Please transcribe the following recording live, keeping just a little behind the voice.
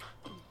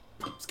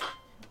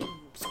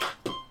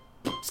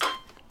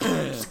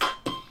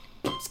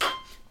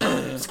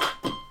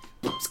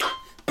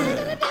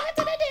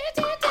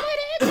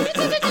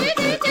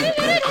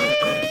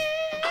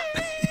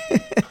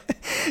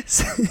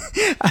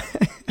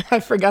I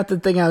forgot the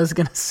thing I was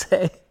going to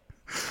say.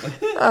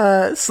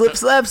 Slip,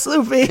 slap,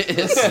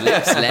 Sloopy.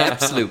 Slip, slap,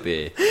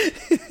 Sloopy.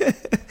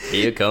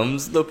 Here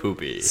comes the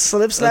poopy.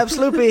 Slip, slap,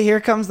 Sloopy. Here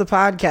comes the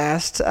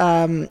podcast.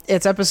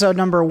 It's episode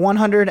number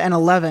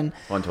 111.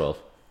 112.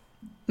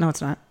 No,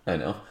 it's not. I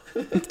know.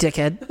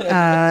 Dickhead.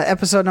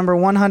 Episode number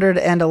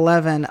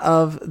 111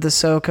 of the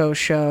SoCo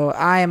Show.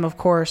 I am, of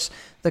course,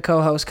 the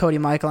co-host, Cody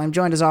Michael. I'm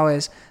joined, as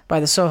always,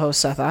 by the so-host,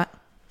 Seth Ott.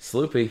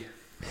 Sloopy.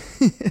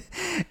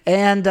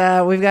 And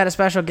we've got a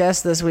special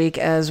guest this week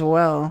as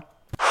well.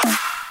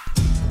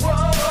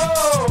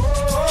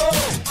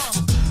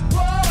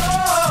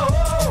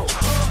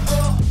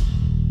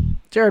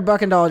 Jared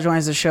Buckendahl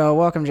joins the show.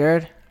 Welcome,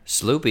 Jared.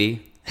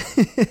 Sloopy.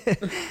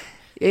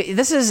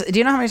 This is. Do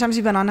you know how many times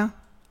you've been on now?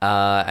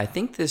 I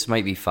think this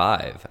might be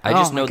 5. I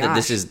just know that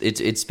this is.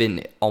 It's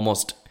been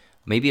almost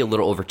maybe a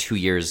little over 2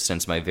 years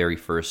since my very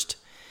first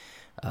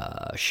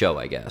show.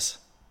 I guess.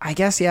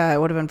 Yeah, it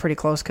would have been pretty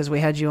close because we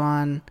had you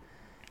on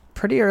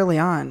pretty early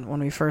on when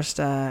we first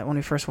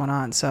went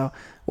on. So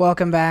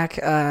welcome back.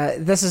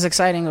 This is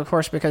exciting, of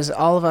course, because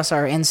all of us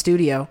are in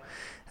studio.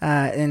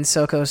 In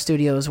SoCo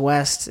Studios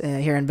West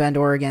here in Bend,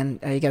 Oregon.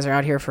 You guys are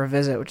out here for a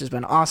visit, which has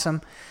been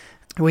awesome.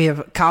 We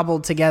have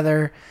cobbled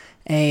together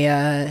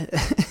a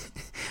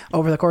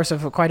over the course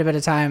of quite a bit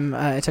of time.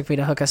 It took me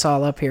to hook us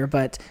all up here,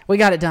 but we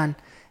got it done,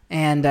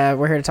 and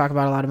we're here to talk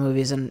about a lot of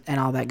movies and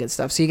all that good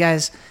stuff. So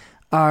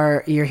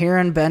you're here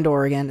in Bend,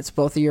 Oregon. It's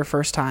both of your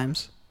first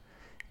times,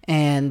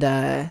 and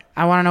I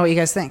want to know what you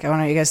guys think. I want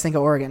to know what you guys think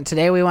of Oregon.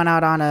 Today we went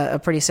out on a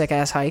pretty sick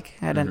ass hike.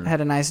 Had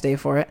a nice day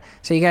for it.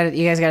 So you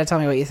guys got to tell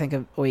me what you think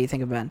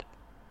of Bend.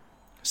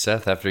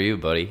 Seth, after you,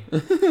 buddy.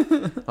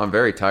 I'm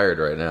very tired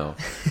right now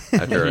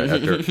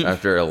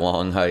after a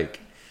long hike.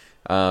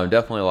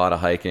 Definitely a lot of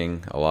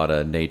hiking, a lot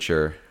of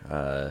nature,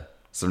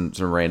 some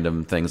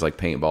random things like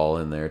paintball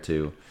in there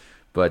too.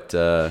 But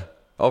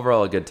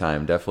overall, a good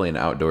time. Definitely an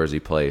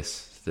outdoorsy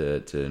place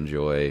to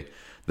enjoy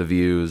the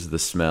views, the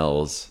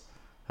smells,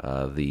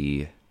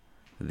 the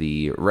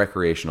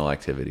recreational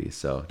activities.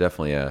 So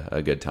definitely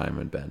a good time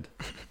in Bend.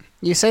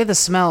 You say the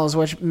smells,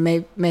 which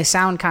may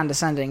sound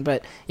condescending,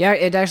 but yeah,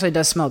 it actually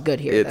does smell good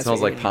here. It smells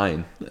like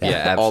pine. Yeah,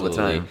 absolutely. All the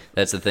time.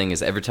 That's the thing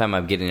is every time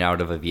I'm getting out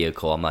of a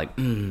vehicle, I'm like,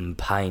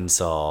 pine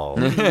sol.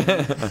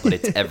 But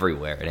it's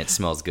everywhere and it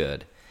smells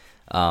good.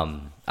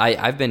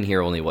 I've been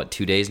here only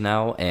 2 days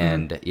now,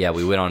 and yeah,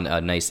 we went on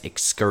a nice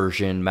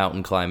excursion,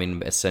 mountain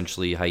climbing,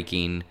 essentially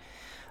hiking.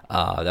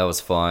 That was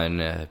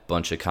fun. A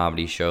bunch of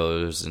comedy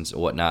shows and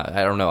whatnot.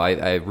 I don't know.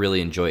 I really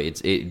enjoy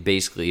it. It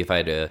basically, if I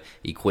had to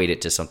equate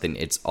it to something,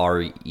 it's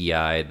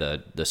REI,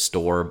 the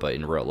store, but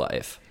in real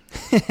life.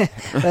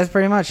 That's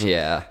pretty much.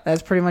 Yeah.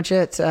 That's pretty much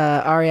it.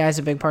 REI is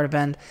a big part of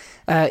Bend.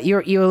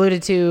 You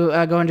alluded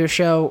to going to a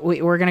show.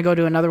 We're going to go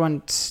to another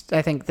one,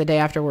 I think, the day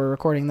after we're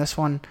recording this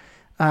one.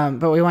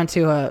 But we went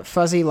to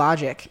Fuzzy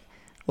Logic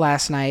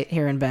last night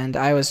here in Bend.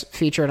 I was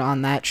featured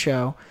on that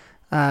show.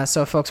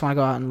 So if folks want to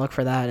go out and look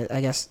for that,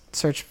 I guess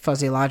search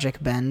Fuzzy Logic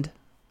Bend,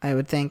 I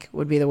would think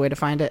would be the way to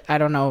find it. I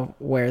don't know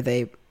where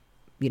they,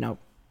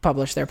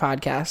 publish their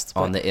podcasts.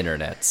 On the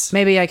internets.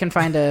 Maybe I can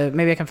find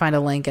a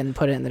link and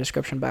put it in the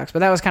description box. But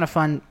that was kind of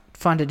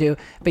fun to do.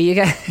 But you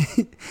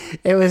guys,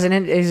 it was a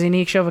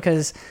unique show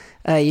because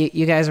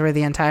you guys were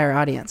the entire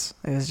audience.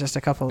 It was just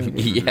a couple of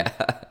you. Yeah.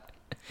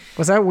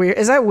 Was that weird?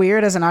 Is that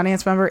weird as an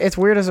audience member? It's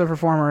weird as a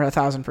performer,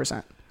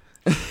 1,000%.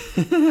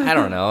 I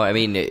don't know. I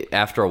mean,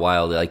 after a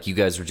while, like you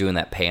guys were doing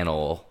that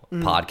panel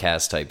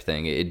podcast type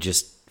thing, it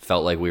just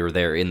felt like we were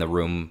there in the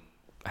room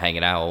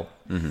hanging out.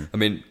 Mm-hmm. I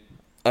mean,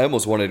 I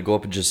almost wanted to go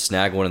up and just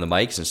snag one of the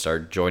mics and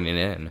start joining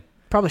in.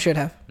 Probably should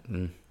have.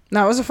 No,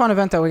 it was a fun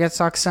event though. We got to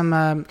talk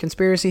some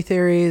conspiracy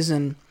theories,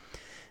 and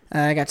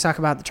I got to talk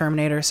about the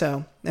Terminator.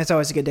 So it's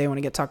always a good day when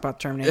we get to talk about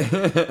the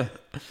Terminator.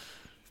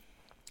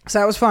 So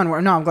that was fun.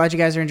 I'm glad you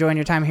guys are enjoying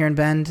your time here in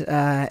Bend,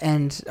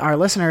 and our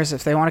listeners,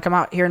 if they want to come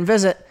out here and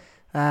visit.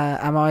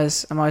 I'm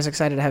always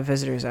excited to have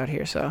visitors out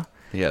here. So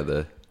yeah,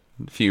 the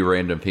few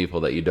random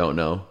people that you don't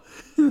know.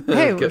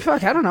 Hey,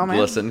 fuck, I don't know, man.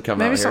 Listen, come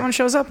Maybe out someone here.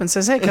 shows up and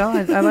says, "Hey, Kel,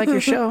 I like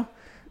your show.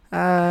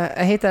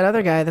 I hate that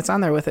other guy that's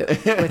on there with you,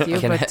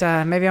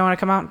 but maybe I want to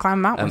come out and climb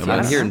a mountain."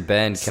 I'm here in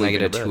Bend. Can I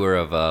get a tour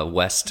of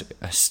West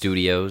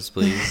Studios,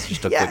 please?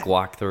 Just a quick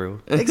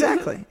walkthrough.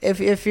 Exactly.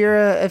 If you're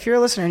a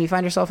listener and you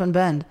find yourself in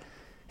Bend,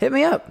 hit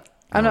me up.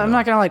 I'm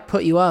not going to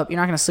put you up. You're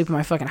not going to sleep in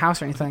my fucking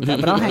house or anything like that,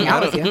 but I'll hang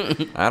out with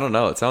you. I don't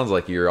know. It sounds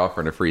like you're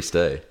offering a free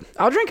stay.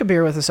 I'll drink a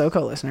beer with a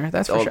SoCo listener.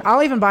 That's for sure.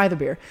 I'll even buy the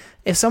beer.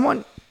 If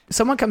someone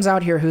comes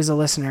out here who's a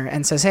listener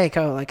and says, "Hey,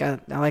 Co, like I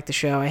like the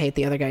show. I hate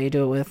the other guy you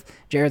do it with.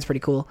 Jared's pretty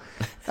cool."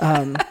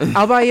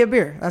 I'll buy you a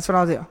beer. That's what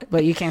I'll do.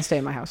 But you can't stay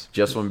at my house.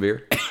 Just one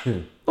beer?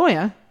 Oh,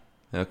 yeah.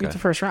 Okay. It's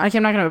the first round.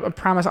 I'm not going to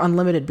promise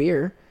unlimited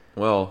beer.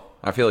 Well,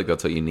 I feel like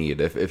that's what you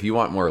need. If you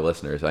want more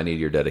listeners, I need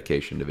your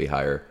dedication to be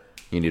higher.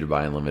 You need to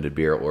buy unlimited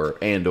beer or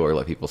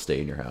let people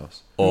stay in your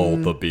house. All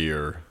the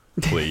beer,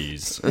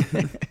 please.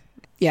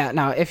 Yeah,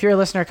 no, if you're a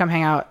listener, come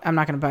hang out. I'm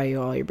not going to buy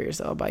you all your beers,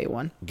 though. I'll buy you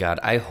one.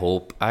 God, I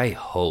hope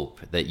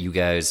that you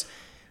guys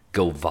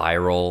go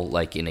viral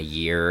like in a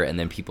year, and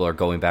then people are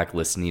going back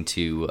listening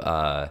to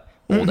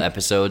old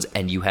episodes,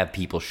 and you have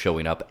people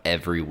showing up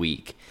every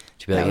week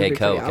to be like, hey,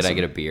 Co, can I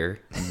get a beer?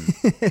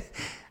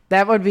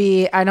 That would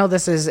be, I know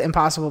this is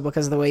impossible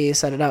because of the way you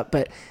set it up,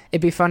 but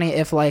it'd be funny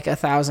if like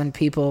 1,000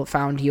 people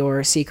found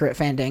your secret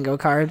Fandango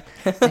card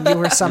and you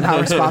were somehow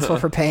responsible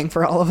for paying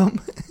for all of them.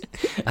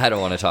 I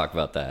don't want to talk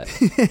about that.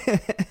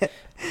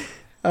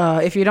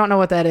 If you don't know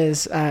what that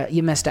is,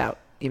 you missed out.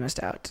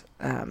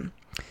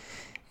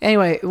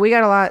 Anyway, we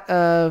got a lot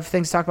of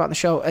things to talk about in the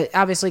show.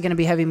 Obviously going to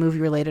be heavy movie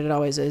related. It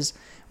always is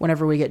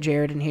whenever we get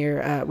Jared in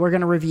here. We're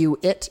going to review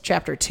It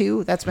Chapter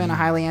 2. That's been a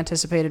highly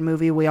anticipated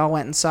movie. We all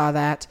went and saw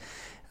that.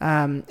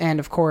 And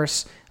of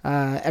course,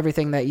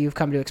 everything that you've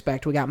come to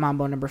expect. We got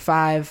Mambo number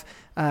 5,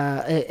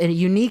 a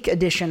unique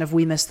edition of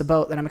We Missed the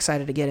Boat that I'm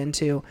excited to get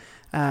into,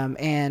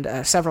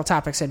 and several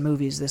topics and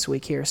movies this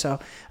week here. So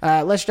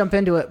let's jump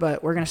into it,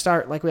 but we're going to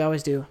start, like we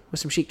always do,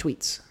 with some Chic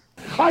tweets.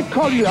 I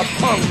call you a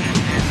punk!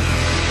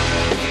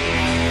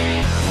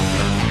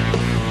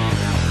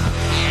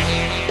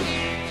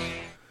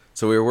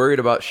 So we were worried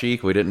about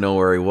Chic. We didn't know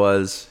where he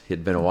was. It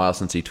had been a while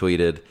since he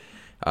tweeted.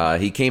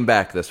 He came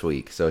back this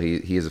week, so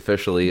he is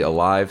officially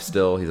alive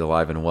still. He's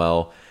alive and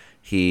well.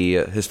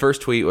 His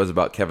first tweet was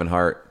about Kevin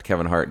Hart.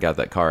 Kevin Hart got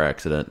that car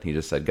accident. He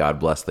just said, God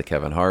bless the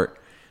Kevin Hart.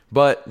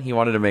 But he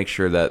wanted to make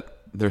sure that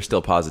there's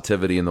still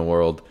positivity in the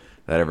world,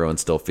 that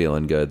everyone's still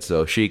feeling good.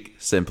 So Chic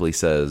simply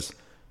says,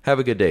 have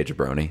a good day,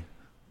 jabroni.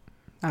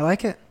 I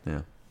like it.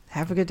 Yeah.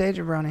 Have a good day,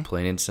 jabroni.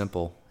 Plain and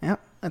simple. Yep.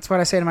 That's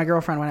what I say to my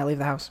girlfriend when I leave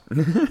the house.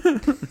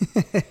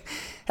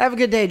 Have a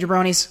good day,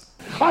 jabronis.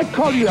 I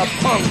call you a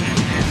punk!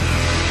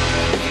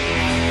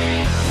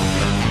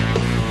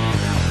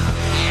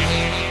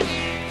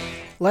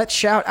 Let's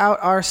shout out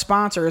our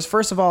sponsors.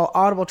 First of all,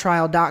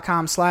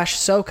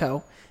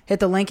 audibletrial.com/SoCo. Hit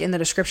the link in the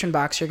description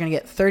box. You're going to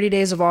get 30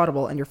 days of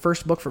Audible and your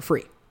first book for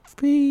free.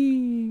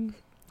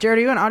 Jared,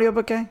 are you an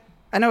audiobook guy?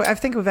 I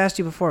think we've asked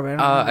you before, but I don't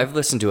know. I've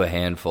listened to a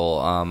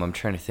handful. I'm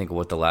trying to think of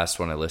what the last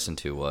one I listened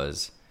to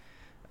was.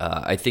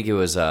 I think it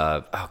was,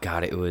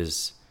 it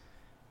was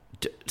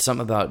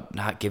something about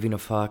not giving a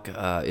fuck.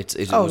 It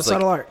was The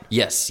Subtle Art.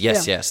 Yes,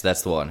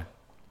 that's the one.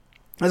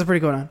 That's a pretty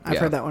good one. I've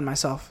heard that one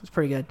myself. It's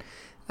pretty good.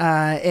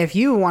 If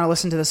you want to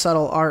listen to The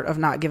Subtle Art of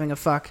Not Giving a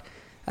Fuck,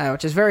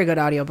 which is a very good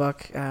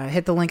audiobook,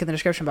 hit the link in the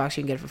description box.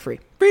 You can get it for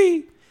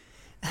free.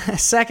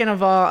 Second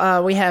of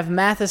all, we have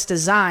Mathis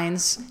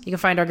Designs. You can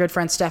find our good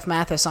friend Steph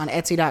Mathis on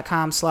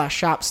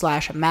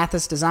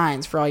etsy.com/shop/Mathis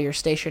Designs for all your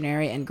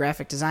stationery and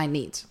graphic design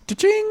needs.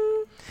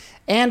 Cha-ching!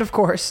 And of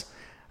course,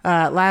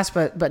 last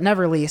but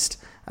never least,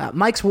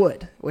 Mike's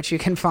Wood, which you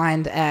can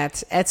find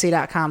at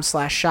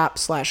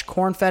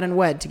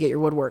etsy.com/shop/cornfed-and-wed to get your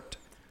wood worked.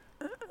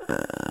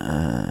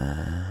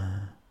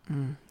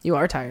 You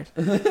are tired.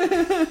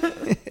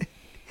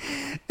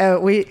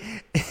 The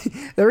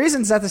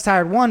reason Seth is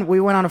tired, 1, we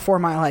went on a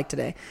 4-mile hike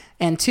today,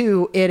 and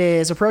 2, it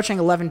is approaching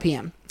 11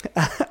 p.m.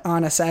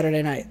 on a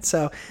Saturday night.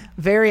 So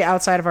very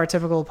outside of our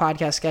typical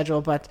podcast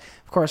schedule, but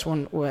of course,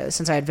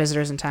 since I had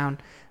visitors in town,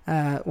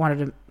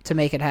 wanted to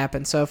make it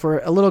happen. So if we're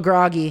a little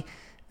groggy,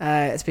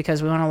 it's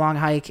because we went on a long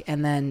hike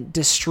and then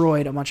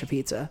destroyed a bunch of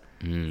pizza.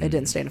 It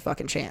didn't stand a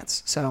fucking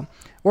chance. So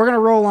we're going to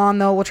roll on,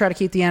 though. We'll try to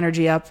keep the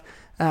energy up.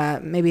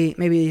 Maybe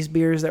these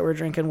beers that we're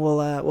drinking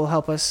will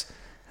help us.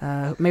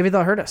 Maybe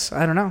they'll hurt us.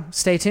 I don't know.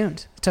 Stay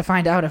tuned to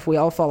find out if we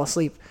all fall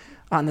asleep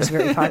on this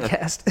very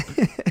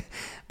podcast.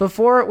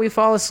 Before we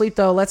fall asleep,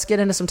 though, let's get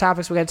into some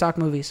topics. We got to talk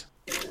movies.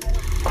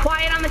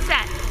 Quiet on the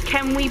set.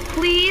 Can we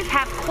please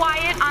have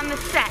quiet on the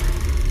set?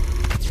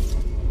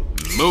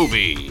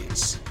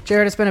 Movies.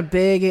 Jared, it's been a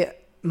big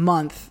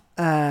month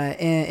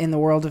in the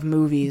world of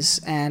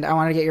movies, and I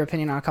want to get your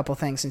opinion on a couple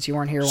things since you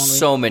weren't here when we...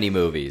 So many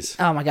movies.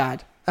 Oh, my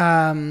God.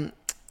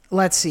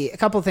 Let's see. A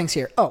couple of things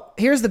here. Oh,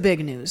 here's the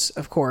big news,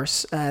 of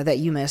course, that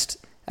you missed.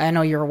 I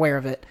know you're aware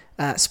of it.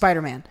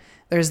 Spider-Man.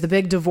 There's the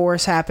big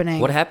divorce happening.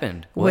 What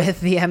happened?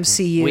 With the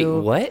MCU. Wait,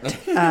 what?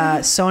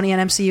 Sony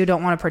and MCU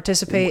don't want to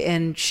participate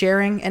in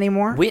sharing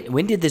anymore.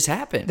 When did this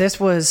happen? This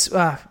was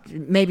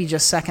maybe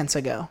just seconds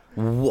ago.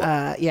 I'm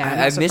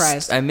not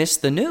surprised. I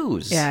missed the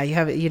news. Yeah,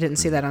 you didn't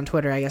see that on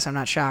Twitter. I guess I'm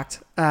not shocked.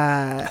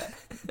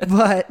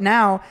 But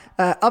now,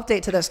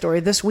 update to that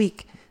story. This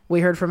week, we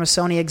heard from a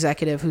Sony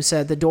executive who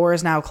said the door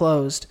is now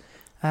closed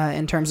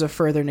in terms of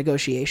further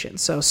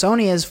negotiations. So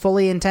Sony is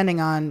fully intending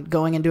on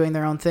going and doing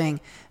their own thing,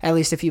 at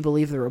least if you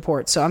believe the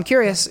report. So I'm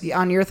curious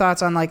on your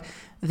thoughts on like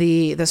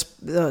the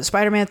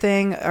Spider-Man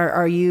thing.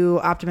 Are you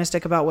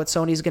optimistic about what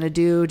Sony's going to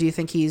do? Do you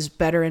think he's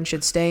better and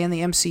should stay in the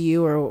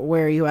MCU, or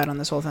where are you at on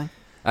this whole thing?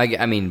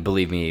 I mean,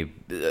 believe me,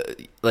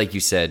 like you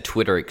said,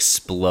 Twitter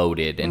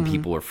exploded and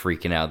people were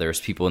freaking out.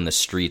 There's people in the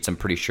streets. I'm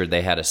pretty sure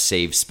they had a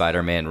Save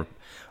Spider-Man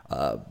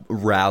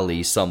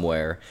rally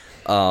somewhere.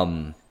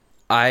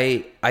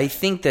 I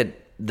think that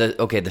the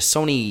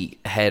Sony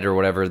head or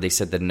whatever, they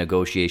said the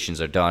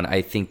negotiations are done.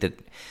 I think that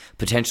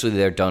potentially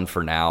they're done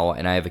for now,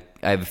 and I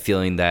have a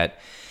feeling that,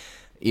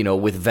 you know,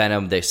 with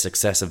Venom, the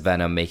success of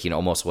Venom making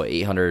almost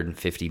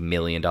 $850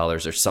 million or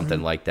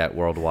something like that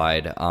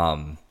worldwide,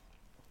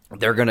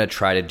 they're going to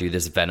try to do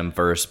this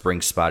Venomverse,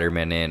 bring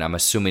Spider-Man in. I'm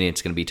assuming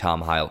it's going to be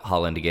Tom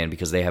Holland again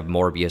because they have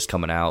Morbius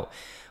coming out.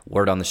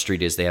 Word on the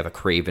street is they have a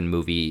Kraven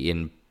movie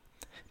in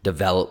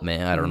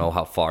development. I don't know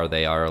how far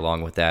they are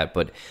along with that,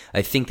 but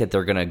I think that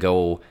they're going to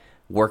go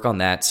work on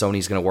that.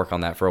 Sony's going to work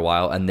on that for a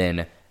while, and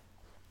then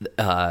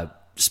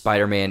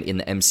Spider-Man in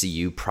the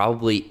MCU,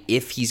 probably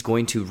if he's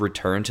going to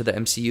return to the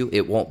MCU,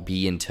 it won't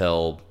be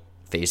until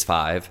Phase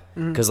 5.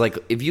 Because, like,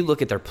 if you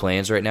look at their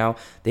plans right now,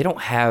 they don't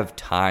have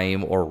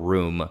time or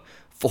room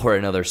for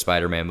another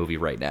Spider-Man movie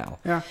right now.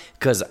 Yeah.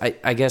 Because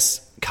I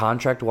guess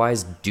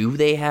contract-wise, do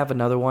they have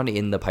another one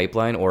in the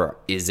pipeline, or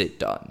is it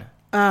done?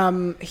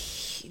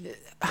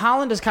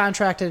 Holland is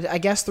contracted, I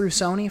guess, through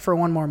Sony for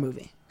one more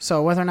movie.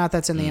 So whether or not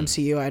that's in the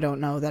MCU, I don't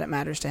know that it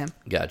matters to him.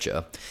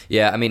 Gotcha.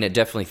 Yeah, I mean, it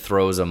definitely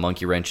throws a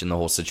monkey wrench in the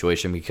whole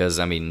situation because,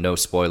 I mean, no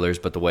spoilers,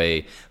 but the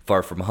way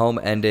Far From Home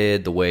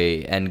ended, the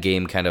way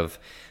Endgame kind of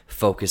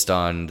focused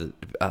on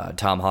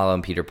Tom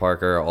Holland, Peter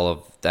Parker, all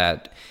of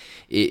that,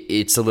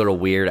 it's a little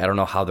weird. I don't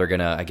know how they're going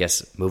to, I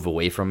guess, move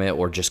away from it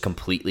or just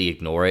completely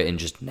ignore it and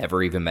just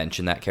never even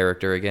mention that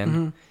character again.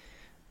 Mm-hmm.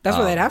 That's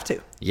what they'd have to.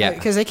 Yeah.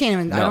 Because they can't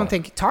even, No. I don't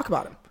think, talk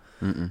about him.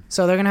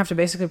 So they're going to have to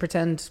basically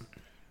pretend...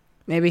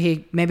 Maybe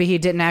he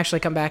didn't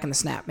actually come back in the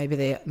snap. Maybe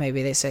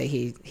they say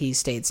he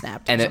stayed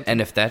snapped. And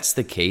if that's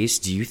the case,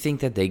 do you think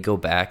that they go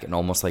back and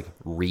almost like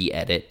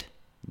re-edit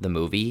the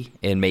movie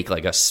and make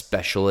like a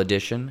special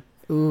edition?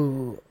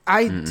 Ooh,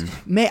 I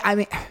mean,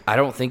 I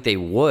don't think they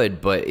would,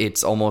 but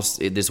it's almost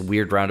this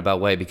weird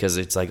roundabout way because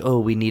it's like, oh,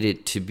 we need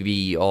it to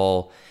be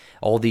all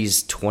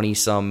these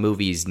 20-some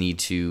movies need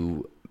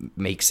to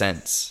make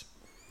sense.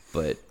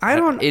 But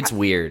it's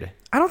weird.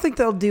 I don't think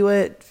they'll do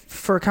it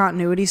for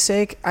continuity's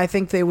sake. I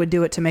think they would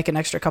do it to make an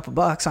extra couple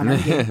bucks on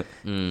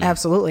Endgame.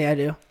 Absolutely, I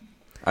do.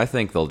 I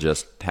think they'll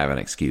just have an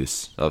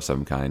excuse of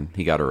some kind.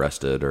 He got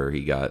arrested or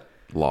he got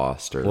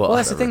lost or Well,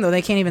 that's the thing though.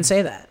 They can't even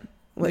say that.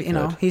 They You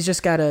know, could. he's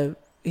just gotta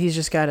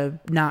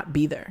not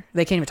be there.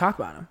 They can't even talk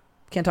about him.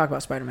 Can't talk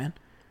about Spider-Man.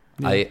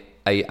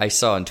 I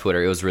saw on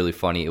Twitter, it was really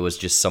funny. It was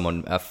just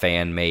a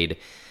fan made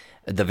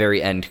the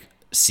very end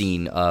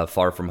scene of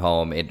Far From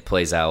Home. It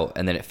plays out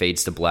and then it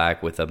fades to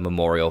black with a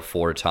memorial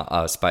for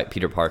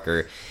Peter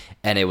Parker,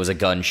 and it was a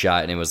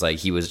gunshot, and it was like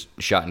he was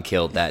shot and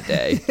killed that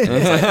day. And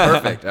it's like,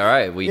 perfect. All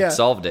right, we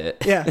solved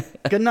it. Yeah,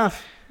 good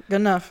enough.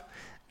 Good enough.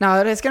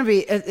 Now it's gonna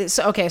be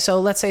okay.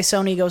 So let's say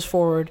Sony goes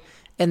forward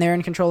and they're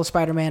in control of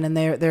Spider-Man and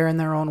they're in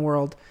their own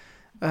world.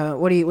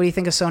 What do you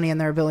think of Sony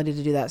and their ability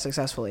to do that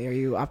successfully? Are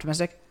you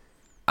optimistic?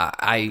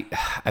 I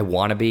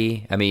want to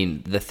be. I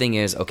mean, the thing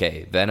is,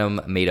 okay, Venom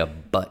made a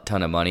butt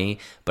ton of money,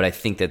 but I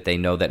think that they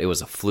know that it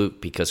was a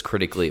fluke because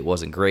critically it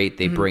wasn't great.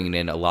 They bring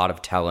in a lot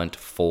of talent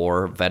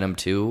for Venom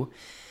 2.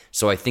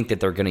 So I think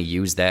that they're going to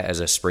use that as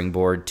a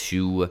springboard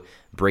to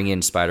bring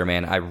in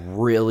Spider-Man. I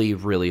really,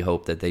 really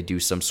hope that they do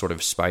some sort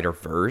of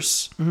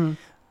Spider-Verse.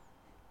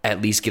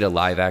 At least get a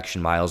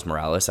live-action Miles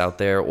Morales out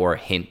there or a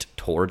hint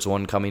towards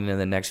one coming in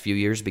the next few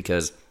years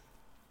because...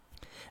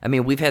 I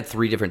mean, we've had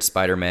 3 different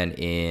Spider-Men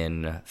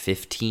in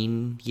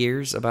 15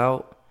 years,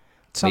 about.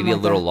 Something maybe like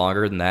a little that.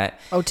 longer than that.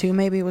 02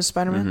 maybe was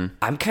Spider-Man.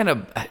 I'm kind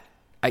of...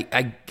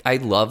 I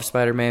love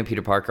Spider-Man,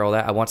 Peter Parker, all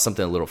that. I want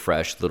something a little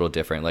fresh, a little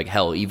different. Like,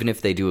 hell, even if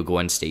they do a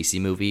Gwen Stacy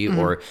movie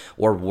or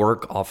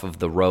work off of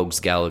the Rogues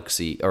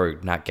Galaxy... Or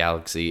not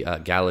Galaxy,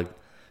 Gallery?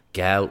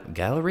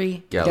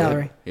 Gallery.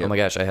 Yep. Oh my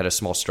gosh, I had a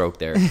small stroke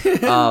there.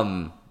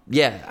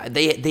 Yeah,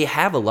 they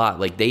have a lot.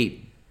 Like,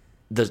 the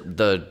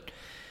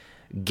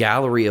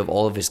gallery of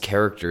all of his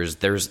characters,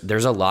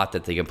 there's a lot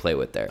that they can play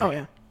with there. Oh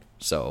yeah.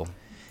 So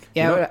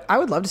Yeah, I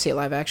would love to see a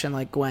live action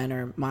like Gwen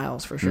or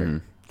Miles for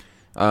sure.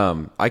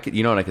 I could,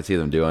 what I could see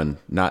them doing,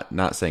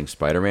 not saying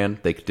Spider-Man.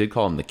 They did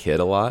call him the Kid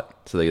a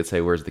lot, so they could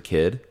say, "Where's the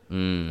Kid?"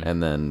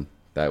 And then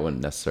that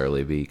wouldn't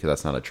necessarily be because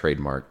that's not a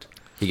trademarked.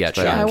 he got Spider-Man.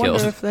 shot I and wonder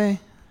killed. if they.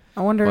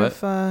 I wonder What?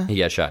 if. He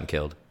got shot and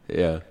killed.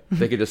 Yeah,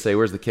 they could just say,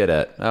 "Where's the Kid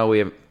at?" Oh,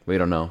 we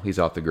don't know. He's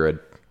off the grid.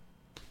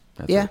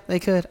 That's Yeah, it. they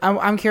could.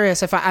 I'm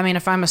curious if I'm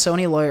a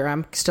Sony lawyer,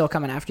 I'm still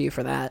coming after you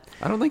for that.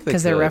 I don't think they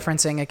because they're could.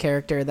 referencing a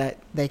character that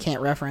they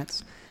can't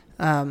reference.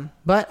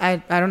 But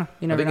I don't know.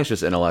 You I never think know. it's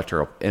just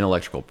intellectual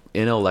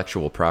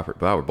property.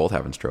 Wow, we're both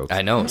having strokes.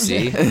 I know.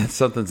 See,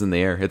 Something's in the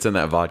air. It's in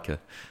that vodka.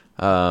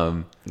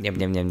 yum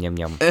yum yum yum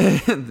yum.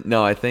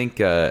 No, I think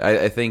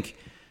I think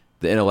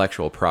the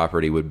intellectual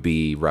property would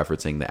be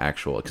referencing the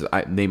actual because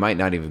they might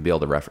not even be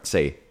able to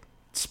say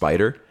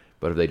Spider,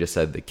 but if they just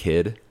said the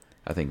Kid,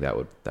 I think that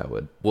would.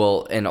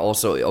 Well, and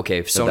also, okay,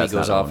 if Sony that's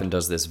goes not off owned. and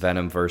does this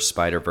Venomverse,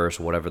 Spider-Verse,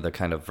 whatever the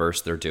kind of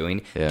verse they're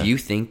doing, Yeah. do you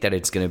think that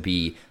it's going to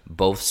be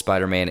both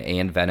Spider-Man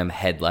and Venom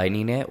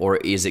headlining it, or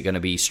is it going to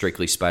be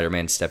strictly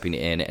Spider-Man stepping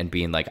in and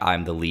being like,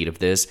 I'm the lead of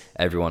this,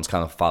 everyone's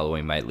kind of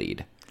following my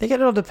lead? I think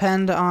it'll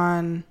depend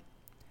on.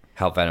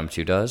 How Venom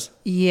 2 does?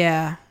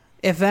 Yeah,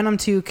 if Venom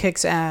 2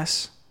 kicks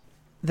ass,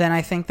 then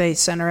I think they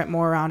center it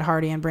more around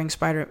Hardy and bring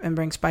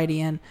Spidey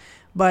in.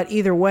 But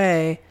either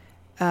way,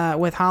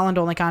 with Holland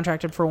only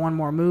contracted for one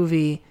more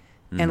movie,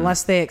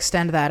 unless they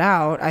extend that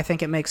out, I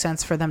think it makes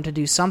sense for them to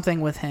do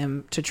something with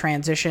him to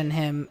transition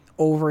him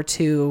over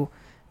to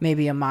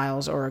maybe a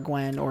Miles or a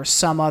Gwen or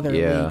some other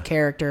lead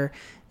character.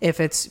 If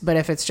it's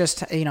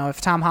just,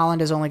 if Tom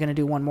Holland is only going to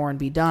do one more and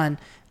be done,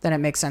 then it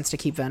makes sense to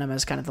keep Venom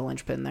as kind of the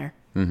linchpin there.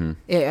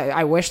 Mm-hmm.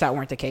 I wish that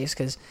weren't the case,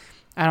 because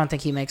I don't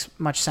think he makes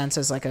much sense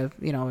as like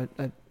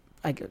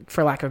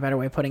for lack of a better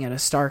way of putting it, a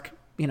Stark,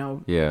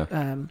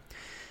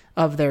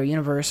 of their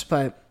universe.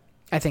 But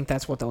I think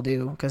that's what they'll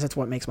do, because it's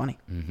what makes money.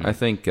 Mm-hmm. I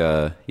think,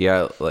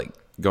 like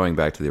going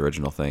back to the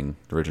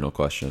original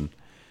question,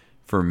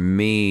 for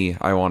me,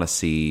 I want to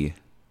see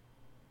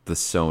the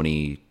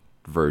Sony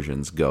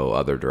versions go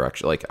other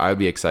direction. Like, I'd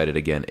be excited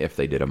again if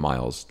they did a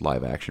Miles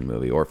live action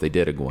movie, or if they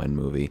did a Gwen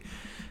movie.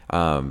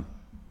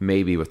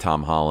 Maybe with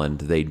Tom Holland,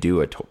 they do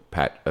a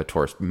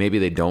torch. Maybe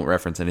they don't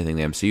reference anything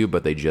in the MCU,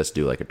 but they just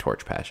do like a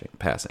torch passing,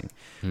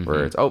 mm-hmm.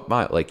 where it's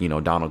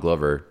Donald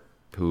Glover,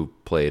 who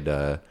played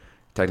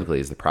technically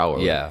is the Prowler.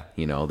 Yeah,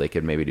 they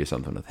could maybe do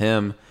something with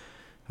him.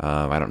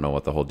 I don't know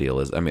what the whole deal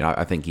is. I mean,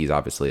 I think he's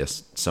obviously a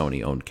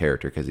Sony owned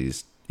character because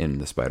he's in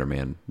the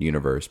Spider-Man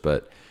universe,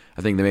 but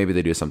I think that maybe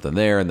they do something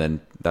there, and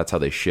then that's how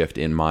they shift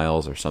in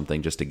Miles or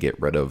something, just to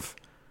get rid of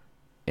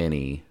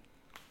any,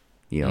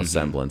 mm-hmm.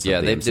 semblance. Yeah,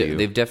 of the MCU.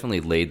 They've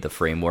definitely laid the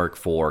framework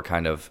for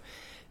kind of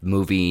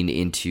moving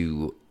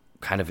into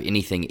kind of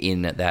anything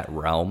in that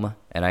realm,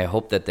 and I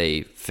hope that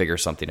they figure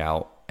something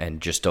out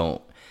and just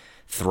don't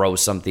throw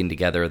something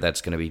together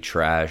that's going to be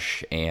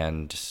trash.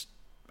 And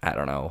I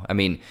don't know. I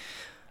mean,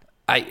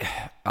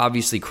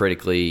 obviously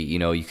critically,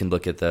 you can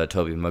look at the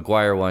Tobey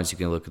Maguire ones, you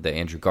can look at the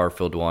Andrew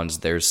Garfield ones.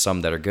 There's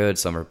some that are good,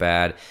 some are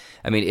bad.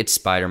 I mean, it's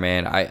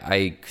Spider-Man.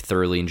 I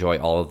thoroughly enjoy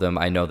all of them.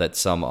 I know that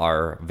some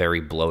are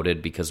very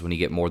bloated, because when you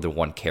get more than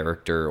one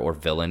character or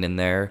villain in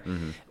there,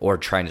 mm-hmm. or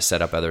trying to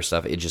set up other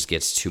stuff, it just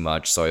gets too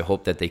much. So I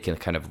hope that they can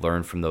kind of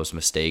learn from those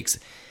mistakes,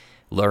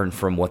 learn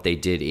from what they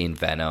did in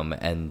Venom,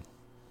 and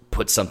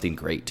put something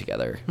great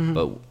together. Mm-hmm.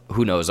 But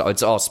who knows?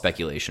 It's all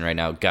speculation right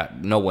now.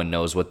 No one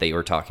knows what they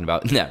were talking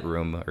about in that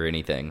room or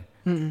anything.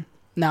 Mm-mm.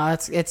 No,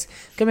 it's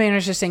gonna be an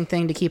interesting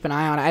thing to keep an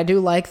eye on. I do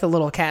like the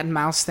little cat and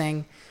mouse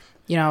thing.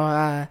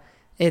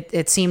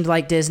 It seemed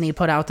like Disney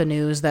put out the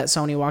news that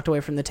Sony walked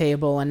away from the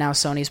table, and now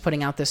Sony's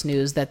putting out this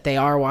news that they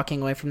are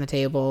walking away from the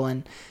table,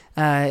 and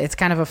it's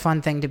kind of a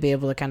fun thing to be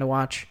able to kind of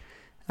watch,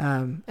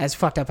 as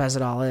fucked up as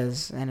it all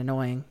is and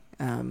annoying.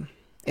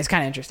 It's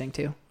kind of interesting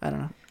too. I don't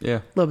know. Yeah.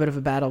 A little bit of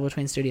a battle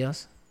between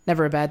studios.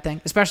 Never a bad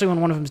thing, especially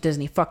when one of them's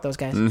Disney. Fuck those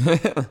guys.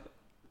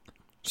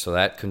 So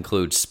that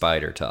concludes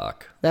Spider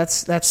Talk.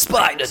 That's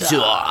Spider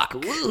Talk.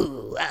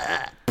 Woo,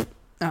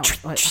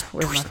 where's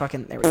my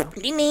fucking... There we go.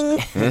 Ding,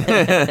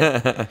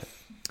 ding.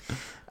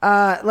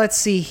 Let's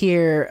see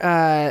here.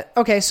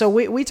 Okay, so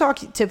we talk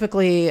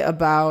typically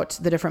about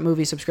the different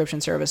movie subscription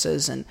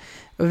services, and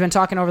we've been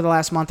talking over the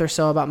last month or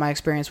so about my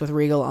experience with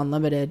Regal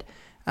Unlimited,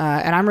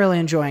 and I'm really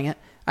enjoying it.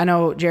 I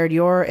know, Jared,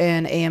 you're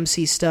in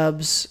AMC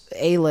Stubs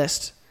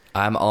A-list.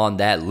 I'm on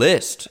that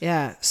list.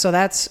 Yeah, so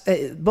that's...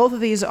 both of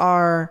these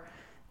are...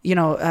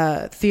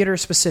 theater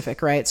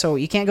specific, right? So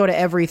you can't go to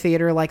every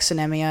theater like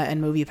Cinemia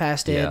and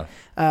MoviePass did.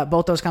 Yeah.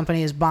 Both those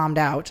companies bombed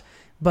out,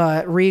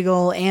 but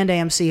Regal and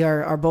AMC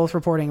are both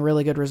reporting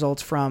really good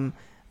results from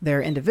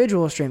their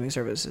individual streaming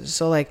services.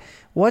 So like,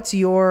 what's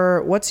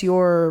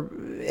your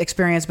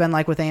experience been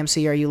like with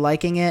AMC? Are you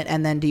liking it?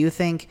 And then do you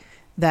think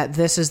that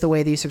this is the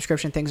way these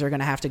subscription things are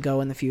going to have to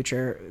go in the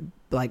future,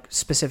 like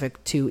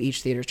specific to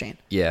each theater chain?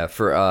 Yeah,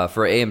 for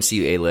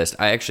AMC A-List,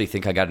 I actually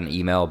think I got an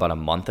email about a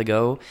month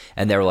ago,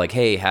 and they were like,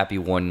 hey, happy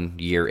 1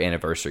 year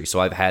anniversary.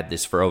 So I've had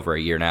this for over a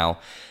year now,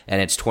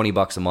 and it's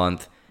 $20 a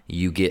month.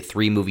 You get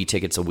 3 movie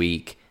tickets a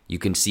week. You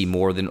can see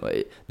more than...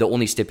 The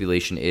only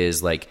stipulation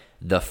is, like,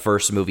 the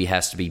first movie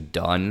has to be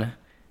done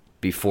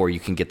before you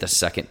can get the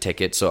second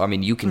ticket. So, I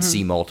mean, you can mm-hmm.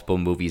 see multiple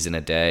movies in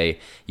a day.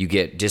 You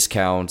get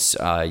discounts.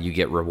 You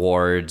get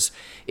rewards.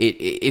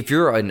 If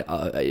you're an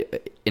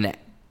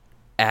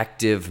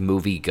active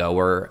movie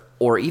goer,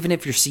 or even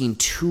if you're seeing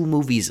 2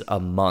 movies a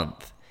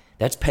month,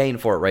 that's paying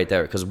for it right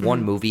there. Because mm-hmm.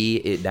 one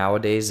movie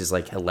nowadays is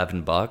like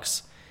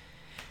 $11.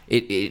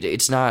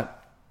 It's not...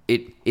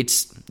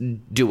 It's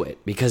do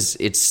it, because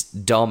it's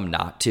dumb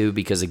not to,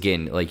 because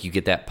again, like, you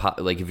get that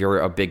like, if you're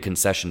a big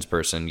concessions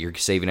person, you're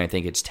saving, I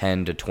think it's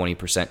 10 to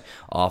 20%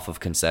 off of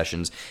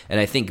concessions. And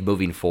I think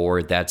moving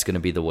forward, that's going to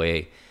be the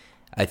way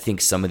I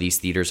think some of these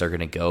theaters are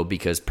going to go,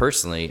 because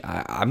personally,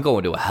 I'm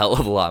going to a hell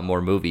of a lot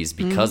more movies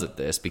because mm-hmm. of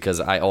this,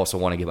 because I also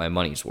want to get my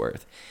money's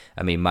worth.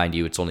 I mean, mind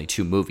you, it's only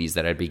 2 movies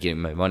that I'd be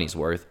getting my money's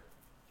worth.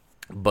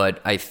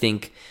 But I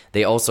think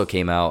they also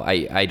came out,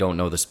 I don't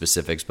know the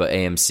specifics, but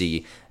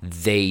AMC,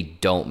 they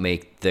don't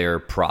make their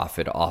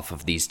profit off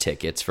of these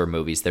tickets for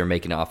movies. They're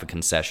making it off of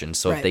concessions.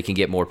 So if they can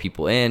get more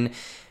people in,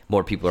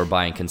 more people are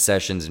buying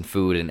concessions and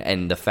food.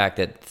 And the fact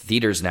that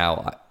theaters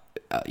now,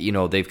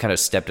 they've kind of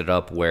stepped it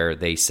up where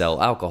they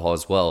sell alcohol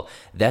as well.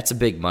 That's a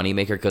big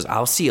moneymaker, because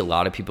I'll see a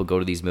lot of people go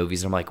to these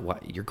movies and I'm like,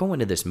 what? You're going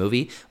to this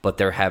movie? But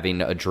they're having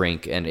a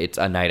drink and it's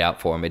a night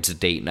out for them. It's a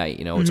date night,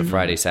 it's mm-hmm. a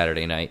Friday,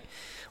 Saturday night.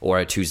 or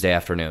a Tuesday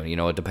afternoon. You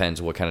know, it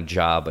depends what kind of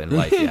job and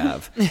life you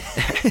have.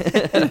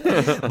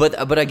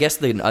 But I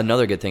guess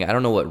another good thing, I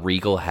don't know what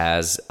Regal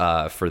has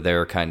for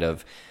their kind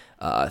of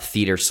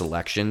theater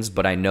selections,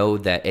 but I know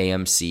that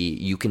AMC,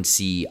 you can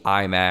see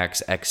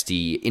IMAX,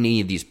 XD,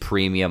 any of these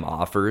premium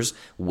offers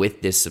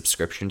with this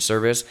subscription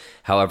service.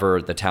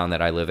 However, the town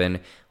that I live in,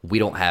 we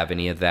don't have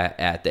any of that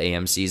at the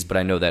AMCs, but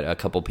I know that a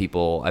couple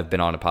people I've been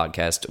on a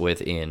podcast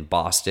with in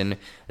Boston,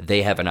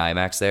 they have an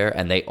IMAX there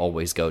and they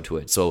always go to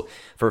it. So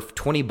for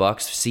 $20,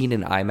 seeing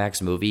an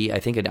IMAX movie, I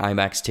think an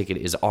IMAX ticket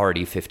is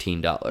already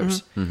 $15.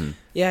 Mm-hmm.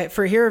 Yeah,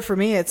 for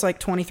me, it's like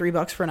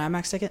 $23 for an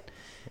IMAX ticket.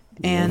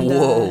 And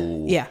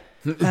whoa. Yeah.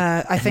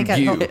 I think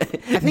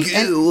Endgame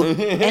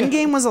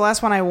was the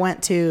last one I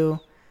went to,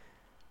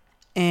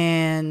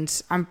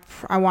 and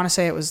I want to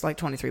say it was like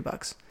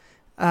 $23.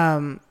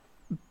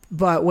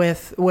 But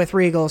with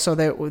Regal, so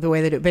the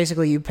way they do it,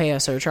 basically you pay a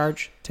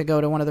surcharge to go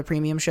to one of the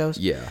premium shows.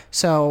 Yeah.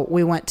 So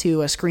we went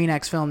to a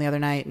ScreenX film the other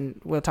night, and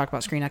we'll talk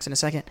about ScreenX in a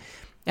second.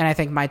 And I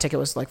think my ticket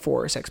was like $4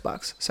 or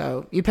 $6.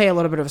 So you pay a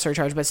little bit of a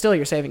surcharge, but still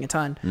you're saving a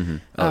ton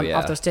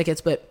off those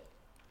tickets. But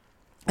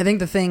I think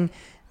the thing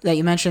that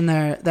you mentioned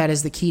there that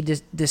is the key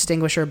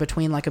distinguisher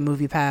between like a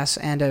Movie Pass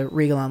and a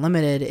Regal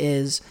Unlimited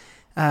is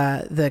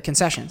the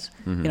concessions.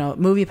 You know,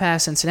 Movie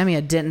Pass and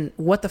Cinemia didn't.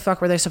 What the fuck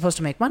were they supposed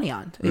to make money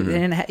on?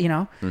 You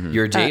know,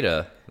 your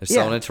data. They're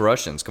selling it to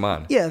Russians. Come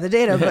on. Yeah, the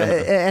data, but,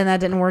 and that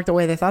didn't work the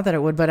way they thought that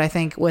it would. But I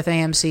think with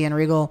AMC and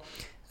Regal,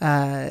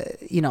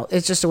 you know,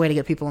 it's just a way to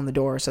get people in the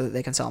door so that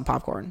they can sell them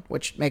popcorn,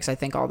 which makes, I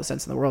think, all the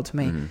sense in the world to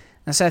me.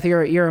 Now, Seth,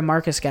 you're a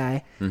Marcus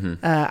guy.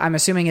 I'm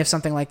assuming if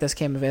something like this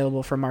came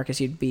available from Marcus,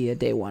 you'd be a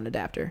day one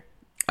adapter.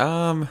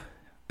 Until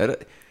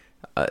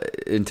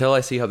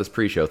I see how this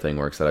pre-show thing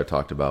works that I've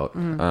talked about.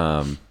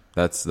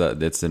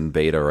 It's in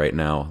beta right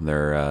now.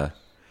 They're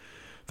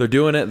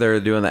doing it. They're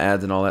doing the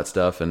ads and all that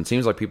stuff, and it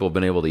seems like people have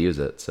been able to use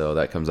it. So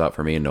that comes out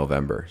for me in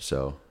November.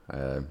 So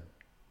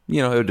you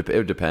know, it would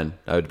depend.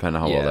 It would depend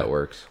on how well that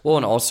works. Well,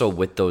 and also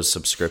with those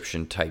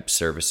subscription type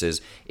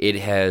services, it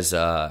has,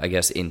 I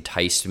guess,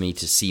 enticed me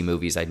to see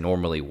movies I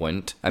normally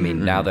wouldn't. I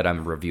mean, now that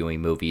I'm reviewing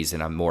movies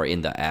and I'm more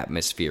in the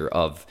atmosphere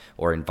of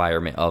or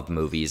environment of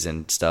movies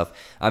and stuff,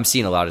 I'm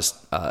seeing a lot of,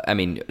 I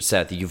mean,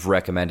 Seth, you've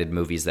recommended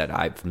movies that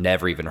I've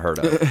never even heard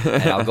of.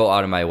 And I'll go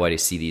out of my way to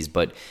see these.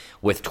 But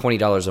with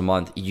 $20 a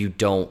month,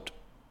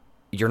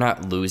 you're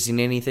not losing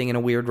anything in a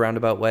weird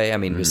roundabout way. I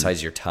mean,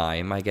 besides your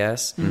time, I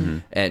guess.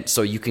 And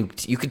so you can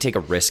take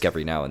a risk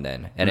every now and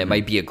then, and it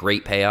might be a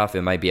great payoff,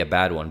 it might be a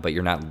bad one, but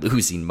you're not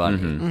losing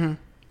money.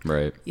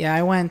 Right. Yeah,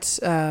 I went.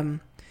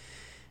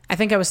 I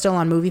think I was still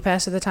on Movie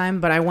Pass at the time,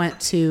 but I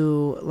went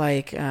to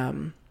like,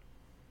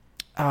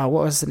 what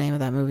was the name of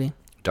that movie?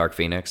 Dark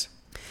Phoenix.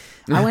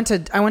 I went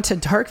to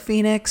Dark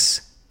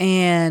Phoenix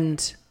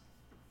and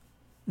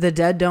The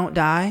Dead Don't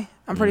Die.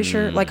 I'm pretty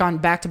sure, like on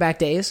back-to-back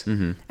days,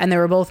 and they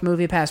were both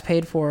Movie Pass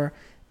paid for,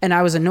 and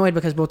I was annoyed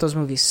because both those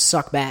movies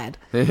suck bad.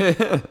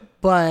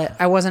 But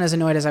I wasn't as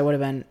annoyed as I would have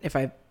been if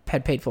I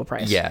had paid full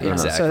price. Yeah,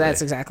 exactly. So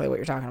that's exactly what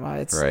you're talking about.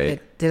 It's right.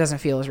 It doesn't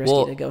feel as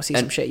risky to go see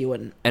some shit you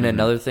wouldn't. And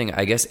another thing,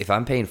 I guess, if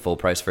I'm paying full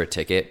price for a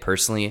ticket,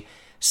 personally,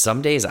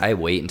 some days I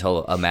wait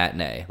until a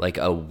matinee, like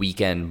a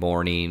weekend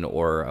morning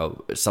or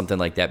something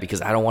like that,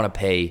 because I don't want to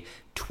pay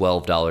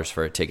 $12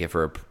 for a ticket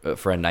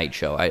for a night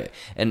show.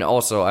 And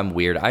also I'm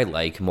weird. I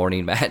like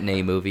morning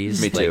matinee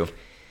movies. Me too.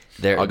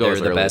 They're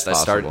the best. I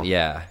start.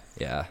 Yeah.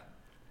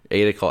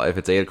 8 o'clock. If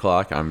it's 8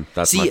 o'clock,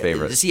 that's my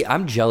favorite. See,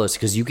 I'm jealous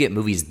because you get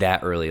movies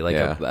that early.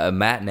 Like a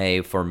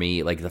matinee for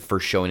me, like the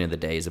first showing of the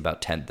day is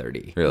about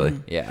 10:30. Really?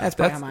 Yeah. That's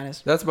probably how mine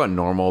is. That's about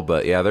normal,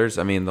 but yeah,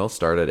 they'll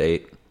start at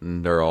 8,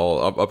 and they're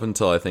all up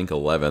until I think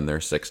 11. They're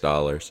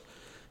 $6.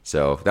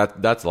 So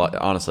that's a lot,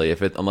 honestly.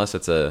 Unless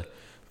it's a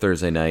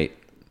Thursday night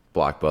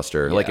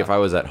blockbuster. Yeah. Like if I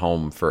was at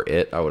home for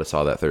it, I would have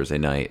saw that Thursday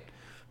night.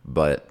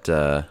 But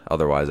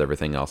otherwise,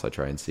 everything else I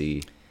try and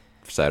see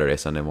Saturday,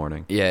 Sunday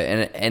morning.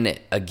 Yeah, and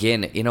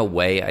again, in a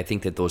way, I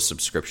think that those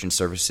subscription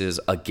services,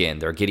 again,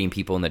 they're getting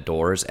people in the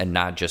doors and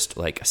not just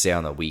like say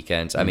on the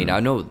weekends. I mean, I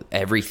know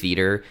every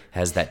theater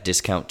has that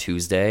discount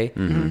Tuesday.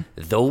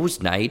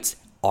 Those nights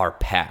are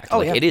packed.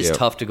 It is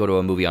tough to go to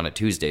a movie on a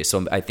Tuesday.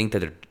 So I think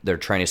that they're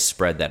trying to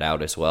spread that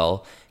out as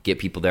well. Get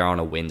people there on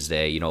a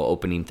Wednesday,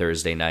 opening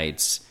Thursday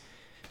nights,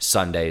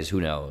 Sundays,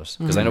 who knows?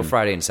 Because I know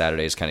Friday and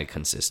Saturday is kind of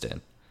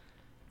consistent.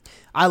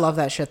 I love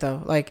that shit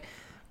though. Like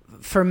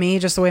for me,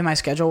 just the way my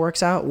schedule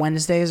works out,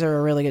 Wednesdays are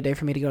a really good day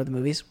for me to go to the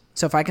movies.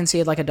 So if I can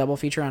see like a double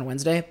feature on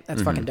Wednesday,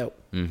 that's fucking dope.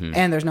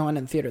 And there's no one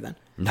in the theater then.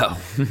 No.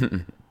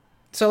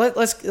 So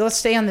let's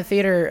stay on the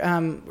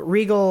theater.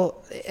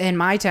 Regal in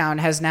my town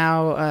has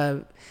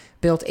now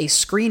built a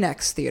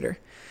ScreenX theater.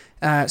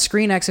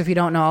 ScreenX, if you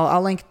don't know,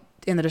 I'll link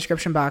in the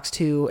description box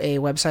to a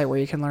website where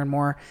you can learn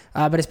more.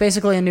 But it's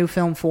basically a new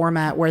film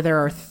format where there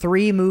are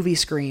 3 movie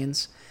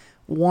screens.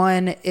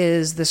 One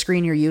is the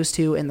screen you're used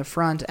to in the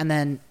front, and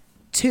then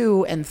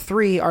 2 and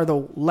 3 are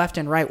the left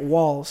and right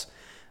walls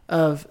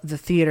of the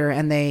theater,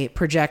 and they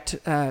project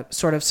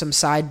sort of some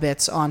side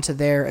bits onto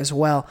there as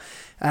well.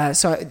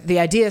 So the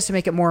idea is to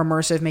make it more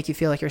immersive, make you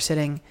feel like you're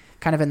sitting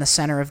kind of in the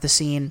center of the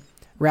scene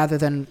rather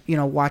than,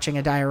 watching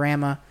a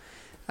diorama.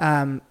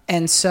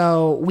 And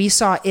so we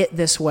saw it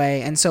this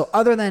way. And so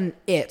other than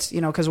it,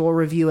 because we'll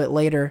review it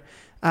later,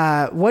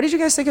 what did you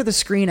guys think of the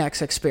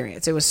ScreenX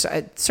experience? It was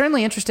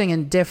certainly interesting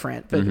and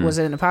different, but was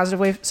it in a positive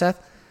way,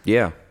 Seth?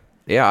 Yeah,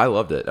 I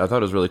loved it. I thought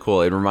it was really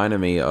cool. It reminded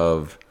me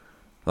of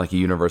like a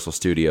Universal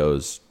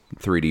Studios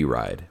 3D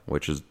ride,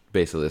 which is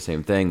basically the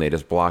same thing. They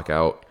just block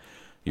out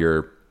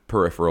your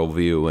peripheral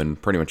view,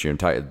 and pretty much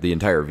the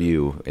entire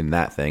view in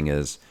that thing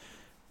is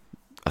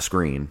a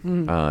screen,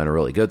 and a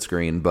really good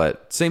screen.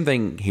 But same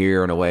thing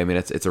here in a way. I mean,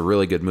 it's a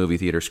really good movie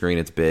theater screen.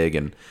 It's big,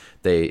 and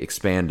they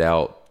expand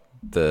out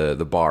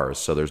the bars,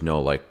 so there's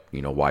no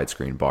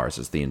widescreen bars.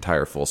 It's the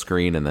entire full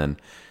screen, and then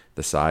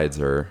the sides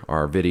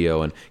are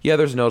video. And yeah,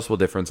 there's a noticeable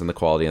difference in the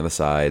quality on the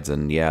sides,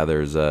 and yeah,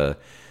 there's a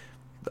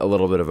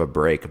little bit of a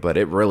break, but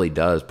it really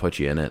does put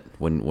you in it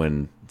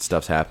when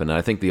stuff's happening. And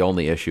I think the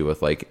only issue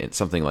with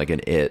something like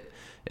an It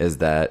is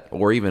that,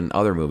 or even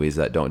other movies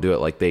that don't do it,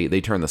 like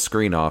they turn the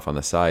screen off on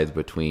the sides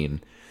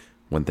between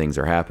when things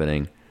are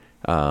happening.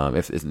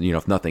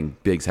 If nothing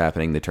big's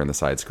happening, they turn the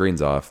side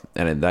screens off,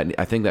 and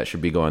I think that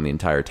should be going the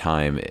entire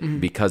time,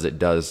 because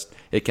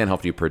it can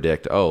help you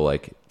predict,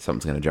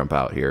 something's going to jump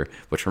out here,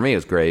 which for me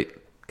is great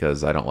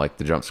because I don't like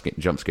the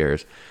jump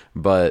scares.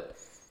 But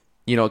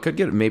it could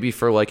get maybe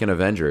for like an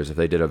Avengers, if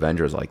they did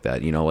Avengers like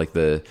that,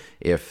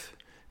 if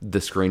the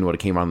screen would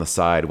have came on the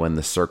side when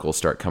the circles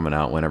start coming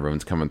out when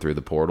everyone's coming through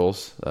the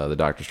portals, the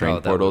Doctor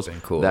Strange portals. Been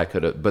cool. That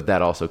could have, but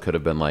that also could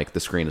have been like the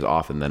screen is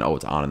off and then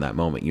it's on in that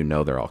moment.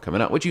 They're all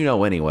coming out, which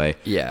anyway.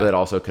 Yeah. But it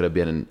also could have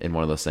been in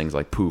one of those things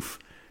like poof.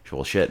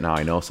 Well, shit. Now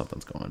I know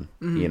something's going.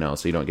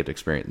 So you don't get to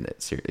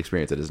experience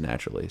it as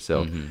naturally.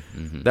 So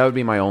that would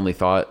be my only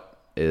thought,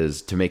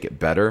 is to make it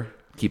better,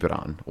 keep it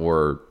on,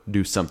 or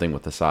do something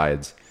with the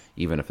sides,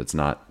 even if it's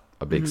not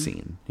a big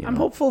scene. I'm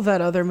hopeful that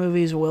other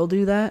movies will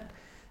do that.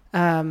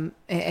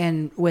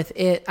 And with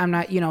it, I'm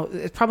not,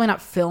 it's probably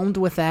not filmed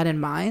with that in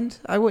mind,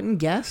 I wouldn't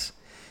guess.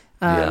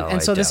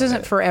 And so this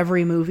isn't for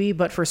every movie,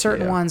 but for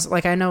certain ones,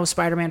 like I know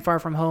Spider-Man Far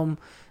From Home,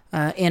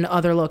 in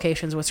other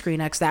locations with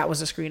ScreenX, that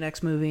was a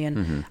ScreenX movie.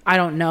 And I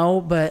don't know,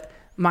 but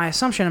my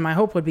assumption and my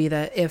hope would be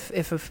that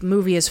if a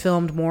movie is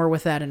filmed more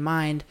with that in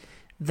mind,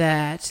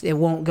 that it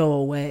won't go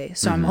away.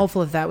 So I'm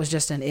hopeful that was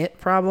just an It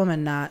problem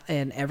and not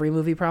an every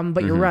movie problem.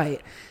 But you're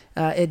right.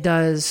 It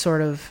does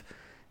sort of,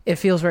 it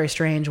feels very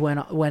strange when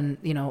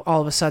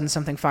all of a sudden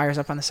something fires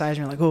up on the side and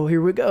you're like, oh,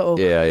 here we go.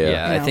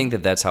 Yeah. I think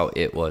that's how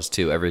It was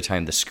too. Every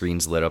time the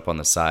screen's lit up on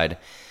the side,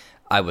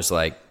 I was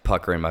like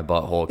puckering my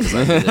butthole because I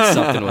knew that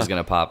something was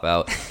going to pop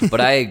out.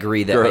 But I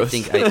agree that Gross.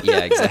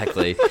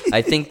 Exactly.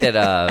 I think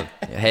that,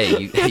 hey,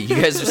 you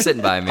guys are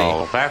sitting by me.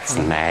 Oh, that's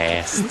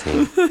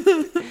nasty.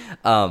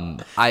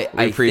 I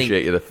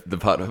appreciate you, the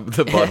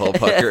butthole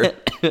pucker.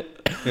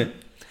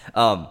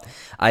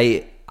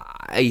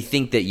 I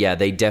think that,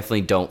 they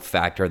definitely don't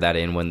factor that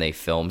in when they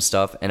film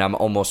stuff. And I'm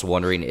almost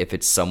wondering if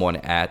it's someone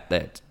at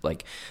that,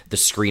 like the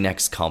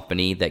ScreenX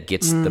company that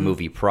gets the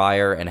movie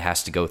prior and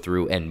has to go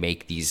through and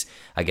make these,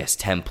 I guess,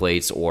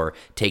 templates or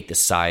take the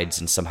sides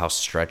and somehow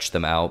stretch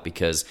them out.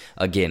 Because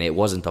again, it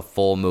wasn't the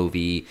full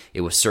movie.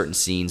 It was certain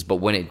scenes, but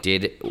when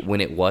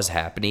it was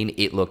happening,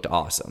 it looked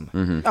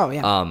awesome. Oh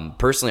yeah.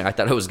 Personally, I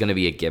thought it was going to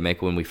be a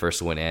gimmick when we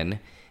first went in.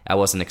 I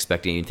wasn't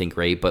expecting anything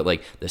great, but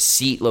like the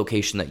seat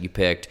location that you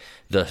picked,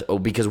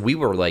 because we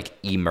were like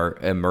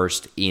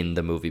immersed in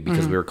the movie,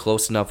 because we were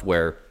close enough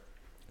where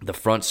the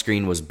front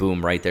screen was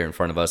boom right there in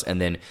front of us,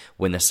 and then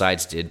when the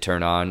sides did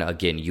turn on,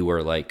 again, you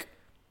were like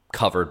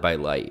covered by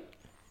light.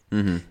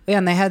 Yeah,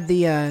 and they had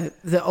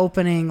the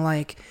opening,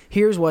 like,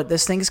 here's what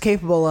this thing's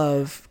capable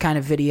of kind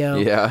of video.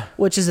 Yeah.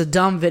 Which is a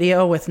dumb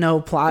video with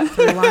no plot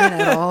through line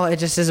at all. It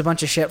just is a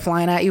bunch of shit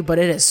flying at you, but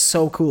it is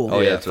so cool. Oh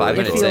yeah, it's 5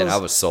 really minutes cool. in, I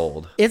was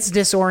sold. It's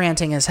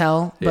disorienting as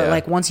hell, but Yeah.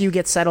 like once you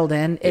get settled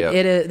in,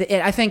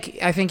 I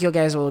think you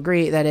guys will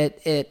agree that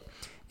it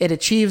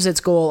achieves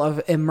its goal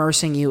of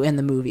immersing you in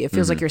the movie. It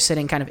feels like you're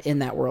sitting kind of in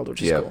that world,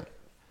 which is cool.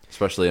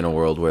 Especially in a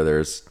world where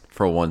there's,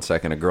 for 1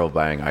 second, a girl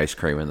buying ice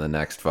cream and the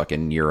next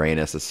fucking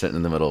Uranus is sitting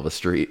in the middle of a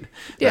street.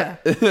 Yeah.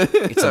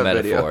 It's a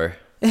metaphor.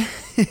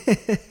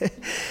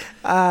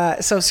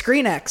 So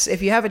ScreenX,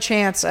 if you have a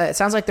chance, it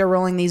sounds like they're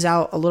rolling these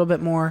out a little bit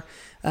more.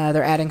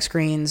 They're adding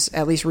screens,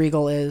 at least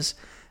Regal is,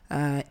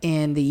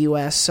 in the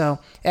U.S. So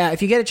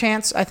if you get a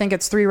chance, I think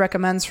it's 3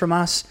 recommends from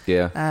us.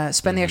 Yeah.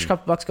 Spend the extra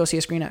couple bucks, go see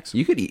a ScreenX.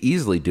 You could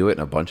easily do it in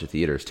a bunch of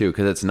theaters too,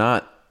 because it's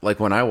not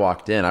like when I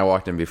walked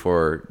in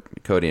before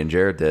Cody and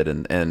Jared did,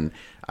 and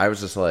I was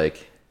just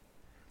like,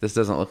 this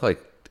doesn't look like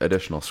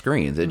additional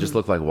screens. It just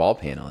looked like wall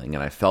paneling,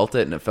 and I felt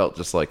it, and it felt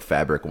just like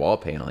fabric wall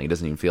paneling. It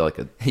doesn't even feel like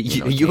a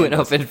You went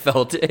up and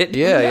felt it.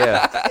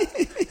 Yeah.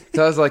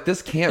 So I was like,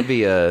 this can't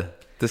be a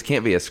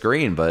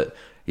screen, but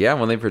yeah,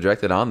 when they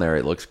project it on there,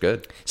 it looks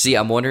good. See,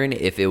 I'm wondering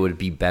if it would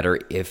be better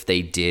if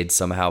they did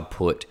somehow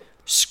put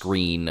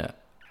screen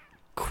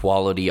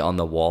quality on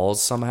the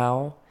walls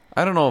somehow.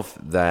 I don't know if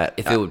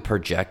it would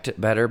project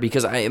better,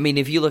 because I mean,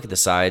 if you look at the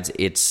sides,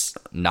 it's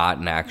not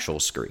an actual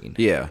screen.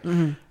 Yeah.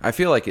 I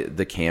feel like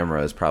the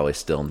camera is probably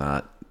still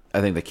not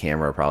I think the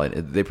camera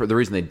probably the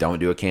reason they don't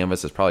do a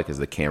canvas is probably because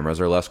the cameras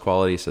are less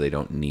quality, so they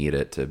don't need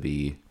it to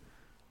be,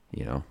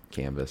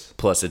 canvas.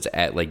 Plus,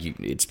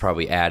 it's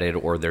probably added,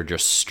 or they're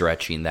just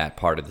stretching that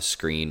part of the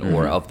screen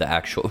or of the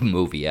actual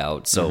movie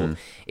out, so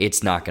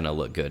it's not going to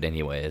look good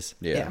anyways.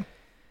 Yeah.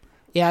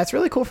 Yeah, it's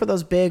really cool for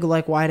those big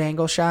like wide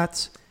angle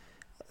shots.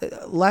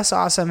 Less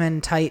awesome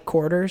in tight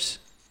quarters,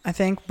 I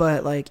think,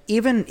 but like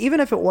even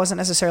if it wasn't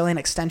necessarily an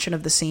extension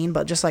of the scene,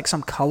 but just like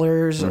some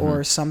colors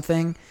or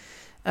something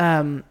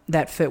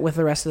that fit with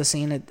the rest of the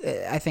scene,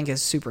 I think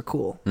is super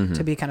cool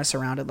to be kind of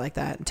surrounded like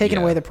that. Taking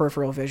away the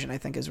peripheral vision, I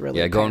think, is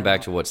really going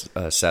back to what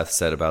Seth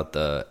said about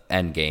the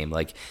end game.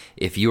 Like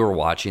if you were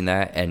watching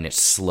that and it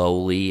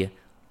slowly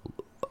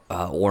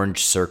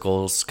orange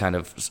circles kind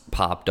of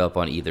popped up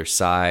on either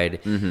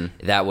side,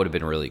 that would have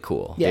been really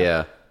cool.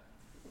 Yeah.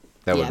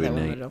 That would be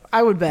neat.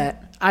 I would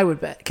bet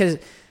because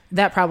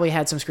that probably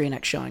had some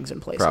ScreenX showings in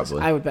places.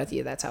 Probably. I would bet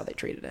you that's how they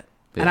treated it.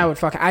 And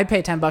I'd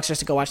pay $10 just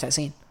to go watch that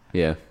scene.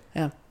 Yeah.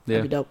 Yeah,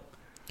 that'd be dope.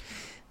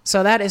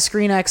 So that is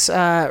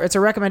ScreenX. It's a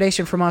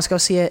recommendation from us. Go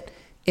see it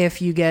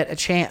if you get a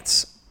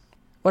chance.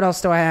 What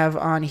else do I have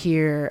on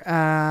here?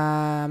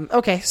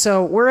 Okay,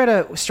 so we're at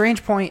a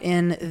strange point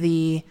in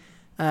the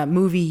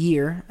movie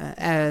year.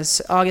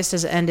 As August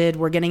has ended,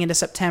 we're getting into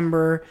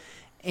September,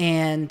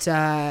 and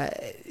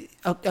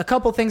a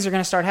couple things are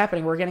going to start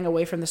happening. We're getting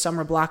away from the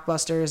summer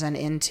blockbusters and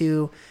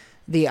into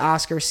the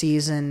Oscar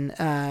season.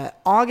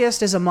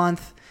 August is a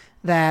month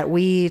that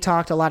we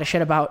talked a lot of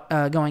shit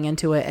about going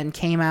into it and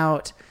came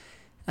out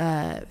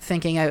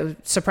thinking it was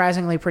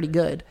surprisingly pretty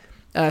good.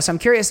 So I'm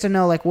curious to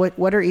know, like,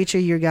 what are each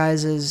of your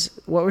guys's,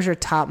 what was your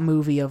top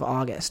movie of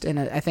August? And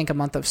I think a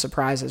month of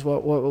surprises.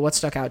 What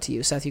stuck out to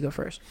you? Seth, you go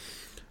first.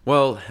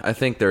 Well, I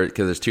think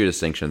there's two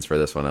distinctions for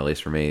this one, at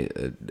least for me,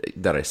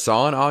 that I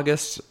saw in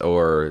August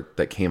or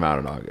that came out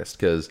in August.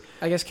 Cause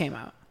I guess came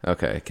out.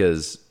 Okay,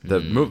 because the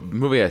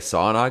movie I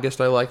saw in August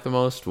I liked the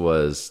most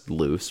was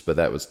Loose, but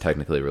that was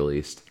technically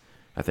released,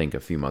 I think,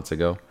 a few months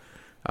ago.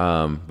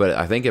 But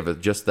I think if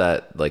it's just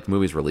that like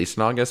movies released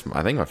in August,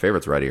 I think my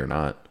favorite's Ready or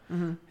Not.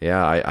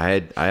 Yeah, I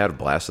had a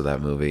blast with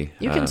that movie.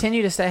 You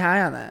continue to stay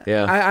high on that.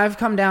 Yeah, I've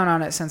come down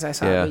on it since I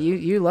saw it. But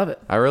you love it.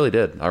 I really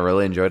did. I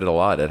really enjoyed it a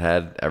lot. It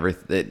had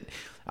everything.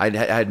 I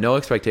had no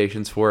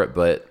expectations for it,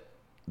 but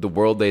the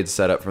world they'd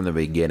set up from the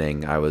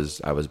beginning, I was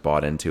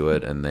bought into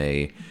it, and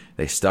they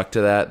stuck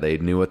to that. They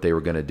knew what they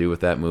were going to do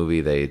with that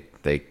movie. They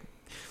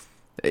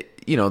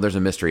there's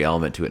a mystery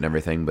element to it and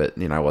everything, but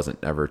I wasn't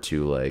ever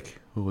too like,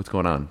 oh, what's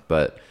going on?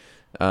 But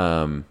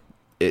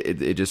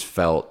it just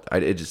felt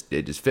it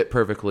just fit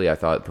perfectly. I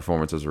thought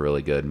performances were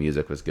really good,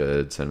 music was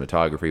good,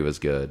 cinematography was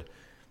good.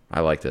 I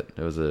liked it.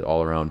 It was an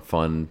all around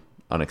fun,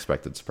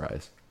 unexpected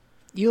surprise.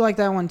 You like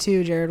that one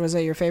too, Jared. Was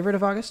that your favorite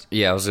of August?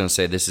 Yeah, I was going to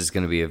say this is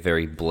going to be a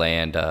very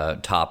bland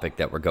topic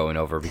that we're going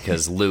over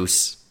because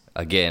Loose,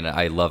 again,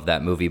 I love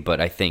that movie, but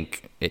I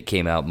think it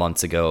came out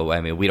months ago. I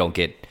mean, we don't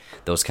get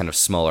those kind of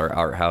smaller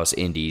art house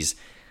indies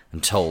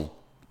until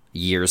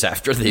years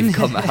after they've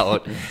come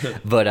out.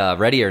 But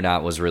Ready or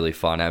Not was really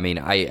fun. I mean,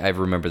 I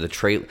remember the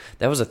trailer.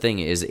 That was the thing,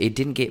 is it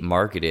didn't get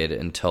marketed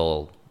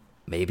until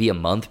maybe a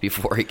month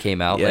before it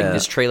came out. Like,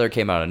 this trailer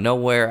came out of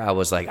nowhere. I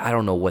was like, I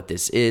don't know what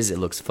this is. It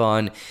looks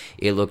fun.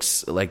 It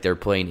looks like they're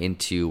playing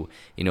into,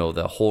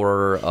 the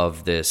horror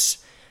of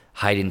this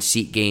hide and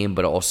seek game,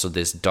 but also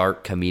this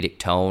dark comedic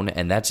tone,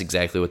 and that's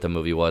exactly what the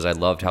movie was. I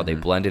loved how they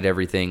blended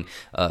everything.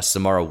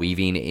 Samara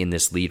Weaving in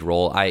this lead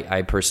role.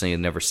 I personally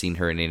have never seen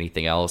her in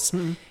anything else.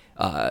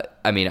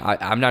 I mean,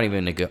 I'm not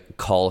even going to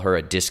call her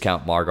a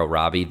discount Margot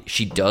Robbie.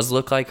 She does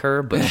look like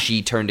her, but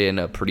she turned in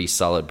a pretty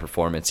solid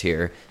performance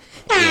here.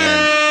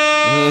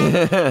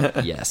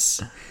 And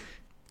yes.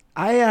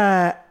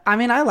 I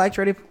mean, I liked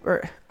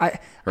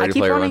I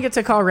keep wanting it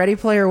to call Ready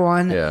Player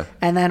One,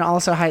 and then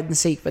also Hide and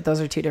Seek, but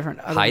those are two different.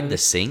 Hide the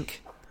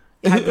Sink?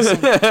 Hide the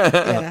Sink,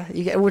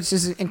 yeah, which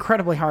is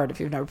incredibly hard if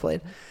you've never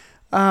played.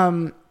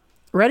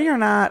 Ready or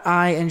Not,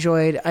 I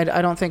enjoyed.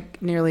 I don't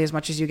think nearly as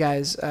much as you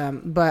guys,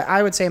 but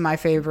I would say my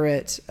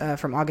favorite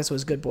from August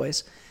was Good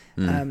Boys.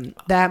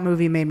 That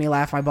movie made me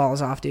laugh my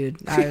balls off, dude.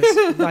 I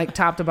was like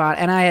top to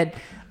bottom, and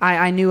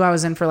I knew I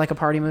was in for like a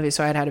party movie,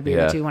 so I'd had a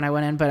beer or two when I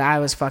went in, but I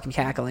was fucking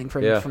cackling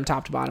from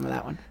top to bottom of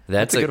that one.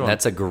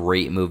 That's a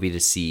great movie to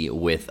see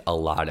with a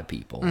lot of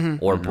people,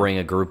 or bring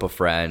a group of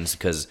friends,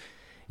 because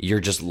you're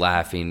just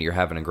laughing, you're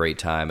having a great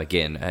time.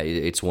 Again,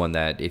 it's one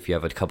that if you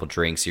have a couple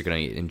drinks, you're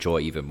going to enjoy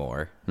even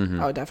more.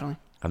 Oh, definitely.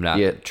 I'm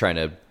not trying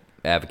to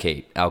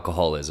advocate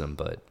alcoholism,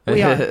 but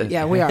we are.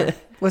 Yeah, we are.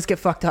 Let's get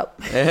fucked up.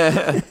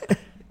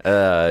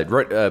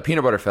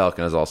 Peanut Butter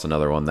Falcon is also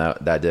another one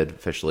that did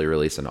officially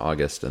release in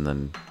August, and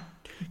then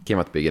came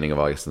out the beginning of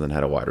August, and then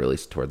had a wide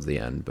release towards the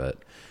end. But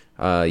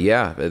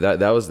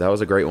that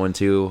was a great one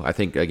too. I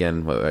think,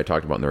 again, what I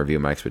talked about in the review,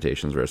 my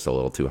expectations were still a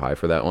little too high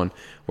for that one.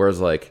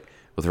 Whereas like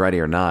with Ready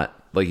or Not,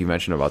 like you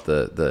mentioned about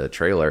the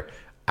trailer,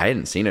 I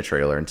hadn't seen a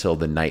trailer until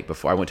the night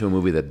before. I went to a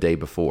movie the day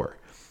before,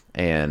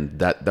 and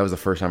that was the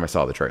first time I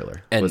saw the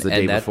trailer. It was the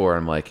day before.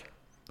 I'm like,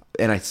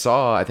 and I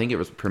think it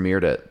was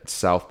premiered at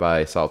South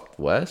by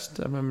Southwest,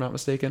 if I'm not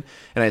mistaken.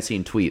 And I'd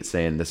seen tweets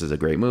saying, this is a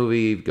great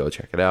movie, go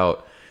check it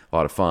out. A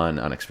lot of fun,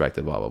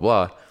 unexpected, blah, blah,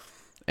 blah.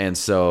 And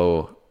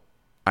so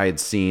I had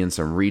seen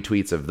some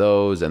retweets of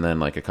those, and then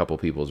like a couple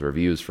people's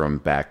reviews from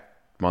back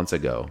months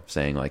ago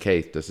saying like,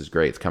 hey, this is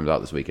great. It comes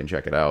out this weekend,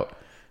 check it out.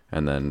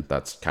 And then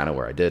that's kind of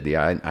where I did.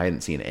 Yeah, I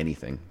hadn't seen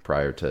anything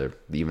prior to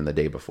even the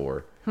day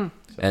before. So.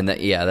 And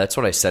that's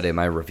what I said in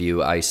my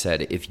review. I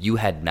said, if you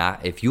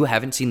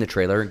haven't seen the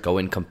trailer, go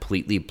in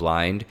completely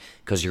blind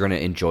because you're going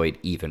to enjoy it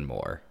even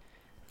more.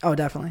 Oh,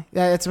 definitely.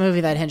 Yeah, it's a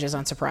movie that hinges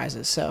on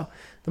surprises. So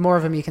the more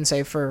of them you can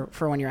save for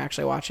when you're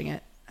actually watching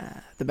it,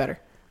 the better.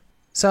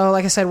 So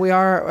like I said, we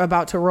are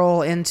about to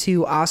roll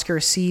into Oscar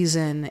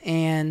season.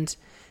 And,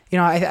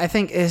 I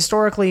think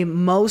historically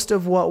most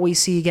of what we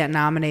see get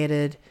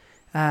nominated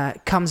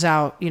comes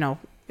out,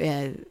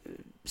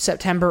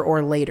 September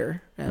or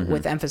later,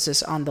 with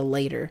emphasis on the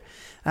later.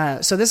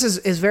 So this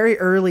is very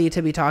early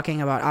to be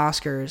talking about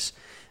Oscars.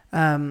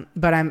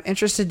 But I'm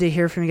interested to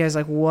hear from you guys,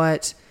 like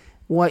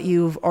what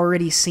you've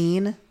already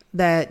seen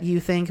that you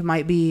think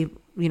might be,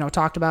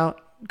 talked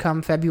about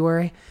come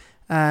February,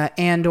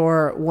 and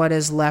or what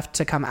is left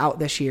to come out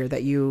this year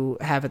that you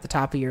have at the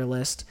top of your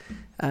list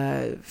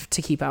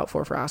to keep out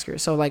for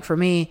Oscars. So like for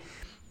me,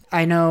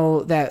 I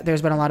know that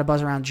there's been a lot of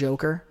buzz around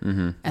Joker,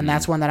 and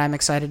that's one that I'm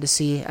excited to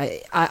see.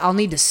 I'll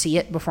need to see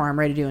it before I'm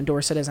ready to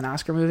endorse it as an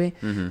Oscar movie,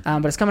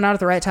 but it's coming out at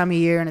the right time of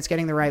year and it's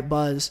getting the right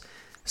buzz.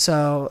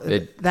 So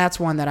that's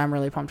one that I'm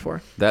really pumped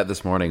for. That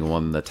this morning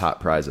won the top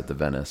prize at the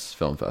Venice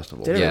Film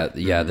Festival.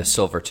 Yeah, the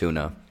Silver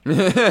Tuna. Is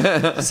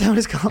that what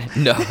it's called?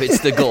 No, it's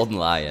the Golden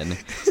Lion.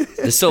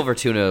 The Silver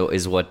Tuna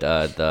is what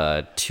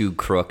the two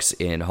crooks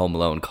in Home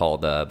Alone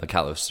called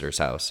McAllister's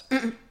house.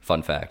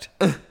 Fun fact.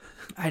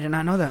 I did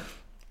not know that.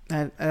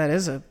 That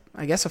is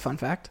I guess a fun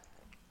fact.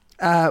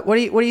 What are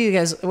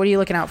you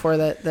looking out for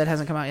that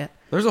hasn't come out yet?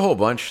 There's a whole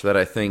bunch that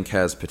I think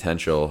has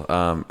potential.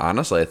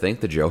 Honestly, I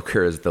think the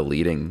Joker is the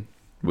leading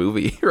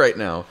movie right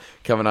now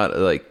coming out.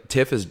 Like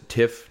TIFF,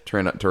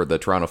 the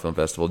Toronto Film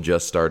Festival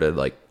just started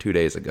like 2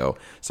 days ago,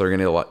 so we're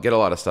gonna get a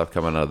lot of stuff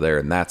coming out of there,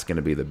 and that's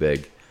gonna be the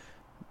big,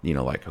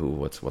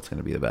 what's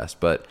gonna be the best.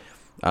 But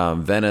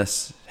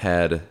Venice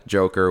had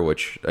Joker,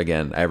 which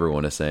again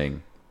everyone is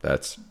saying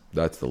that's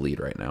the lead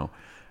right now.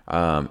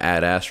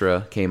 Ad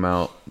Astra came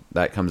out.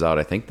 That comes out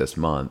I think this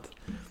month.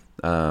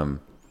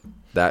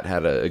 That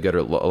had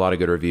a lot of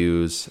good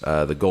reviews.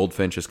 The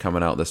Goldfinch is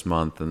coming out this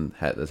month and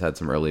has had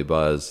some early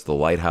buzz. The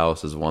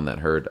Lighthouse is one that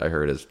I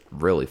heard is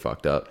really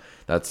fucked up.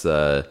 That's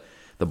the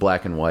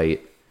black and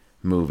white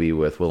movie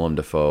with Willem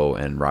Dafoe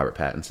and Robert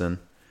Pattinson.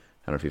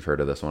 I don't know if you've heard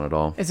of this one at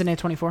all. Is it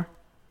A24?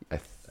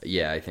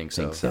 Yeah, I think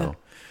so.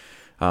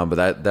 Yeah.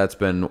 But that's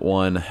been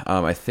one.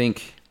 I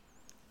think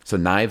so.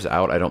 Knives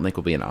Out, I don't think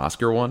will be an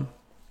Oscar one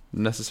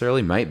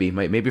necessarily.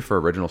 Maybe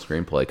for original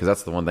screenplay, because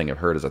that's the one thing I've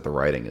heard is that the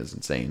writing is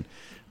insane.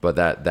 But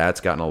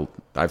that's gotten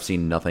I've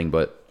seen nothing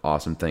but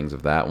awesome things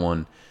of that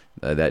one.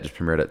 That just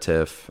premiered at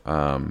TIFF.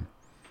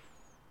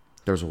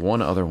 There's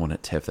one other one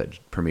at TIFF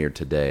that premiered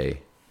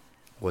today.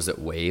 Was it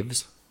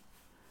Waves?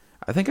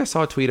 I think I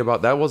saw a tweet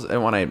about that.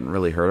 Wasn't one I hadn't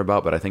really heard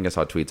about, but I think I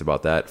saw tweets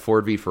about that.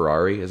 Ford v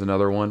Ferrari is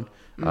another one.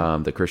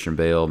 The Christian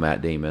Bale,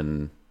 Matt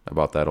Damon,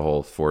 about that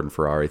whole Ford and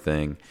Ferrari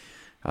thing.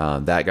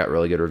 That got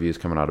really good reviews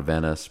coming out of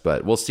Venice,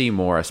 but we'll see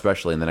more,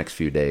 especially in the next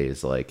few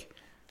days. Like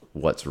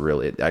what's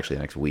really actually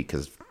next week,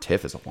 because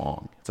TIFF is a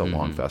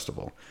long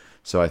festival.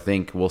 So I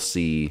think we'll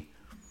see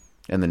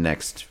in the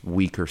next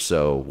week or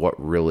so what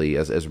really,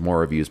 as more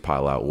reviews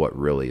pile out, what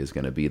really is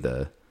going to be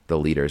the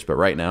leaders. But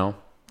right now,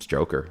 it's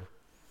Joker.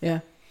 Yeah,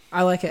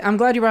 I like it. I'm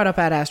glad you brought up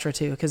Ad Astra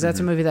too, because that's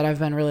a movie that I've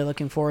been really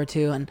looking forward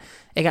to, and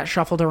it got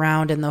shuffled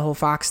around in the whole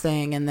Fox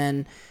thing, and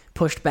then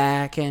pushed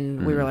back,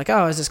 and we were like,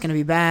 oh, is this going to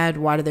be bad?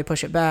 Why did they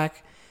push it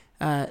back?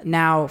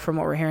 Now, from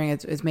what we're hearing,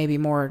 it's maybe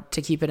more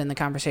to keep it in the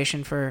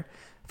conversation for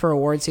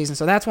award season.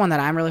 So that's one that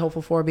I'm really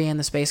hopeful for, being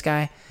the space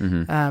guy.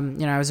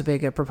 I was a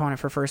big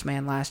proponent for First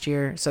Man last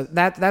year. So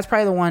that's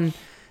probably the one.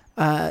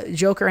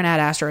 Joker and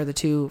Ad Astra are the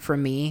two for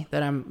me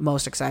that I'm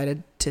most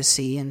excited to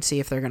see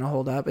if they're going to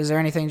hold up. Is there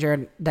anything,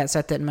 Jared, that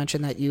Seth didn't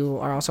mention that you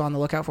are also on the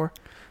lookout for?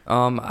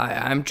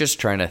 I'm just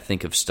trying to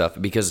think of stuff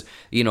because,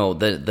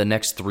 the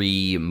next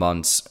 3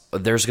 months,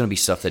 there's going to be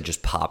stuff that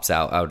just pops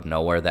out of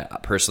nowhere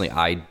that personally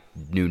I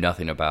knew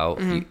nothing about.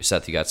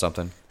 Seth, you got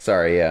something?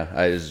 Sorry, yeah.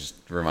 I was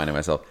just reminding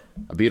myself.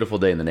 A Beautiful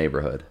Day in the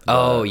Neighborhood.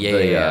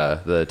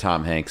 The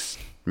Tom Hanks,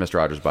 Mr.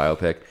 Rogers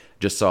biopic.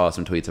 Just saw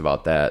some tweets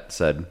about that.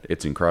 Said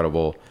it's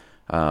incredible.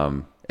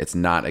 It's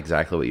not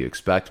exactly what you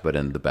expect, but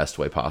in the best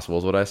way possible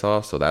is what I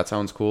saw. So that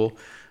sounds cool.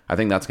 I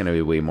think that's going to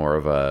be way more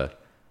of a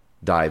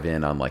dive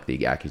in on like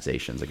the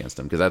accusations against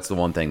him, because that's the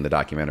one thing the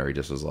documentary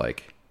just was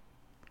like,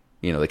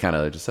 they kind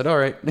of just said, all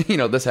right,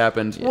 this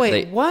happened.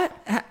 Wait, what?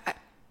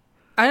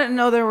 I didn't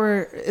know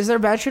is there a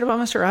bad shit about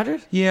Mr.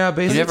 Rogers? Yeah,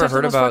 basically. You never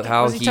heard about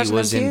how he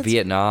was in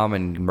Vietnam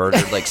and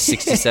murdered like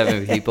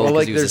 67 people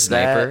because he was a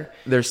sniper?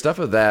 There's stuff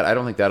of that. I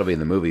don't think that'll be in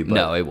the movie. But,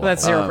 no, it won't.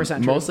 That's 0%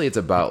 true. Mostly it's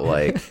about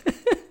like,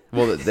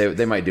 Well,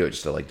 they might do it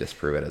just to like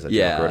disprove it as a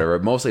joke or whatever.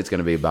 Mostly, it's going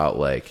to be about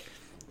like,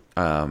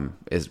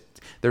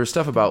 there was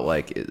stuff about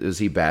like, is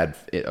he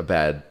a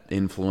bad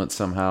influence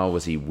somehow?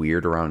 Was he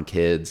weird around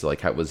kids?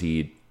 Like, how was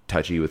he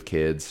touchy with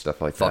kids?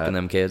 Stuff like that. Fucking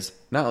them kids.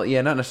 Not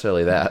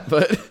necessarily that,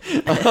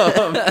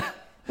 but.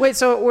 Wait,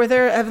 so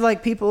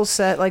have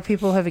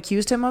people have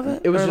accused him of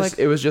it?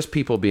 It was just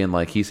people being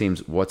like, what's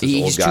this old guy?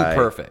 He's too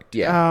perfect.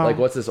 Yeah. Like,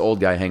 what's this old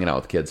guy hanging out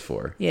with kids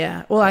for?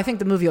 Yeah. Well, I think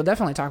the movie will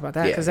definitely talk about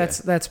that because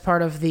that's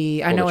part of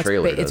the. I know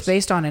it's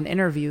based on an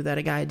interview that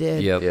a guy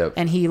did. Yep.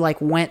 And he like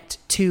went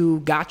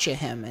to gotcha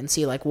him and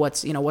see like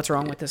what's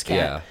wrong with this cat.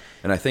 Yeah.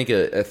 And I think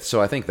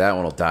I think that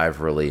one will dive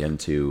really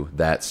into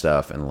that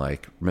stuff and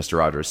like Mr.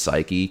 Rogers'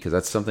 psyche, because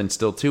that's something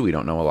still too we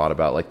don't know a lot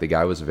about. Like, the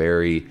guy was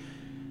very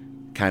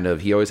kind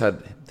of, he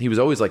was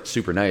always like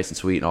super nice and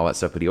sweet and all that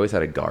stuff, but he always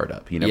had a guard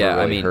up. You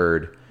never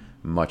heard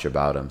much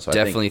about him. So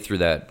definitely I think, through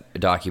that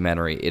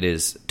documentary, it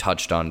is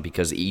touched on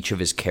because each of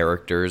his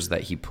characters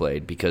that he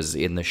played, because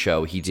in the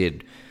show he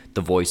did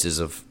the voices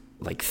of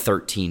like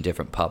 13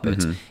 different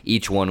puppets. Mm-hmm.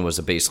 Each one was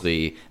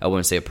basically, I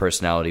wouldn't say a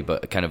personality,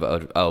 but kind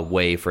of a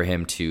way for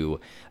him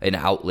an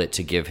outlet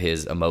to give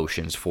his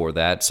emotions for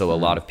that. So a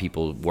lot of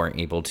people weren't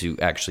able to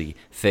actually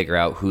figure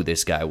out who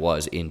this guy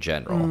was in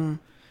general.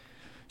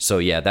 So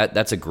yeah,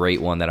 that's a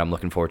great one that I'm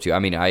looking forward to. I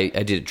mean, I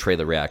did a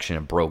trailer reaction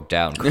and broke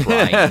down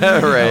crying. Right.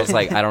 I was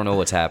like, I don't know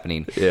what's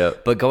happening. Yeah.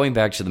 But going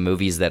back to the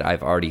movies that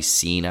I've already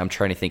seen, I'm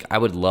trying to think. I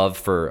would love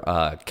for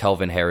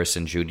Kelvin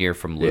Harrison Jr.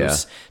 from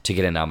Loose to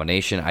get a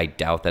nomination. I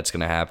doubt that's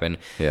going to happen.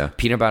 Yeah.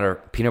 Peanut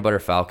Butter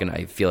Falcon,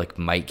 I feel like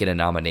might get a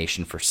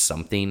nomination for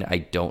something. I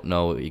don't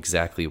know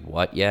exactly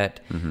what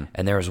yet. Mm-hmm.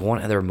 And there was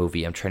one other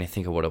movie, I'm trying to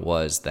think of what it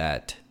was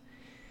that,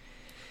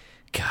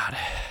 God,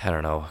 I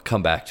don't know.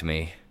 Come back to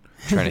me.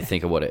 Trying to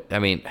think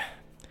of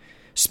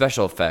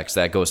special effects,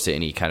 that goes to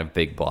any kind of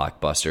big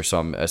blockbuster, so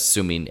I'm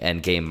assuming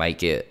Endgame might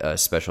get a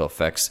special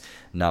effects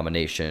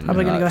nomination.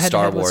 Probably going to go head to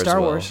head with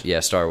Star Wars. Yeah,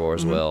 Star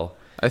Wars will.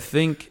 I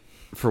think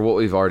for what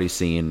we've already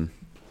seen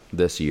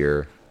this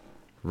year,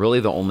 really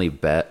the only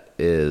bet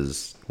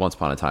is Once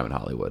Upon a Time in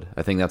Hollywood.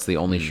 I think that's the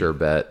only sure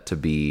bet to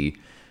be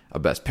a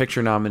Best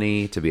Picture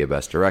nominee, to be a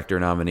Best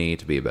Director nominee,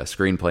 to be a Best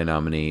Screenplay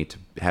nominee, to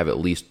have at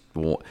least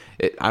one.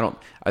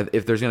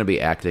 If there's going to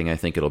be acting, I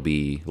think it'll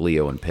be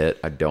Leo and Pitt.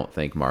 I don't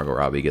think Margot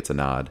Robbie gets a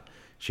nod.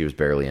 She was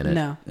barely in it.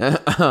 No.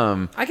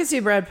 I could see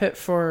Brad Pitt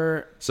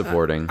for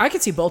supporting. I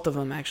could see both of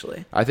them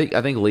actually. I think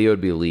Leo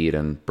would be lead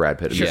and Brad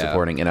Pitt would be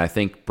supporting, and I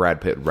think Brad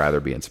Pitt would rather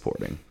be in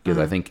supporting because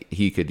I think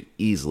he could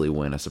easily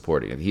win a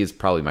supporting. He's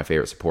probably my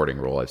favorite supporting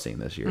role I've seen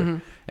this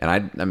year, and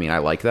I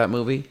like that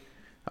movie.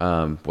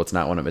 It's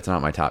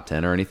not my top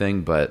 10 or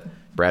anything, but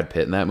Brad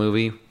Pitt in that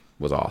movie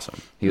was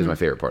awesome. He was my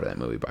favorite part of that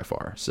movie by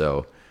far.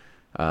 So,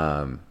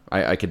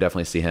 I could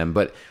definitely see him,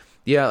 but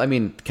yeah, I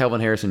mean, Kelvin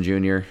Harrison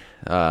Jr.,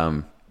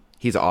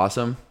 he's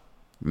awesome.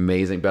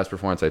 Amazing. Best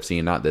performance I've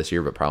seen, not this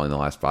year, but probably in the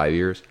last 5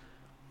 years.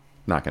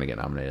 Not going to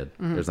get nominated.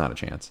 There's not a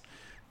chance.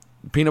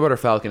 Peanut Butter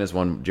Falcon is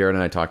one. Jared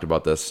and I talked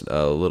about this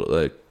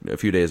a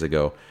few days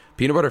ago.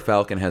 Peanut Butter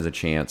Falcon has a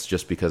chance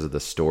just because of the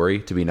story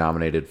to be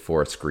nominated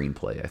for a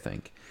screenplay, I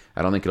think.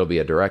 I don't think it'll be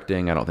a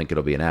directing. I don't think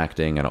it'll be an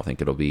acting. I don't think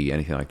it'll be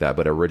anything like that.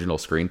 But original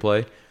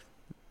screenplay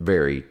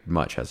very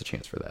much has a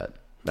chance for that.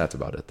 That's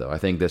about it, though. I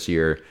think this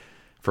year,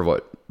 for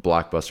what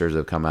blockbusters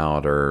have come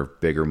out or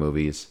bigger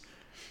movies,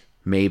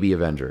 maybe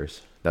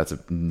Avengers.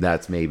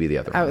 That's maybe the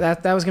other one.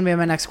 That was going to be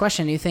my next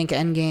question. Do you think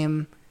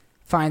Endgame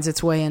finds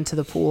its way into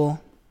the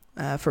pool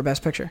for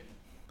Best Picture?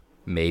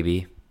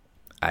 Maybe.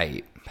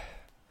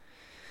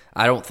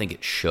 I don't think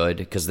it should,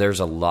 because there's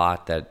a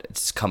lot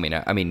that's coming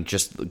out. I mean,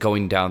 just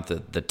going down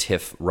the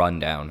TIFF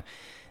rundown,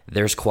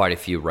 there's quite a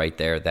few right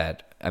there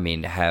that, I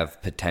mean,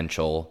 have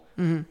potential.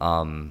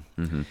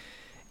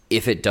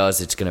 If it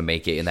does, it's going to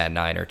make it in that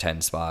 9 or 10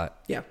 spot.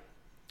 Yeah.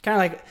 Kind of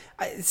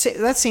like,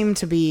 that seemed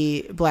to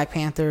be Black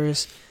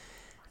Panther's.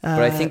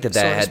 But I think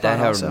that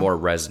had more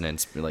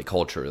resonance, like,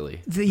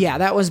 culturally.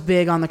 That was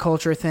big on the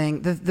culture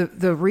thing.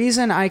 The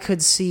reason I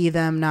could see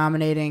them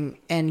nominating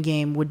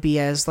Endgame would be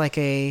as like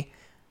a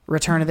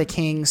Return of the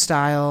King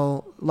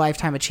style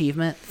lifetime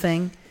achievement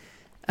thing.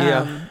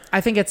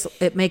 I think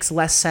it makes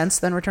less sense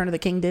than Return of the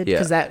King did,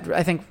 because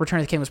I think Return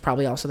of the King was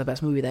probably also the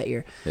best movie that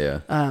year. Yeah.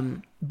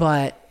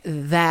 But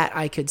that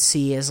I could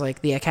see as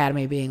like the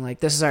Academy being like,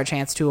 this is our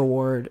chance to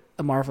award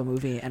a Marvel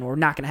movie, and we're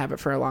not going to have it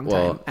for a long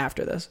time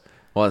after this.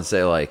 Well, and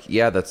say like,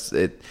 yeah, that's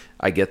it.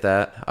 I get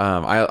that.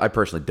 I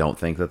personally don't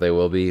think that they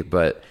will be,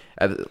 but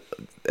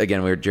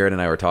again, Jared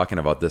and I were talking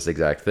about this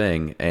exact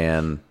thing,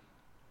 and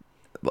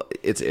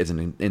it's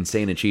an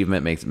insane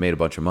achievement. Made a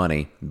bunch of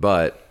money,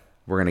 but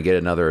we're gonna get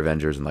another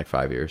Avengers in like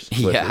 5 years.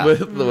 With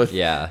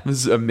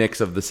a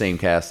mix of the same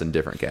cast and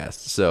different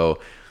casts. So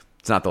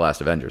it's not the last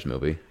Avengers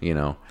movie, you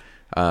know.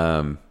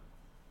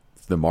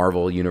 The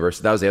Marvel universe.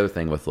 That was the other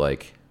thing with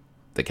like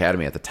the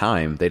Academy at the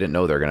time. They didn't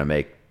know they were gonna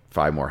make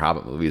 5 more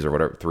Hobbit movies or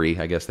whatever. 3,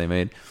 I guess they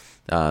made.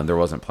 There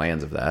wasn't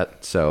plans of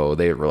that, so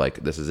they were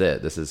like, "This is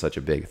it. This is such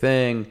a big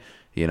thing,"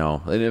 you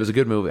know. And it was a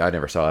good movie. I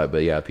never saw it,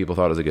 but yeah, people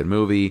thought it was a good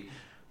movie.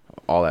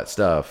 All that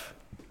stuff.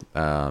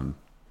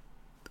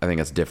 think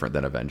it's different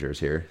than Avengers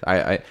here.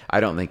 I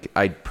don't think,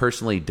 I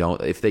personally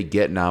don't, if they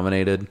get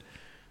nominated,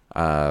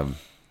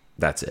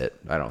 that's it.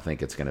 I don't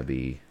think it's going to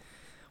be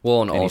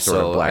well, and any also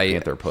sort of Black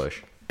Panther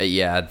push.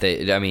 Yeah,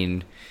 I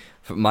mean,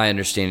 my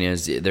understanding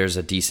is there's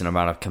a decent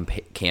amount of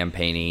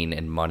campaigning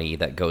and money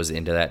that goes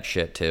into that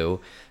shit too.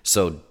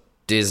 So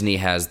Disney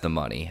has the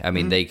money. I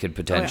mean, they could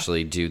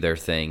potentially do their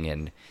thing,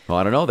 and well,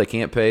 I don't know. They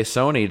can't pay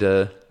Sony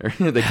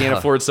they can't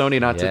afford Sony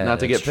not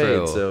to get paid.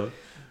 True. So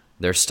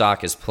their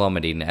stock is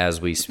plummeting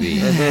as we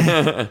speak.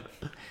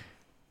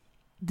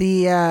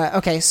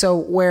 Okay, so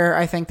where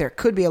I think there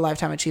could be a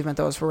lifetime achievement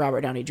though is for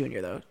Robert Downey Jr.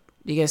 though.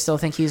 Do you guys still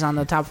think he's on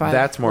the top 5?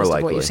 That's more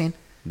likely. What you've seen?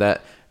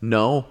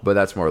 No, but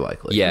that's more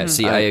likely. Yeah,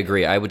 see, I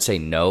agree. I would say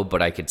no,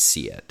 but I could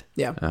see it.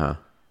 Yeah. Uh-huh.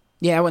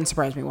 Yeah, it wouldn't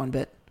surprise me one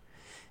bit.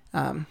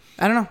 I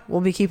don't know.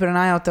 We'll be keeping an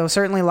eye out though.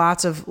 Certainly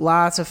lots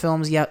of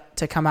films yet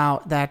to come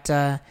out that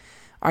are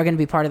going to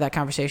be part of that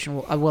conversation.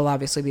 We'll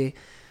obviously be,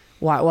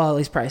 well, at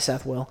least probably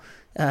Seth will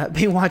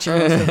be watching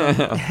most of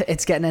them.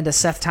 It's getting into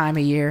Seth time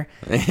of year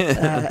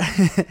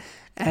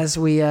as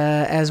we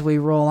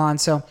roll on.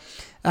 So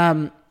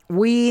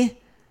we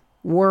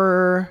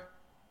were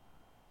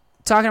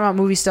talking about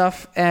movie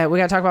stuff. We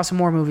got to talk about some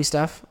more movie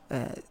stuff.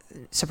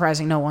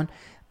 Surprising no one.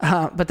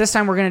 But this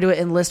time we're going to do it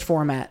in list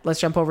format. Let's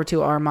jump over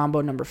to our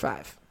Mambo number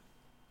 5.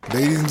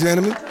 Ladies and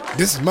gentlemen,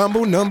 this is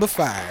Mambo number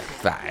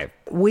 5.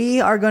 We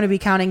are going to be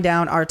counting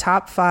down our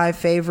top 5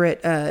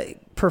 favorite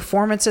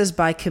performances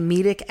by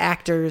comedic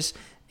actors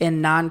in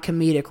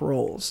non-comedic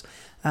roles.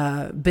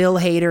 Bill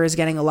Hader is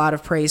getting a lot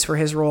of praise for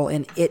his role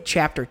in It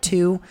Chapter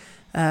 2,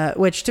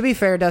 which, to be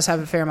fair, does have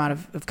a fair amount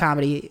of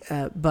comedy,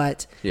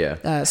 but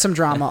some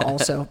drama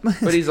also.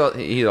 But he's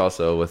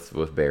also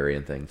with Barry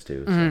and things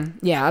too. So.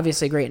 Yeah,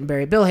 obviously great in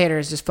Barry. Bill Hader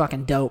is just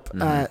fucking dope.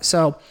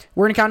 So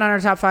we're going to count down our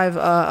top 5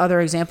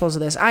 other examples of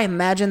this. I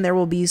imagine there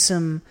will be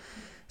some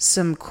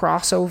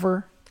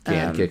crossover.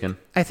 Kicking.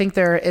 I think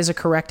there is a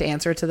correct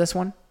answer to this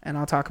one, and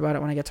I'll talk about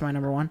it when I get to my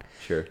number 1.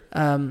 Sure.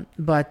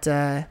 But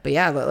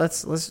yeah,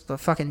 let's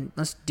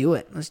do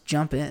it. Let's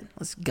jump in.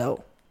 Let's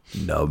go.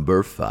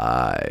 Number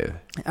 5.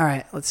 All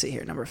right, let's see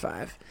here. Number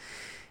 5.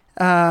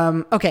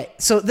 Okay,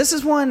 so this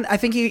is one I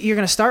think you're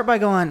going to start by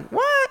going,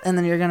 what? And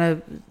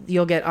then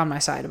you'll get on my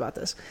side about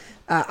this.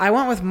 I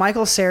went with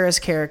Michael Cera's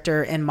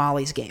character in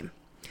Molly's Game.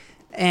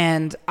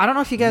 And I don't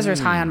know if you guys are as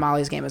high on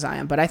Molly's Game as I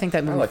am, but I think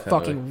that movie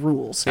fucking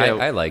rules. Yeah,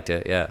 I liked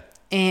it, yeah.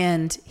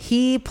 And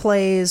he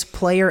plays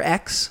Player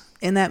X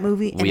in that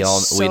movie. We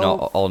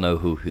all know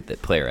who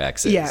that Player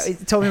X is. Yeah,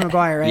 Tobey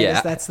Maguire, right? Yeah,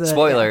 that's the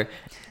spoiler. Yeah.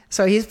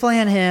 So he's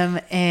playing him,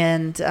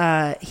 and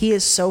he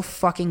is so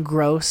fucking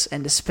gross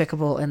and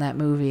despicable in that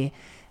movie,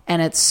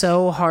 and it's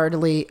so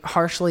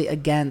harshly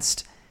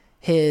against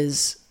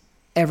his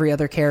every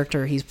other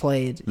character he's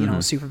played. You know,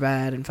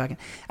 Superbad and fucking.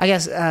 I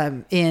guess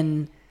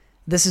in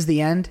This Is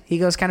the End, he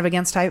goes kind of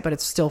against type, but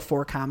it's still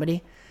for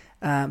comedy.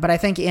 But I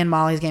think in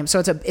Molly's Game, so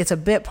it's a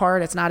bit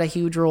part. It's not a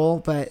huge role,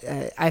 but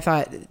I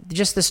thought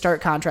just the stark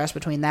contrast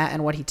between that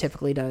and what he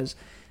typically does.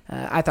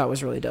 I thought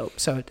was really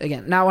dope. So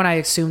again, not one I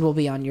assumed will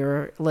be on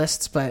your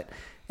lists, but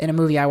in a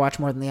movie I watch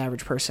more than the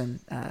average person,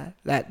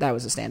 that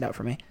was a standout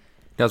for me.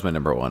 That was my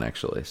number 1,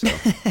 actually. So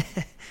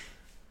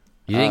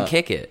you didn't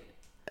kick it.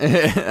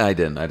 I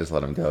didn't. I just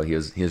let him go. He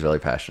was really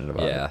passionate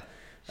about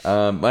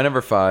it. My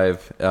number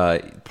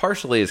 5,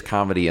 partially is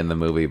comedy in the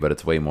movie, but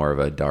it's way more of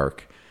a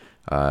dark,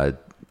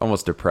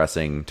 almost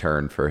depressing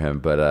turn for him.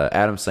 But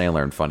Adam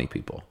Sandler and Funny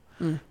People.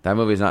 That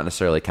movie is not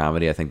necessarily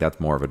comedy. I think that's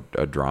more of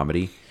a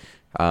dramedy.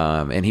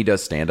 And he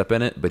does stand up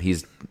in it, but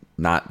he's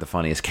not the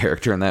funniest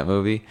character in that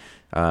movie.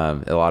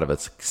 A lot of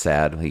it's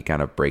sad. He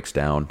kind of breaks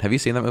down. Have you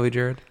seen that movie,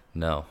 Jared?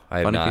 No, I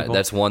have Funny not. People?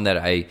 That's one that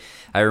I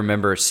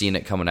remember seeing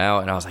it coming out,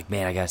 and I was like,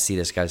 man, I gotta see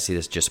this.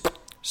 Just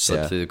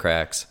slip through the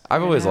cracks.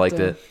 I've always liked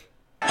it.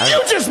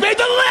 You just made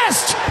the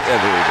list!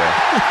 Yeah, there you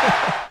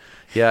go.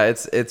 Yeah,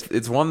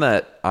 it's one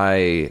that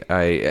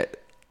I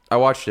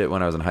watched it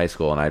when I was in high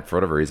school, and for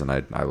whatever reason,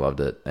 I loved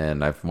it,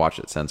 and I've watched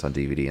it since on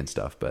DVD and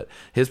stuff. But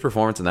his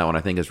performance in that one,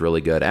 I think, is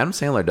really good. Adam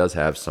Sandler does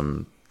have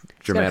some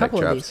dramatic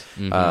chops.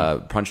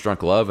 Punch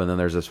Drunk Love, and then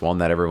there's this one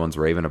that everyone's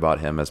raving about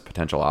him as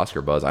potential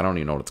Oscar buzz. I don't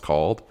even know what it's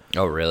called.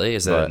 Oh, really?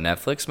 Is that a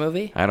Netflix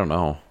movie? I don't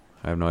know.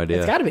 I have no idea.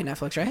 It's got to be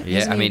Netflix, right?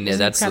 Yeah, I mean,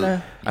 that's.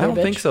 I don't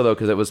think so though,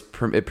 because it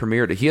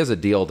premiered. He has a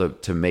deal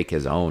to make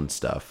his own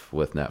stuff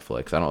with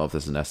Netflix. I don't know if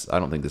this is. I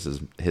don't think this is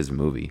his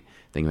movie.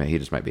 I think he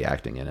just might be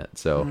acting in it.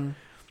 So,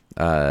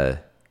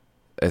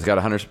 it's got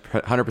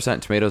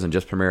 100% tomatoes and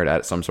just premiered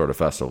at some sort of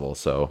festival.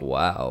 So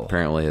wow,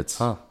 apparently it's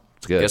good.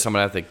 I guess I'm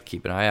gonna have to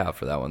keep an eye out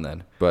for that one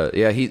then. But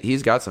yeah,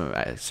 he's got some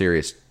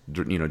serious,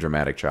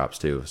 dramatic chops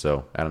too.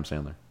 So Adam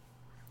Sandler.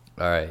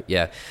 All right,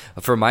 yeah.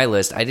 For my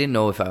list, I didn't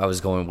know if I was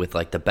going with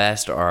like the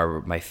best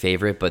or my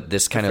favorite, but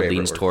this kind of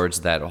leans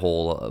towards that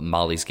whole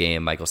Molly's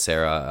Game, Michael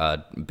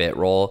Cera bit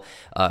role.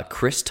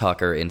 Chris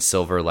Tucker in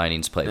Silver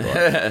Linings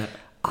Playbook.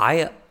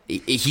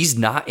 He's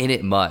not in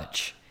it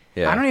much,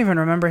 Yeah. I don't even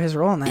remember his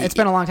role in that. It's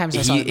been a long time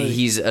since I saw the movie.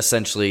 He's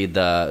essentially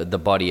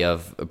the buddy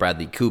of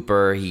Bradley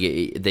Cooper.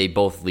 They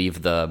both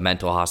leave the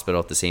mental hospital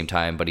at the same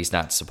time, but he's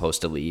not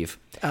supposed to leave.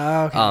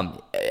 Oh,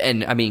 okay.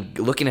 And I mean,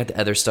 looking at the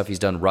other stuff he's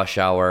done, Rush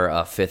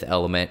Hour, Fifth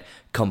Element,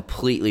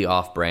 completely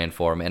off brand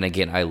for him. And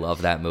again, I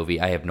love that movie.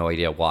 I have no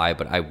idea why,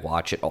 but I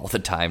watch it all the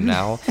time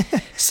now.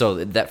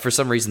 So that for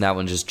some reason that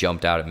one just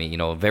jumped out at me.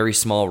 A very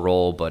small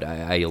role, but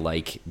I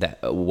like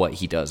that what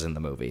he does in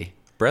the movie.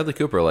 Bradley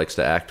Cooper likes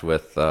to act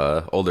with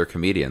older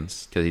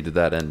comedians because he did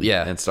that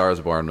in Star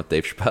is Born with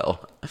Dave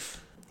Chappelle.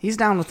 He's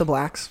down with the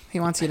blacks. He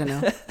wants you to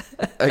know.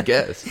 I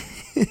guess.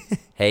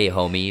 Hey,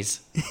 homies.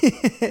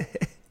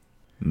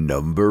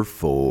 Number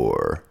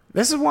 4.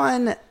 This is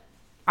one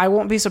I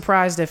won't be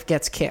surprised if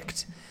gets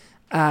kicked.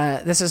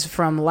 This is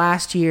from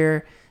last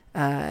year,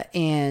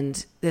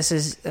 and this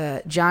is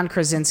John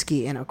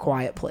Krasinski in A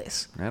Quiet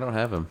Place. I don't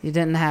have him. You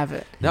didn't have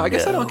it. No, I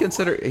guess I don't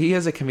consider... He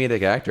is a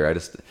comedic actor. I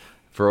just...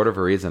 For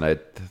whatever reason, I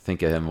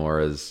think of him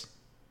more as...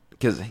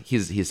 Because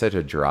he's such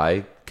a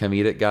dry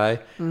comedic guy.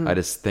 I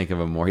just think of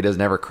him more... He doesn't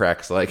ever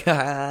cracks like,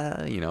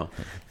 funny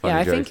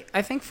jokes.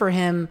 I think for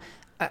him...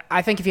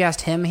 I think if you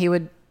asked him, he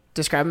would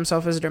describe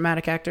himself as a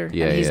dramatic actor.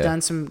 Yeah, and he's done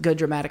some good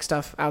dramatic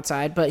stuff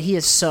outside, but he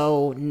is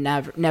so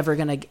never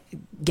going to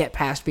get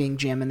past being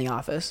Jim in The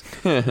Office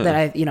that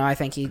I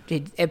think he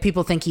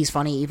people think he's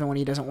funny even when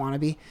he doesn't want to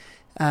be.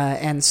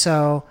 And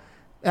so...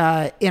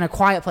 in A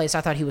Quiet Place,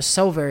 I thought he was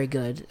so very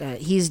good.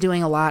 He's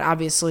doing a lot,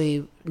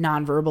 obviously,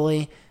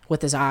 non-verbally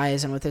with his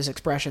eyes and with his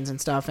expressions and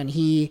stuff. And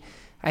he,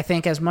 I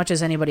think, as much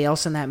as anybody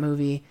else in that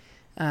movie,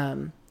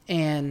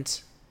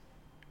 and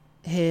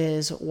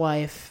his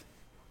wife...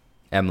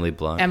 Emily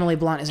Blunt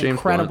is James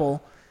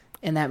incredible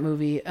in that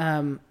movie.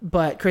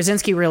 But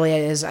Krasinski really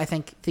is, I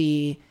think,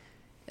 the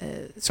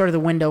sort of the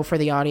window for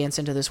the audience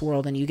into this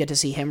world, and you get to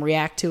see him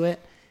react to it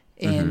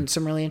in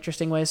some really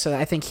interesting ways. So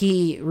I think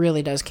he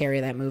really does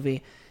carry that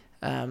movie.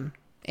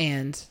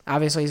 And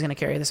obviously he's going to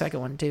carry the second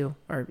one too,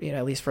 or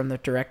at least from the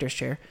director's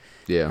chair.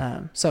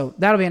 Yeah. So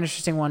that'll be an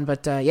interesting one.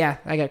 But I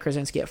got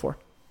Krasinski at 4.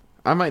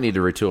 I might need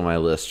to retool my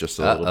list just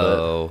a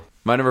little bit.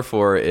 My number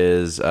 4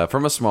 is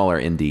from a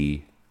smaller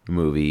indie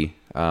movie,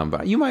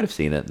 but you might have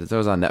seen it. It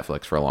was on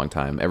Netflix for a long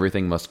time.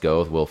 Everything Must Go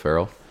with Will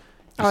Ferrell.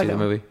 Did you see that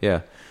movie?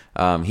 Yeah.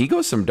 He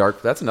goes some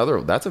dark... That's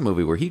a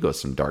movie where he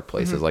goes some dark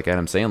places like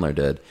Adam Sandler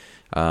did.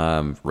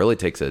 Really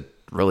takes a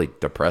really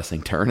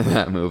depressing turn in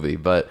that movie,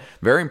 but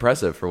very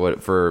impressive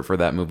for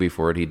that movie,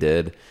 for what he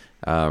did.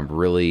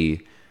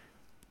 Really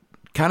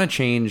kind of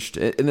changed,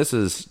 and this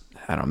is,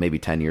 I don't know, maybe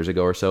 10 years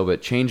ago or so,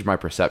 but changed my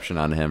perception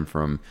on him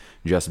from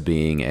just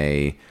being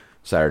a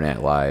Saturday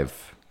Night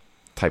Live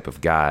type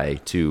of guy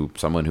to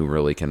someone who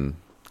really can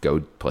go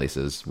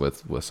places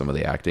with some of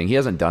the acting. He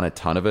hasn't done a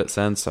ton of it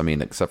since, I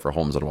mean, except for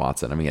Holmes and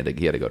Watson. I mean,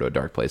 he had to go to a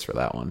dark place for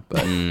that one,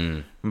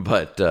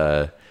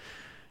 but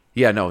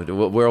yeah, no,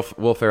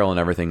 Will Ferrell and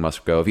Everything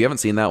Must Go. If you haven't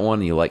seen that one,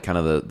 and you like kind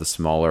of the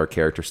smaller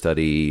character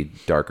study,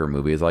 darker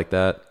movies like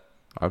that,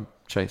 I'd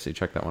say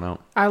check that one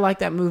out. I like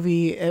that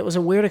movie. It was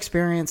a weird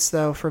experience,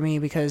 though, for me,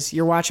 because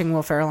you're watching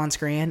Will Ferrell on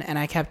screen, and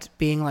I kept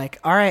being like,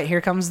 all right,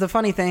 here comes the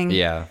funny thing.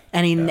 Yeah.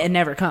 And it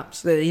never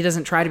comes. He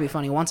doesn't try to be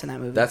funny once in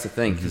that movie. That's the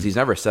thing, because he's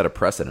never set a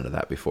precedent of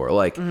that before.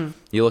 Like,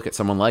 you look at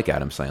someone like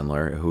Adam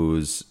Sandler,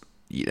 who's...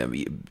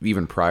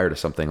 even prior to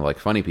something like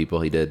Funny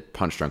People, he did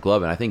Punch Drunk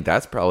Love, and I think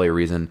that's probably a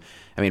reason.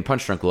 I mean,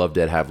 Punch Drunk Love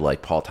did have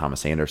like Paul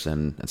Thomas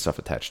Anderson and stuff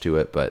attached to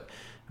it, but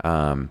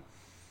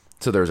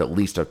so there's at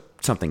least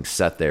something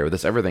set there. With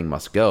this Everything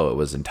Must Go, it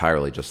was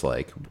entirely just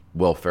like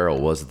Will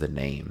Ferrell was the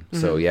name.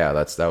 So yeah,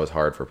 that was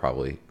hard for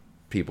probably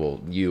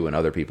people, you and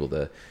other people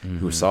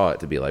who saw it,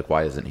 to be like,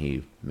 why isn't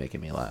he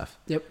making me laugh?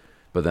 Yep.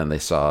 But then they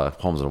saw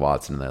Holmes and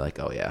Watson, and they're like,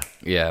 oh yeah,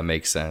 it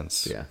makes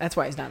sense. Yeah, that's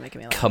why he's not making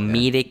me laugh.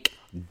 Comedic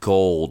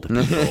gold,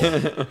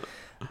 people.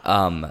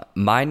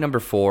 My number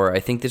 4, I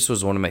think this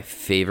was one of my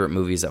favorite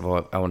movies I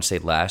want to say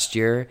last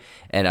year.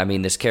 And I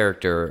mean, this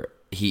character,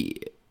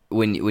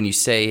 when you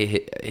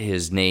say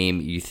his name,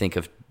 you think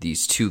of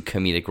these two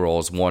comedic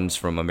roles. One's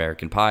from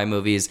American Pie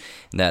movies,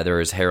 and the other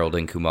is Harold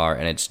and Kumar,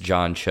 and it's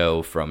John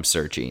Cho from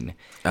Searching.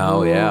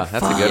 Oh yeah,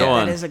 that's a good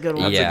one. That is a good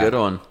one. That's a good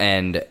one.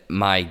 And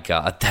my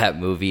God, that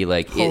movie,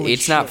 like,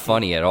 it's not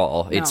funny at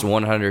all. No. It's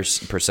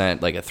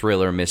 100% like a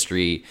thriller,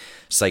 mystery,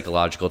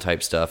 psychological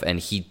type stuff, and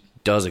he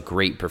does a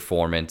great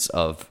performance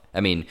of...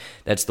 I mean,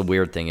 that's the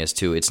weird thing is,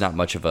 too, it's not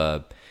much of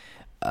a...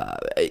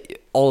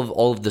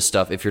 all of the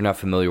stuff, if you're not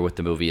familiar with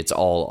the movie, it's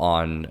all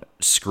on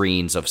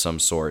screens of some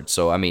sort.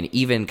 So, I mean,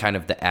 even kind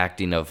of the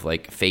acting of,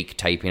 like, fake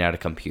typing at a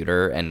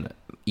computer and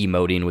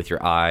emoting with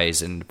your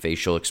eyes and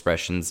facial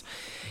expressions...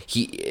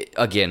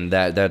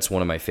 that's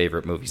one of my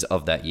favorite movies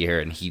of that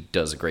year, and he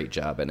does a great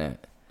job in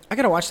it. I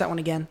gotta watch that one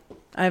again.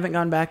 I haven't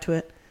gone back to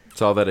it.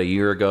 Saw that a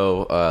year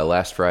ago.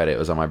 Last Friday, it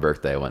was on my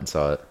birthday. I went and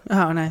saw it.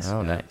 Oh, nice.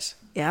 Oh, nice.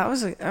 Yeah, that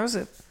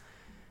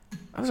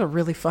was a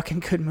really fucking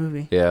good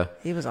movie. Yeah,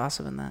 he was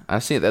awesome in that.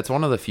 I've seen it. That's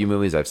one of the few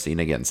movies I've seen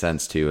again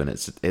since too, and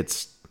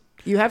it's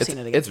you have seen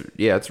it again.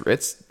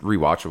 It's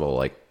rewatchable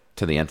like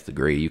to the nth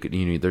degree.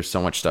 There's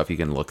so much stuff you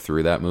can look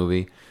through that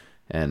movie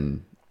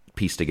and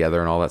pieced together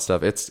and all that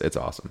stuff. It's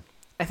awesome.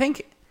 I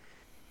think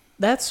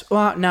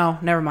no,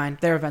 never mind.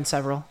 There have been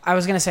several. I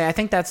was going to say, I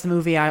think that's the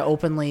movie I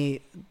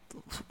openly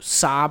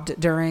sobbed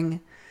during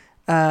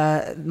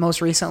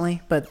most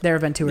recently, but there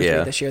have been 2 or 3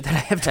 this year that I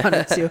have done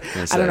it too.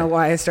 I don't know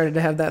why I started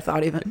to have that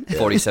thought even.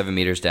 47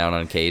 meters down,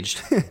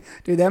 Uncaged.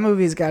 Dude, that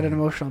movie's got an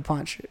emotional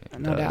punch,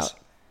 no doubt.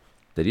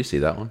 Did you see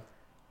that one?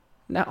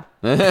 No.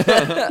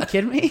 You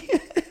kidding me?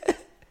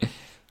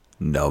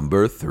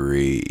 Number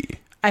 3.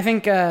 I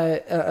think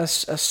a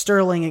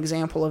sterling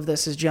example of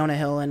this is Jonah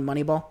Hill in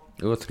Moneyball.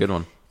 Oh, that's a good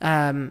one.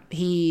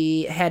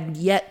 He had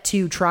yet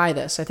to try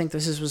this. I think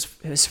this was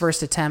his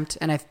first attempt,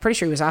 and I'm pretty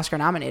sure he was Oscar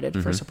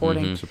nominated for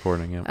supporting.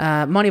 Supporting,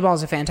 yeah. Moneyball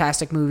is a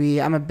fantastic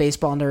movie. I'm a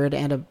baseball nerd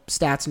and a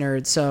stats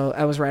nerd, so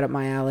I was right up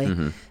my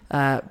alley.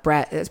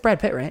 It's Brad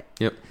Pitt, right?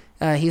 Yep.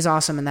 He's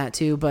awesome in that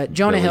too. But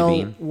Jonah Billy Hill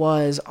Bean.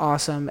 was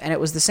awesome, and it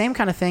was the same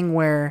kind of thing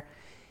where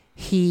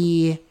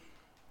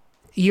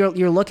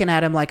you're looking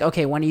at him like,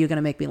 okay, when are you going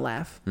to make me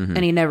laugh?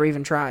 And he never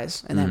even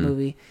tries in that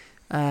movie.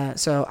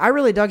 So I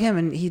really dug him,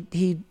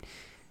 and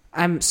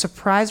I'm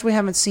surprised we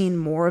haven't seen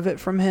more of it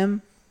from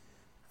him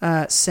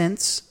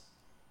since.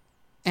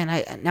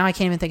 And now I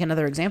can't even think of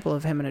another example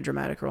of him in a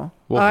dramatic role.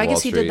 I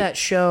guess he did that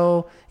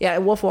show. Yeah,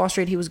 Wolf of Wall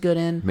Street he was good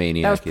in.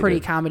 Maniac, that was pretty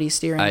comedy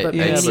steering. But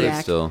I'd say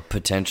Maniac, still.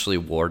 Potentially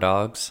War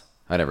Dogs.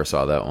 I never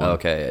saw that one.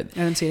 Okay. I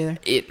didn't see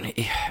it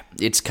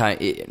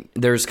either.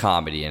 There's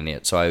comedy in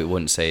it, so I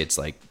wouldn't say it's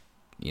like,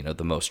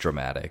 the most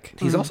dramatic.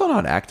 He's also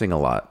not acting a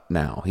lot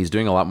now. He's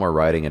doing a lot more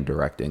writing and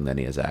directing than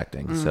he is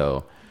acting.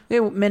 So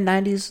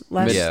mid-90s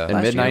last Yeah.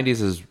 and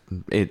mid-90s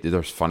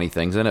there's funny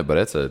things in it, but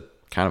it's a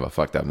kind of a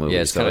fucked up movie.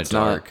 Yeah, it's kind of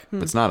dark.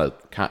 It's not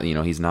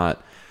he's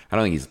not. I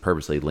don't think he's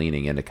purposely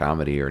leaning into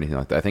comedy or anything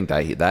like that. I think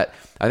I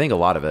think a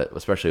lot of it,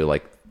 especially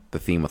like the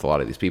theme with a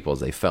lot of these people, is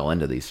they fell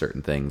into these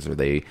certain things, or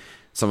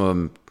some of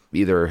them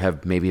either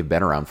have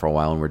been around for a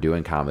while and were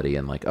doing comedy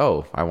and like,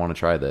 oh, I want to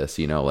try this,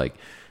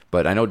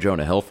 But I know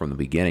Jonah Hill from the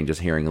beginning,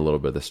 just hearing a little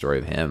bit of the story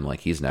of him,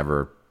 like he's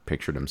never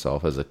pictured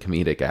himself as a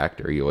comedic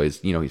actor. He always,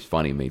 he's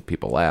funny, made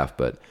people laugh,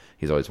 but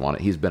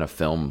he's been a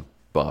film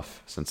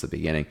buff since the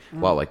beginning. A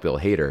lot like Bill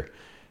Hader,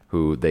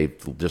 who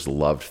they've just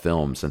loved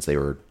film since they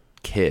were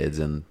kids,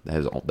 and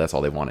that's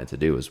all they wanted to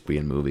do was be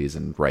in movies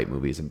and write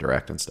movies and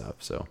direct and stuff.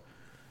 So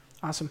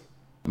Awesome.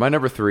 my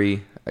number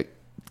 3,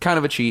 kind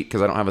of a cheat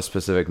because I don't have a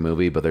specific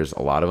movie, but there's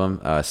a lot of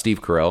them.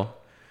 Steve Carell.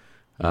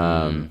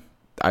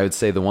 I would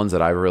say the ones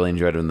that I've really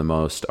enjoyed him the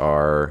most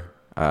are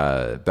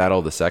Battle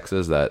of the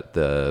Sexes, that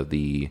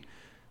the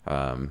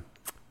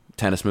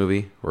tennis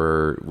movie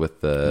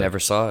with the... Never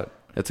saw it.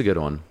 It's a good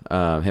one.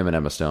 Him and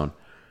Emma Stone.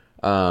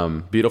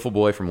 Beautiful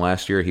Boy from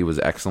last year. He was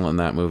excellent in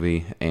that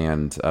movie.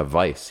 And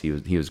Vice. He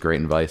was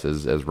great in Vice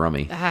as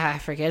Rummy. I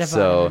forget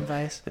about him in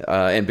Vice.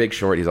 And Big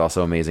Short, he's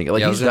also amazing.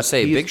 Like, I was going to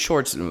say, Big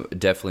Short's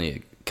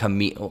definitely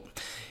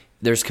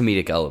there's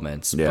comedic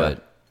elements,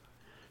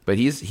 but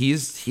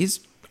he's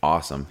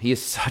awesome. He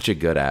is such a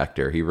good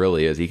actor. He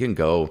really is. He can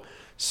go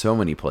so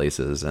many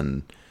places,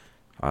 and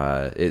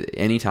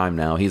anytime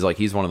now, he's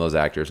one of those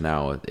actors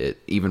now.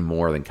 Even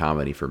more than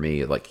comedy for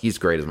me. Like, he's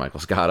great as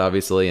Michael Scott,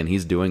 obviously, and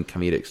he's doing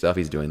comedic stuff.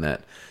 He's doing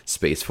that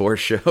Space Force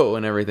show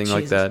and everything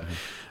like that.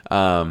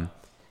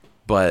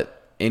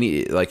 But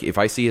if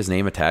I see his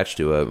name attached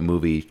to a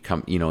movie,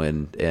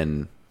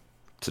 in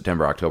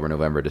September, October,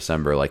 November,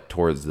 December, like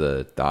towards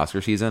the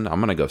Oscar season, I'm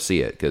gonna go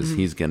see it because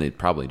he's gonna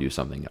probably do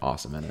something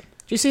awesome in it.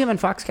 Did you see him in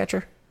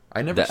Foxcatcher?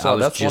 I never saw.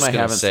 That's one I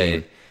haven't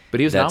seen. But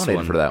he was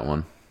nominated for that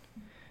one.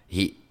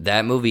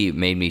 That movie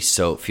made me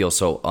feel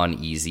so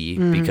uneasy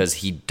because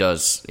he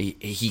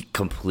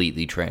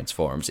completely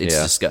transforms. It's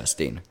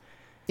disgusting.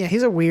 Yeah,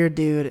 he's a weird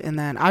dude in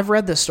that. I've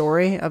read the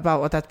story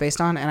about what that's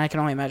based on, and I can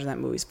only imagine that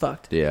movie's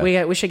fucked. Yeah,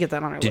 we should get that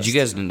on our list. Did you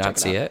guys not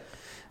see it?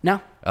 No.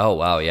 Oh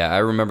wow, yeah, I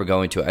remember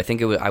going to it. I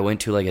think I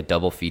went to like a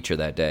double feature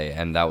that day,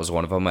 and that was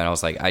one of them. And I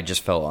was like, I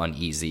just felt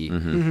uneasy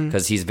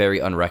because he's very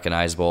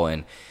unrecognizable,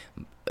 and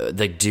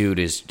the dude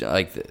is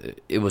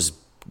like, it was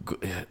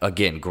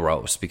again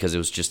gross because it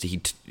was just he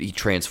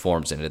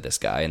transforms into this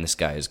guy, and this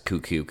guy is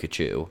cuckoo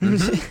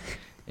Kachu.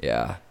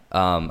 Yeah.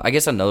 I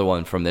guess another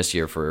one from this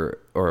year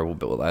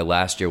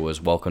last year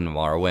was Welcome to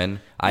Marwin.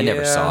 I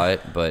never saw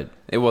it, but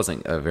it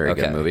wasn't a very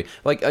good movie.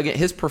 Like, again,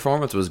 his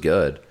performance was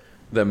good.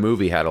 The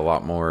movie had a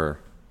lot more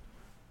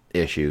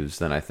issues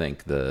than I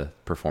think the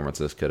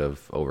performances could have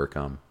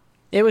overcome.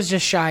 It was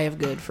just shy of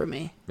good for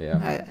me.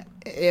 Yeah.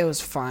 It was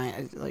fine.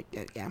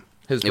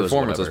 His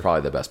performance was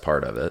probably the best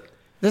part of it.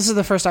 This is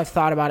the first I've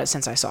thought about it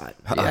since I saw it.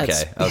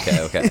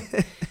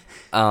 Okay.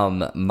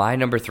 My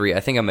number 3,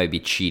 I think I might be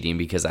cheating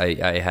because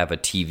I have a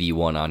TV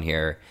one on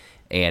here,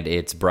 and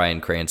it's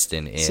Bryan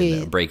Cranston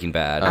in Breaking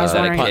Bad. I was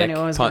wondering if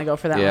anyone was going to go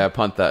for that one. Yeah,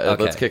 punt that.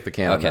 Okay. Let's kick the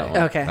can on that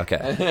one.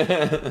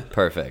 Okay.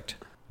 Perfect.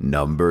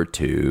 Number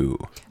 2.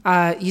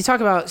 You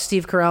talk about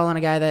Steve Carell and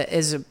a guy that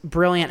is a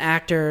brilliant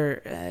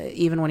actor,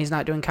 even when he's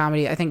not doing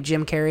comedy. I think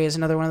Jim Carrey is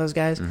another one of those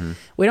guys. Mm-hmm.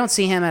 We don't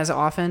see him as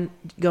often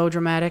go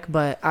dramatic,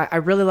 but I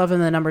really love him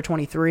in the Number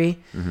 23,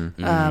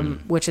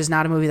 which is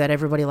not a movie that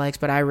everybody likes,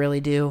 but I really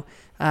do.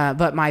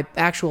 But my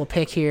actual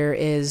pick here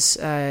is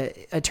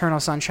Eternal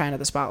Sunshine of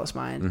the Spotless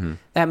Mind. Mm-hmm.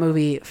 That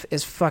movie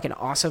is fucking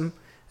awesome.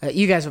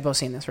 You guys have both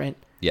seen this, right?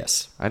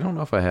 Yes. I don't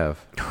know if I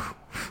have.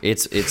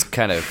 It's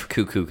kind of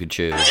cuckoo could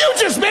choose. You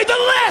just made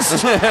the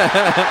list!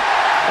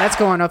 That's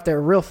going up there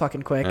real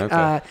fucking quick.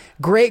 Okay.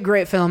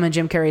 Great film, and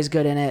Jim Carrey's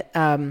good in it.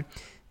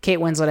 Kate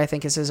Winslet, I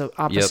think, is his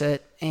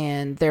opposite,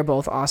 and they're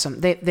both awesome.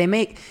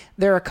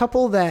 There are a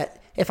couple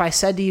that, if I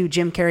said to you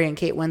Jim Carrey and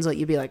Kate Winslet,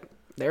 you'd be like,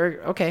 they're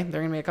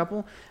gonna be a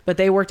couple. But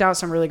they worked out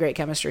some really great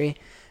chemistry.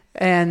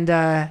 And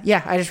I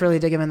just really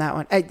dig him in that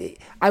one.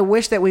 I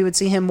wish that we would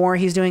see him more.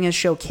 He's doing his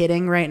show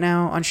Kidding right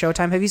now on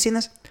Showtime. Have you seen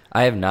this?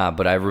 I have not,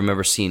 but I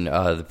remember seeing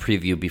the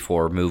preview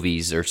before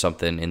movies or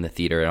something in the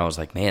theater, and I was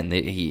like, man,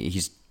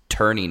 he's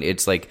turning.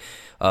 It's like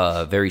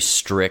very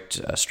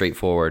strict,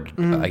 straightforward,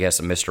 I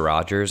guess, Mr.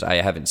 Rogers. I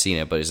haven't seen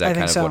it, but is that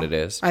kind of what it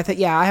is? I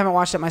think, I haven't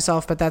watched it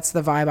myself, but that's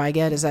the vibe I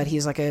get, is that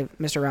he's like a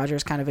Mr.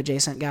 Rogers kind of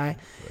adjacent guy.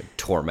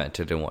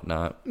 Tormented and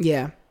whatnot.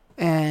 Yeah.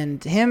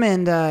 And him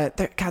and,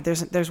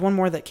 there's one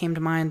more that came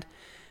to mind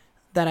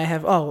that I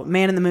have. Oh,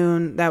 Man in the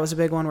Moon. That was a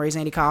big one where he's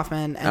Andy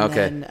Kaufman. And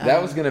then,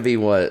 that was going to be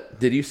what...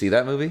 Did you see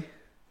that movie? Have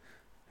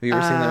you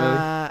ever seen that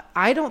movie?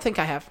 I don't think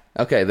I have.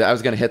 Okay, I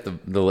was going to hit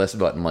the list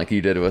button like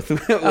you did with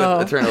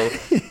Eternal.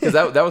 Because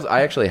that was...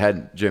 I actually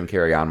had Jim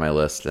Carrey on my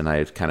list, and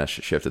I kind of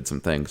shifted some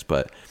things.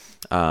 But,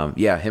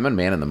 him and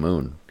Man in the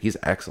Moon. He's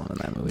excellent in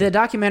that movie. The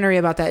documentary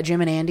about that,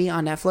 Jim and Andy,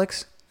 on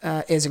Netflix,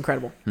 is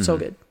incredible. Mm-hmm. So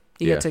good.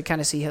 You get to kind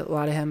of see a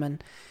lot of him.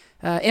 And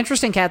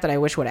interesting cat that I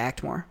wish would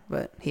act more,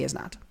 but he is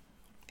not.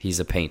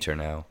 He's a painter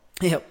now.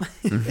 Yep.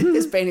 Mm-hmm.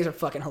 His paintings are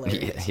fucking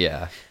hilarious.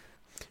 Yeah.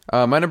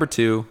 My number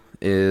 2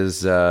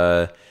 is,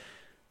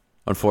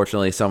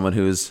 unfortunately, someone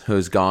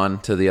who's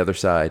gone to the other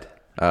side.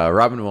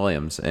 Robin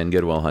Williams in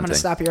Good Will Hunting. I'm going to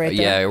stop you right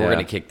there. Yeah, we're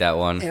going to kick that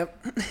one.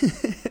 Yep.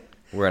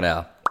 We're going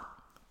to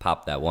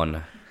pop that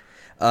one.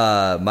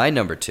 My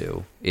number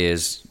 2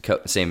 is,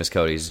 same as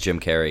Cody's, Jim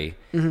Carrey.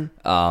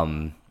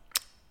 Mm-hmm.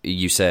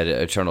 You said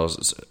Eternal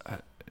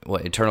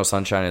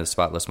Sunshine of the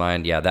Spotless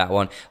Mind. Yeah, that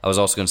one. I was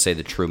also going to say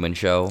The Truman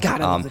Show.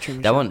 God, I love The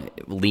Truman Show. That one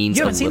leans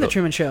You haven't seen The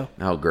Truman Show?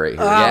 Oh, great.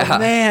 Oh,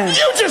 man.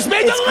 You just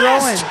made the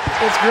list!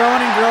 It's growing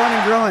and growing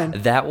and growing.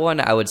 That one,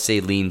 I would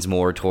say, leans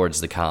more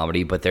towards the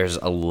comedy, but there's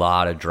a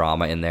lot of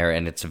drama in there,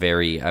 and it's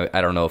very...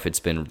 I don't know if it's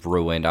been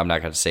ruined. I'm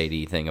not going to say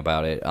anything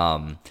about it.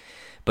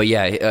 But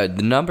yeah,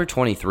 the number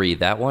 23,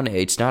 that one,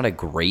 it's not a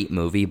great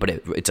movie, but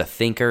it's a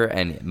thinker,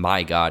 and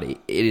my God, it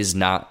is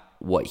not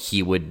what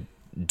he would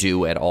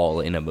do at all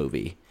in a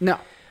movie. No.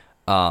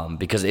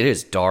 Because it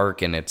is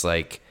dark, and it's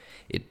like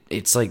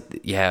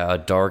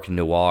a dark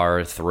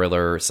noir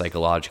thriller,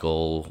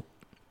 psychological.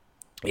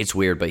 It's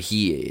weird, but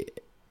he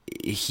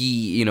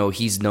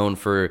he's known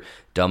for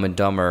Dumb and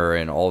Dumber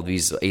and all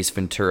these Ace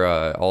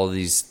Ventura, all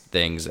these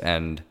things,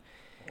 and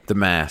The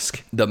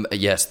Mask. The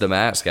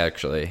Mask,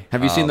 actually.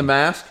 Have you seen The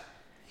Mask?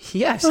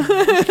 Yes.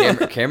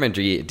 Cameron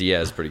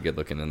Diaz is pretty good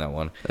looking in that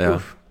one. Yeah.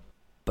 Oof.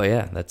 But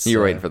yeah, that's... You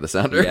were waiting for the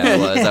sounder. Yeah, I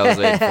was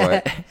waiting for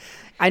it.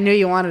 I knew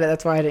you wanted it.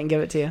 That's why I didn't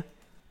give it to you.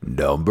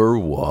 Number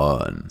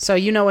 1. So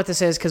you know what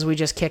this is because we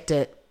just kicked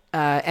it.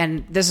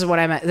 And this is what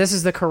I meant. This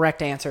is the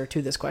correct answer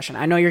to this question.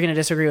 I know you're going to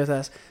disagree with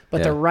us,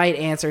 but the right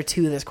answer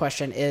to this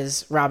question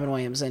is Robin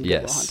Williams in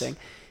Good Will Hunting.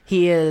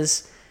 He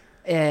is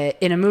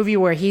in a movie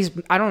where he's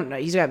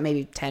got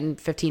maybe 10,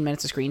 15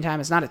 minutes of screen time.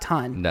 It's not a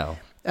ton. No.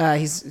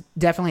 He's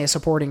definitely a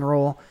supporting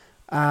role.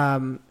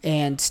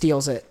 And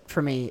steals it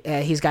for me.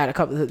 He's got a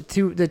couple.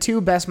 The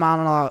two best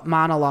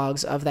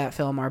monologues of that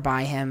film are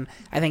by him.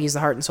 I think he's the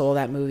heart and soul of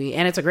that movie,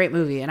 and it's a great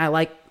movie. And I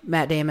like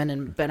Matt Damon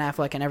and Ben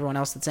Affleck and everyone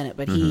else that's in it.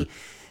 But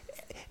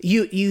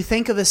you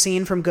think of a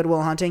scene from Good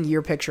Will Hunting,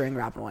 you're picturing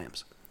Robin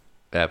Williams.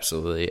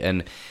 Absolutely,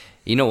 and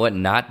you know what?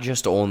 Not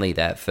just only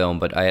that film,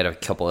 but I had a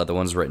couple other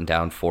ones written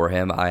down for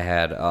him. I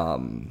had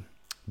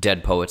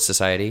Dead Poets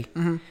Society.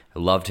 Mm-hmm. I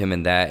loved him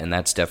in that, and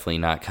that's definitely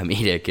not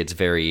comedic. It's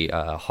very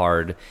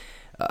hard.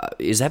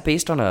 Is that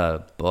based on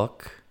a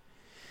book?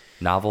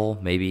 Novel?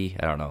 Maybe?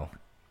 I don't know.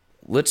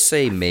 Let's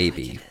say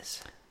maybe. Like it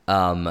is.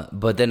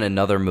 But then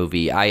another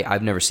movie,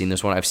 I've never seen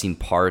this one. I've seen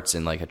parts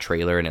in like a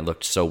trailer and it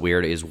looked so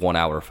weird, is 1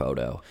 Hour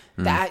Photo.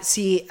 That's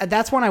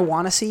one I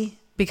want to see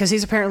because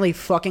he's apparently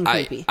fucking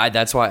creepy.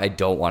 That's why I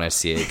don't want to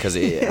see it because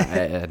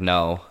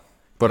no.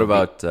 What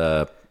about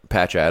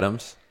Patch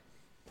Adams?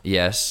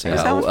 Yes.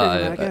 That was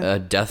pretty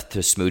dramatic, Death to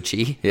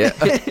Smoochie. Yeah.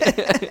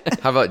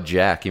 How about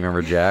Jack? You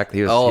remember Jack?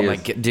 My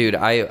God, dude!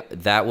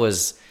 That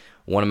was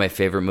one of my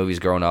favorite movies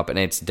growing up, and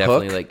it's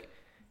definitely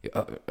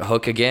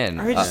Hook again.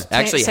 Are we just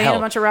actually saying a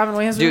bunch of Robin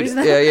Williams movies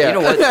now? Yeah. You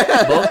know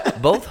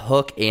what? both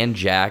Hook and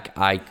Jack,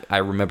 I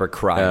remember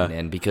crying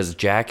in because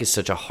Jack is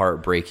such a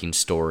heartbreaking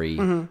story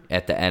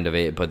at the end of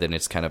it, but then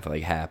it's kind of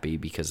like happy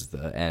because of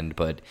the end.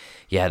 But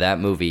yeah, that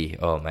movie.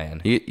 Oh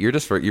man, you're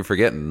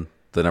forgetting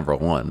the number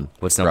one.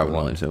 What's number Robin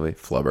one? Williams movie?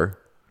 Flubber.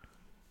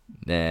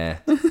 Nah.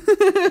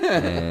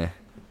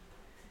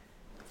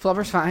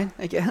 Flubber's fine,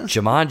 I guess.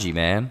 Jumanji,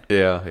 man.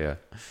 Yeah.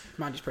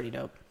 Jumanji's pretty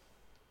dope.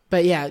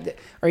 But yeah, do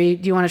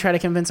you want to try to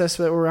convince us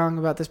that we're wrong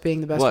about this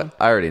being the best one?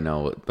 I already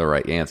know the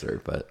right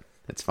answer, but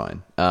it's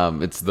fine.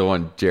 It's the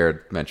one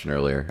Jared mentioned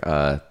earlier,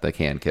 the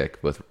can kick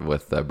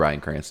with Bryan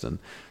Cranston.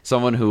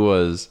 Someone who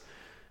was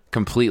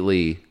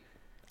completely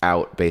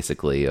out,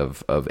 basically,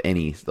 of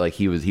any, like,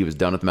 he was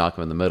done with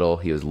Malcolm in the Middle.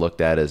 He was looked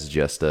at as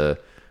just a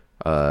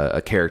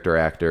character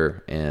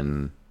actor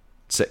in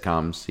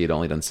sitcoms. He had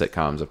only done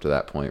sitcoms up to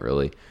that point,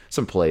 really.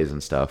 Some plays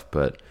and stuff,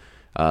 but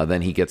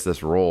then he gets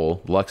this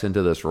role, lucks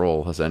into this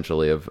role,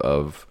 essentially,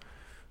 of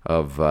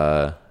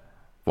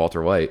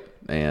Walter White,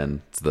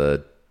 and it's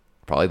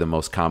probably the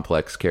most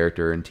complex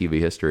character in TV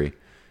history,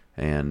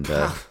 and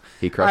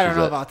he crushes it. I don't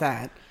know about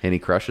that. And he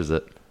crushes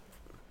it.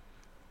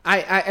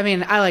 I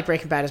mean, I like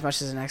Breaking Bad as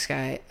much as the next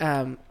guy,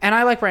 and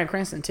I like Bryan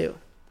Cranston too.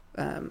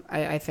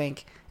 I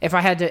think if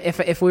I had to,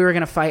 if we were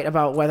gonna fight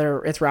about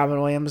whether it's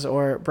Robin Williams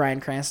or Bryan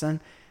Cranston,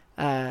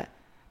 I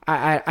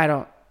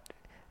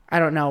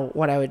don't know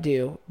what I would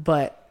do,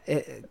 but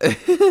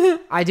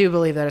I do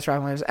believe that it's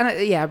Robin Williams.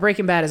 And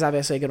Breaking Bad is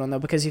obviously a good one though,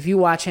 because if you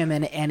watch him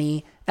in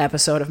any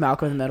episode of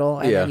Malcolm in the Middle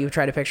and then you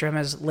try to picture him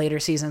as later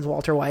seasons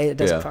Walter White, it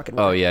doesn't fucking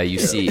work. Oh yeah, you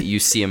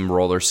see him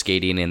roller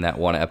skating in that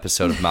one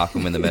episode of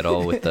Malcolm in the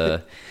Middle with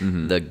the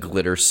the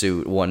glitter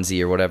suit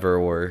onesie or whatever,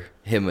 or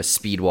him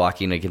speed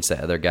walking against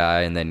that other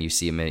guy, and then you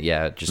see him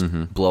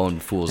just blowing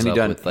fools up.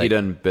 With he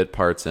done bit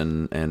parts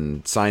in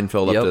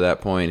Seinfeld up to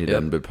that point. He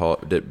done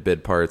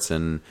bit parts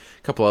in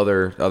a couple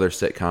other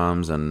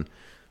sitcoms, and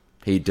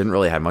he didn't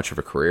really have much of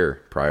a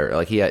career prior.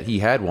 Like he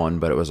had one,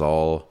 but it was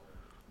all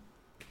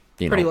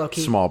pretty low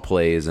key, small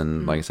plays,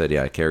 and like I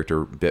said,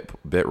 character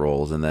bit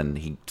roles. And then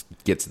he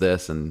gets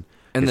this, and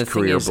his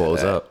career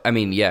blows up. I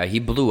mean, he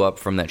blew up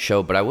from that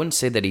show, but I wouldn't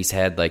say that he's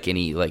had like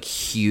any like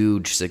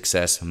huge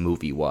success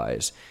movie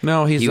wise.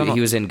 No, he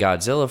was in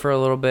Godzilla for a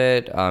little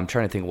bit. I'm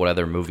trying to think what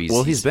other movies.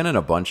 Well, he's been in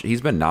a bunch.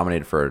 He's been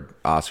nominated for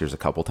Oscars a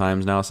couple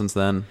times now since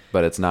then,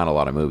 but it's not a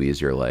lot of movies.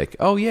 You're like,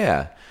 oh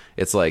yeah.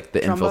 It's like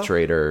the Trumbo?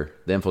 Infiltrator.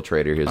 The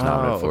Infiltrator. He was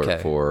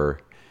nominated for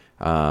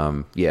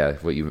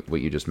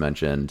what you just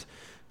mentioned.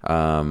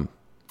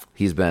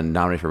 He's been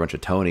nominated for a bunch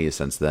of Tonys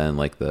since then,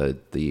 like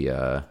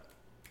the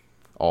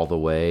All the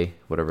Way,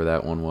 whatever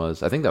that one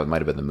was. I think that might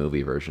have been the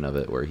movie version of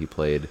it where he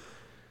played.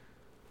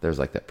 There's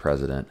like that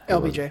president.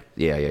 LBJ.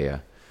 Yeah.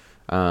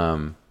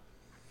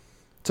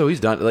 So he's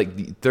done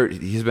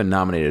he's been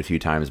nominated a few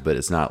times, but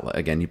it's not,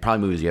 again,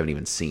 probably movies you haven't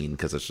even seen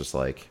because it's just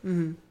like.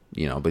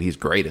 But he's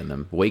great in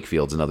them.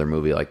 Wakefield's another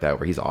movie like that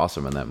where he's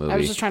awesome in that movie. I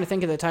was just trying to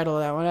think of the title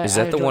of that one. Is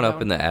that the one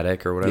up in the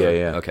attic or whatever?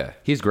 Yeah. Okay.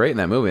 He's great in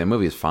that movie. That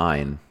movie is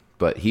fine,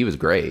 but he was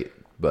great.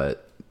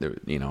 But,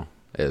 it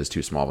was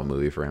too small of a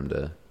movie for him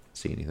to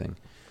see anything.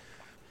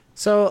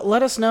 So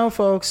let us know,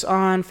 folks,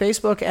 on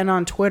Facebook and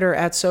on Twitter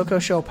at SoCo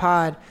Show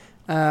Pod,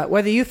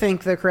 whether you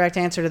think the correct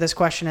answer to this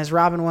question is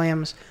Robin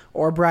Williams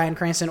or Bryan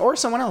Cranston or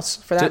someone else,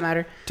 for that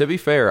matter. To be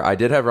fair, I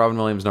did have Robin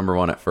Williams number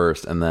one at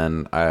first, and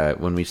then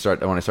when I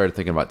started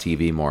thinking about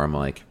TV more, I'm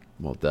like,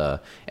 well, duh.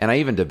 And I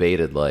even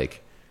debated,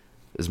 like,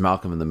 is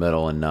Malcolm in the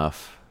Middle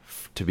enough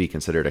to be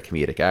considered a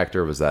comedic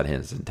actor? Was that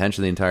his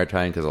intention the entire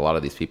time? Because a lot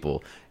of these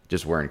people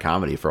just were in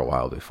comedy for a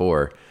while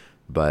before.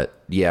 But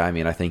yeah, I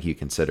mean, I think you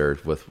consider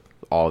with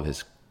all of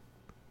his,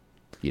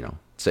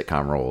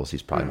 sitcom roles,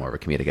 he's probably more of a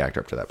comedic actor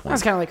up to that point.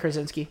 That's kind of like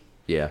Krasinski.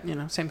 Yeah.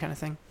 Same kind of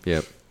thing.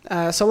 Yep.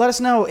 So let us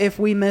know if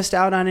we missed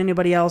out on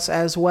anybody else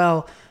as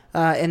well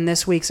in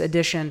this week's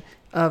edition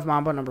of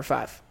Mambo Number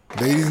 5.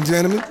 Ladies and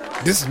gentlemen,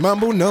 this is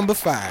Mambo Number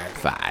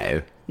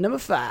 5. Number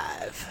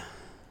 5.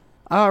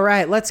 All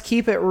right, let's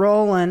keep it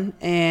rolling,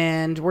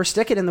 and we're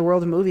sticking in the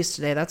world of movies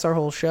today. That's our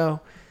whole show.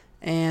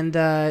 And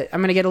I'm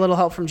going to get a little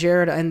help from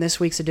Jared in this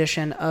week's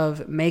edition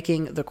of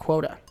Making the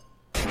Quota.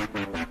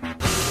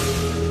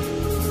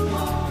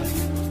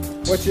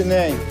 What's your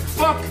name?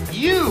 Fuck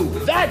you!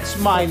 That's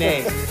my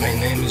name! My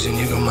name is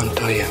Inigo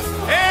Montoya.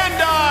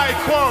 And I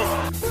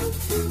quote!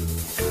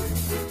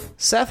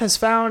 Seth has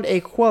found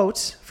a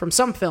quote from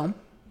some film,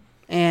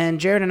 and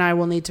Jared and I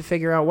will need to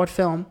figure out what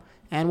film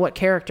and what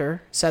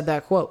character said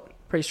that quote.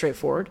 Pretty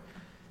straightforward.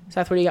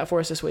 Seth, what do you got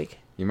for us this week?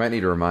 You might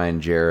need to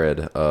remind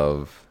Jared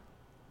of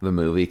the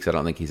movie, because I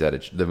don't think he's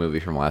had the movie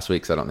from last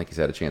week, because I don't think he's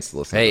had a chance to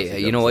listen to Hey,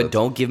 you know what?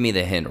 Don't give me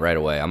the hint right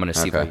away. I'm going to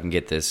see if we can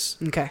get this.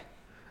 Okay.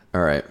 All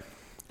right.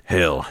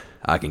 Hell,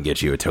 I can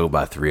get you a tow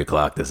by 3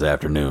 o'clock this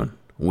afternoon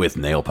with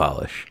nail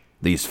polish.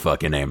 These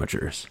fucking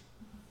amateurs.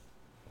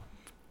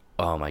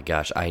 Oh my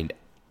gosh, I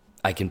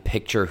can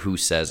picture who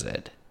says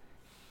it.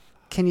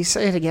 Can you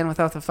say it again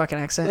without the fucking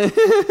accent?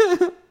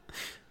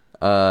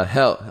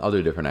 Hell, I'll do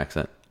a different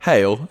accent.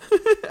 Hail.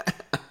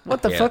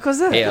 What the fuck was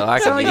that? Hell, I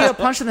it sounded like you got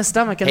punched in the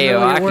stomach in the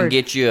Hell, middle of I your can word.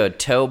 get you a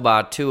tow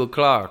by 2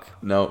 o'clock.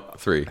 No,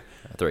 3.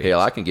 3.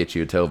 Hell, I can get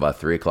you a tow by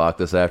 3 o'clock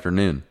this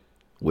afternoon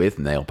with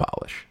nail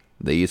polish.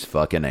 These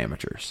fucking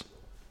amateurs.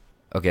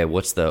 Okay,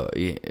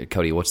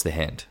 Cody, what's the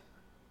hint?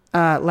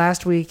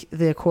 Last week,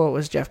 the quote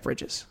was Jeff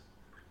Bridges.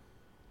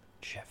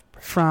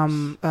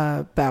 from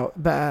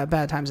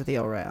Bad Times at the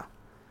El Royale.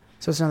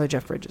 So it's another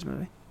Jeff Bridges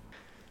movie.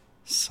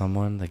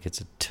 Someone that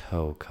gets a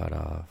toe cut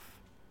off.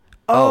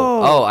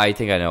 Oh, I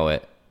think I know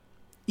it.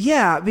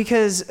 Yeah,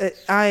 because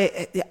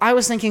I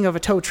was thinking of a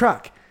tow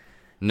truck.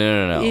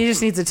 No. He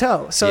just needs a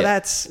tow. So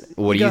that's...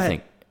 What do you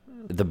think?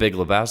 The Big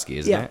Lebowski,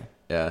 isn't it?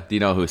 Yeah. Do you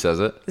know who says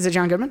it? Is it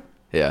John Goodman?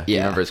 Yeah. Do you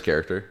remember his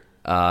character?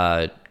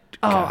 I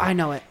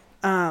know it.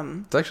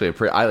 It's actually a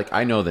pretty...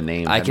 I know the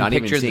name. I can not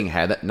picture...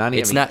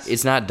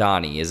 It's not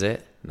Donnie, is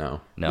it?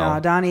 No. No,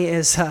 Donnie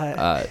is...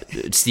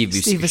 Steve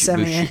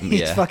Buscemi.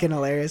 He's fucking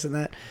hilarious in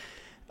that.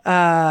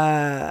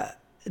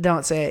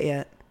 Don't say it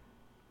yet.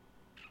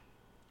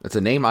 It's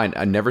a name I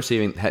never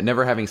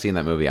having seen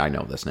that movie. I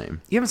know this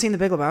name. You haven't seen The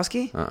Big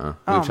Lebowski?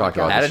 We've talked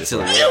about this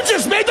before. You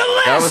just made the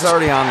list! That was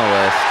already on the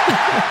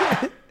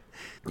list.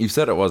 You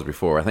said it was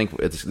before. I think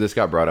this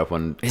got brought up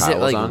when Kyle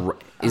was on.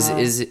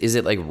 Is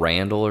it like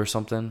Randall or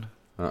something?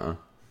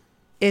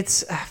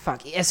 It's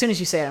fuck. As soon as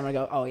you say it, I'm gonna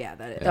go. Oh yeah,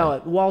 that is.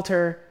 Oh,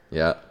 Walter.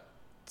 Yeah.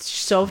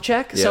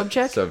 Sobchak.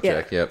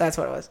 Sobchak. Yep. That's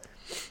what it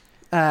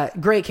was.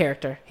 Great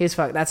character. He's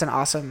fuck. That's an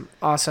awesome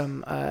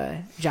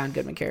John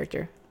Goodman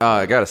character.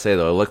 I gotta say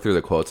though, I looked through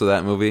the quotes of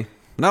that movie.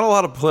 Not a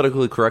lot of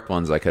politically correct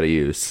ones I could have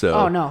used. So.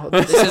 Oh no.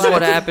 This is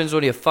what happens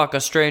when you fuck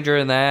a stranger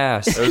in the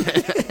ass.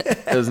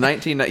 It was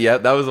 19. Yeah,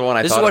 that was the one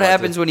I thought. This is what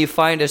happens when you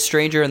find a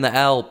stranger in the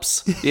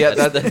Alps. Yeah,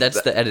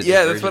 that's the edited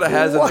Yeah, version. that's what it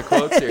has in the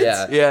quotes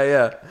here.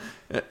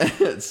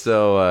 Yeah.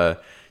 So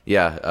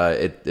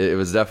it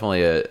was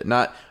definitely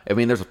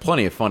there's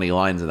plenty of funny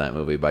lines in that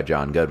movie by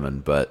John Goodman,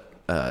 but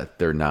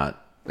they're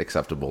not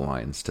acceptable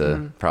lines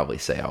to probably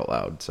say out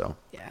loud. So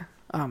yeah.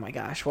 Oh my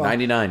gosh. Well,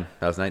 99.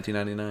 That was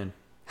 1999.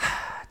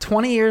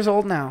 20 years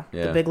old now.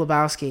 Yeah. The Big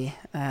Lebowski.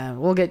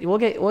 We'll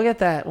get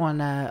that one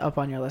up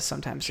on your list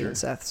sometime soon,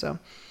 Seth. So,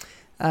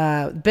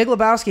 Big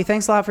Lebowski.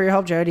 Thanks a lot for your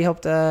help, Jared. You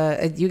helped.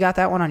 You got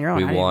that one on your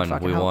own.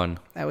 We won.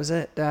 That was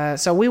it.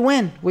 So we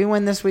win. We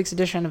win this week's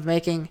edition of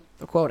Making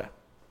the Quota.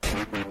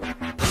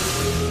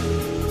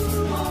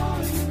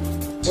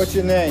 What's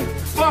your name?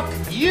 Fuck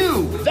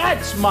you!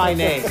 That's my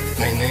name!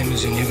 My name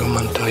is Inigo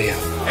Montoya.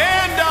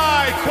 And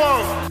I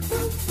quote...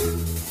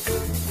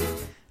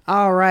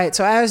 All right.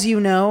 So as you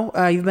know,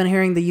 you've been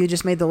hearing the You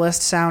Just Made the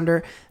List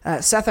sounder.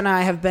 Seth and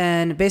I have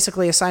been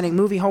basically assigning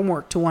movie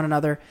homework to one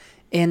another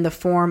in the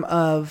form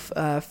of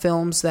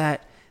films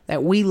that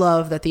we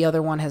love that the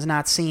other one has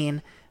not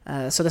seen.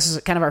 So this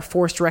is kind of our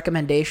forced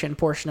recommendation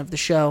portion of the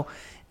show.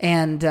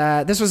 And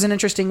this was an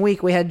interesting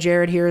week. We had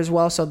Jared here as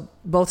well. So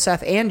both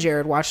Seth and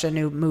Jared watched a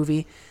new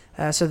movie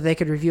so that they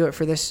could review it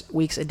for this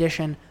week's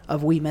edition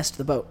of We Missed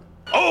the Boat.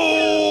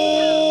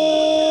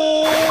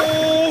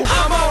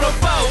 I'm on a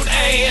boat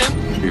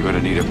and... You're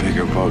gonna need a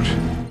bigger boat.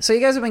 So you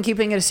guys have been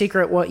keeping it a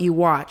secret what you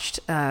watched,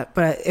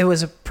 but it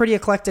was a pretty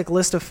eclectic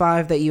list of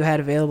 5 that you had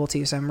available to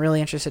you, so I'm really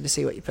interested to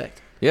see what you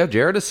picked. Yeah,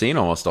 Jared has seen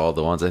almost all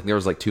the ones. I think there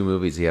was like 2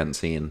 movies he hadn't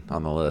seen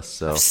on the list.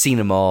 So I've seen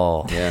them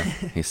all. Yeah,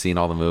 he's seen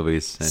all the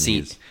movies.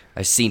 And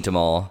I've seen them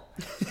all.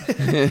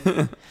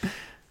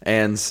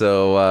 And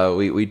so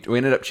we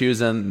ended up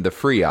choosing the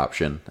free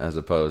option as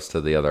opposed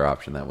to the other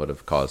option that would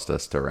have caused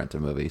us to rent a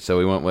movie. So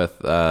we went with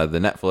the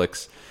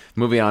Netflix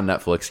movie on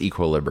Netflix,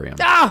 Equilibrium.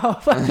 Oh,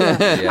 fuck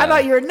yeah. Yeah. I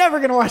thought you were never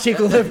going to watch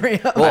Equilibrium.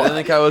 Well, I didn't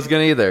think I was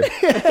going to either.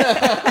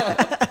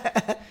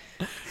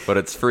 But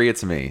it's free,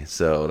 it's me.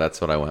 So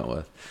that's what I went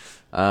with.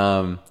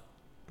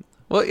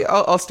 Well, yeah,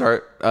 I'll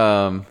start.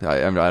 I don't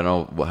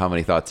know how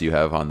many thoughts you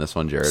have on this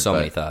one, Jared. So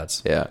many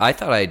thoughts. Yeah. I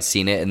thought I had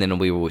seen it, and then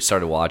we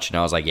started watching, and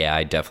I was like, yeah,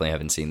 I definitely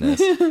haven't seen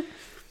this. I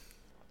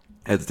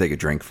had to take a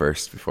drink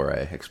first before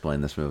I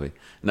explain this movie.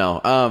 No,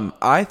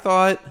 I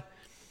thought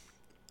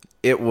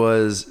it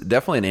was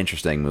definitely an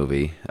interesting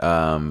movie.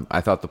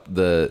 I thought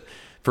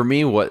for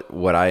me,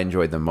 what I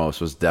enjoyed the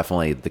most was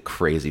definitely the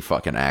crazy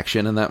fucking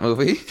action in that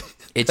movie.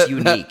 It's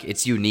unique.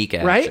 It's unique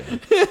action. Right?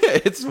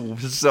 It's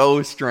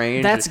so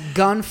strange. That's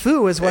gun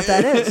fu is what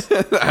that is.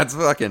 That's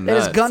fucking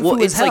nuts. It is gun fu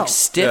as it's hell. like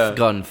stiff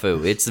gun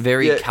fu. It's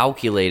very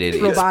calculated.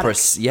 It's robotic.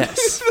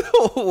 Yes.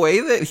 The way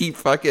that he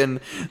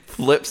fucking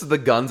flips the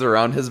guns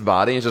around his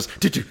body and just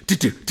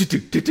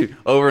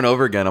over and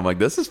over again. I'm like,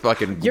 this is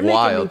fucking You're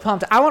wild. making me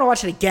pumped. I want to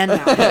watch it again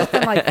now. It's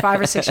been like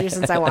 5 or 6 years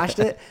since I watched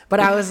it. But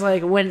I was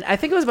like, I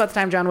think it was about the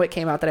time John Wick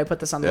came out that I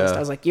put this on the list. I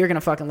was like, you're going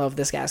to fucking love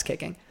this ass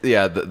kicking.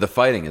 Yeah, the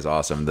fighting is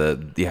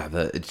awesome.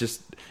 It's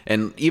just,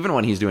 and even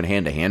when he's doing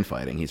hand-to-hand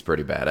fighting, he's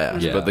pretty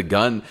badass. Yeah. But the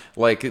gun,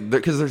 like,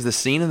 because there's this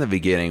scene in the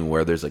beginning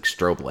where there's like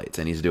strobe lights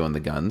and he's doing the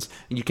guns,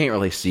 and you can't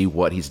really see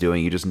what he's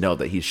doing. You just know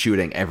that he's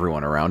shooting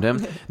everyone around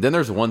him. Then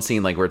there's one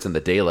scene like where it's in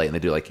the daylight and they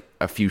do like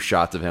a few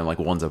shots of him, like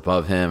one's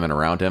above him and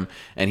around him,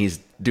 and he's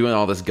doing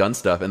all this gun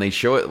stuff, and they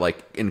show it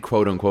like in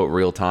quote-unquote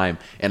real time,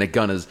 and a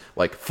gun is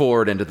like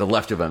forward and to the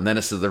left of him, then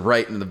it's to the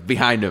right and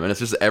behind him, and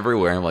it's just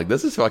everywhere. I'm like,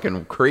 this is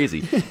fucking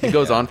crazy. It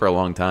goes on for a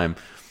long time.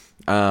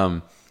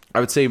 I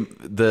would say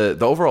the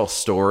overall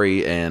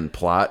story and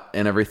plot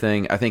and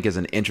everything, I think, is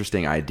an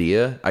interesting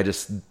idea. I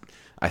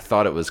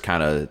thought it was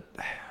kind of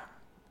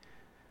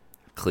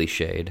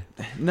cliched.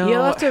 No,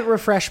 You'll have to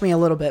refresh me a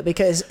little bit,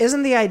 because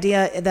isn't the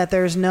idea that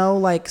there's no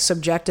like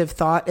subjective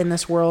thought in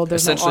this world?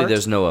 There's Essentially, no art?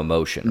 there's no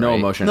emotion. no right?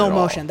 emotion. No at all.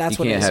 emotion. That's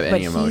you what can't it is. have But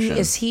any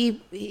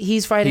emotion.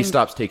 he's fighting. He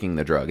stops taking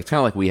the drug. It's kind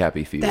of like We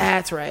Happy Few.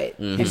 That's right.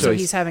 And so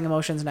he's having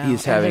emotions now.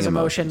 he's and having his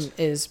emotion emotions.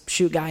 is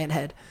shoot guy in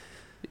head.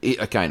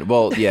 Kind of.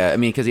 Well, yeah. I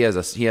mean, because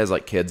he has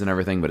like kids and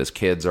everything, but his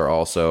kids are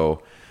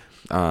also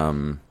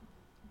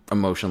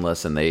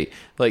emotionless, and they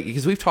like,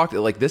 because we've talked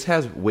like this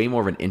has way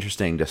more of an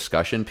interesting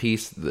discussion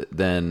piece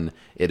than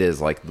it is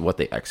like what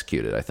they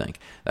executed.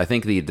 I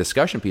think the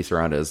discussion piece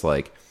around it is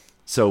like,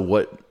 so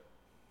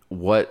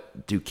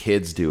what do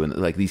kids do? And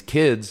like these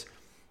kids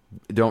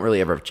don't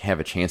really ever have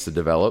a chance to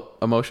develop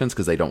emotions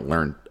because they don't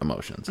learn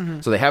emotions.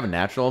 So they have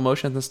natural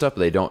emotions and stuff, but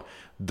they don't.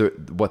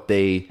 What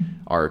they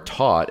are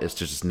taught is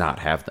to just not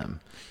have them.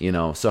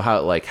 So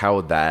how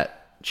would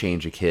that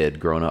change a kid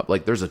growing up?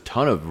 Like, there's a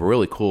ton of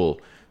really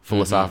cool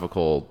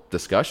philosophical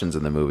discussions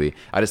in the movie.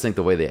 I just think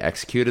the way they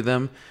executed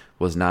them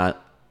was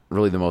not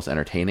really the most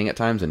entertaining at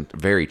times and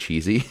very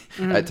cheesy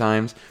at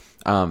times.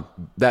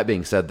 That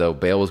being said, though,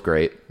 Bale was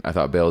great. I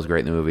thought Bale was great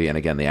in the movie, and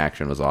again, the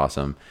action was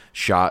awesome.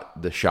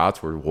 The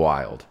shots were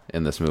wild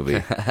in this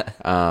movie.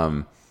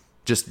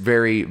 Just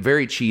very,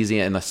 very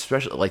cheesy, and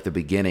especially like the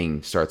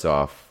beginning starts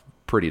off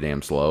pretty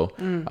damn slow.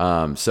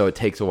 So it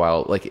takes a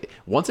while. Like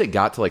once it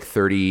got to like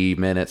 30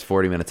 minutes,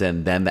 40 minutes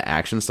in, then the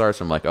action starts.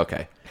 I'm like,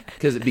 okay.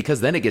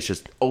 Because then it gets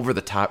just over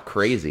the top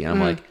crazy, and I'm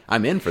like,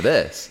 I'm in for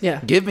this.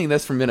 Yeah. Give me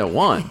this from minute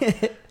one.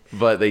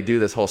 But they do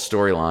this whole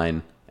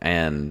storyline,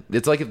 and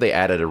it's like if they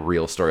added a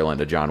real storyline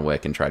to John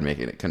Wick and tried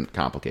making it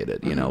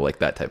complicated, like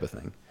that type of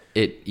thing.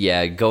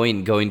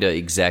 Going to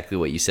exactly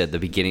what you said. The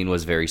beginning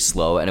was very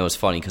slow, and it was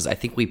funny because I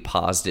think we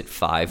paused it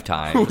 5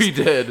 times. We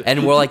did,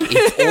 and we're like,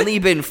 it's only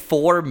been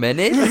 4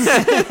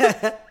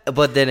 minutes.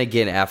 But then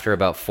again, after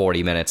about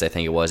 40 minutes, I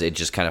think it was, it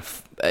just kind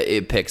of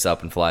it picks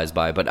up and flies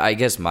by. But I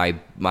guess my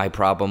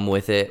problem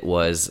with it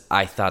was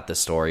I thought the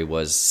story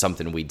was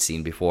something we'd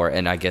seen before,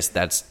 and I guess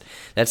that's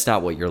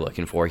not what you're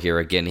looking for here.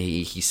 Again,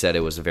 he said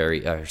it was a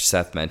very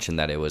Seth mentioned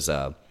that it was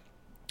a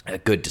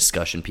good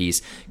discussion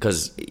piece,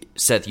 because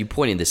Seth, you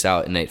pointed this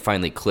out, and it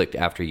finally clicked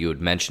after you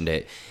had mentioned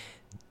it.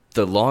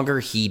 The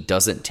longer he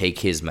doesn't take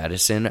his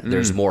medicine,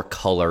 there's more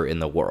color in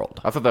the world.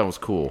 I thought that was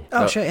cool.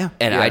 Oh, shit, yeah.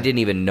 And I didn't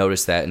even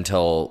notice that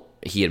until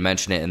he had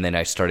mentioned it, and then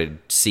I started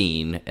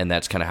seeing, and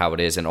that's kind of how it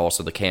is. And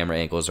also the camera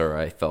angles are,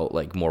 I felt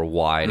like, more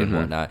wide and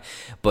whatnot.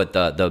 But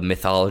the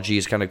mythology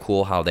is kind of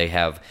cool, how they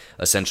have,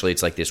 essentially,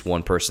 it's like this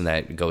one person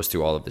that goes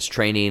through all of this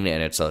training,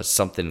 and it's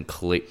something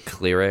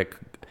cleric.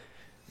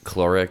 I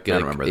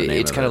don't remember the name.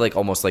 It's kind of like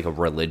almost like a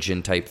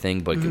religion type thing,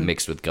 but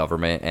mixed with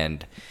government.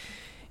 And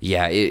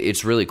yeah,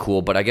 it's really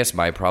cool. But I guess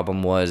my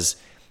problem was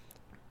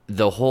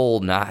the whole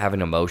not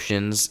having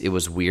emotions. It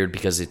was weird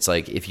because it's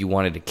like, if you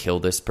wanted to kill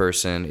this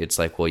person, it's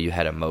like, well, you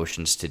had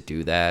emotions to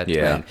do that.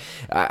 Yeah. And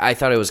I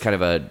thought it was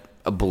kind of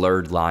a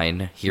blurred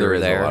line here or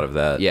there. There is a lot of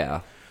that.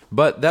 Yeah.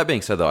 But that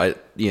being said, though, I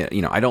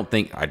definitely don't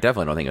think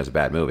it was a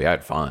bad movie. I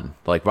had fun.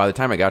 Like, by the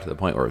time I got to the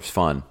point where it was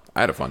fun, I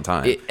had a fun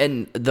time.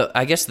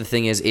 I guess the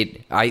thing is,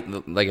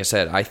 like I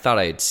said, I thought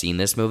I had seen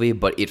this movie,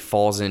 but it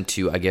falls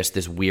into, I guess,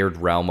 this weird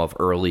realm of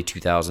early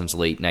 2000s,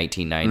 late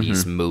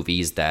 1990s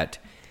movies that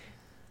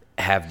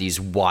have these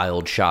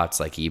wild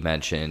shots, like he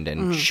mentioned,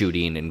 and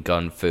shooting and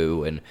gun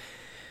fu and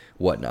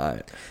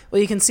whatnot.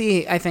 Well, you can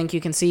see,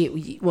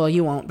 well,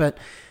 you won't, but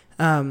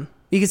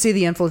you can see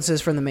the influences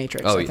from The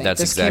Matrix. Oh, I think.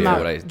 that's this exactly came out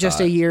what I just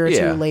thought. a year or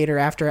Yeah. two later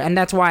after, and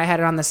that's why I had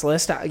it on this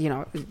list.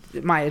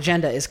 My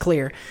agenda is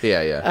clear.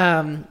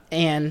 Yeah.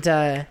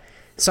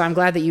 So I'm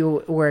glad that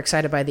you were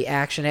excited by the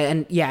action.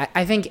 And yeah,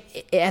 I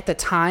think at the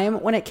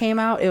time when it came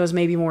out, it was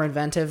maybe more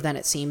inventive than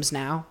it seems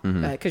now.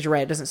 Because you're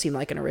right, it doesn't seem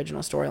like an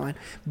original storyline.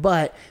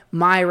 But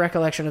my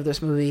recollection of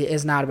this movie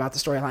is not about the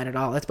storyline at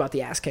all. It's about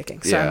the ass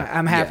kicking. So Yeah.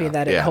 I'm happy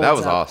that it holds that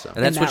was up awesome.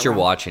 And that's in what that you're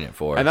realm. watching it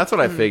for. And that's what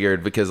I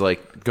figured, because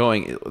like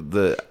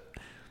the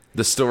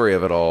story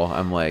of it all,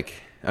 I'm like,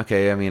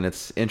 okay, I mean,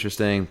 it's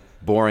interesting,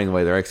 boring the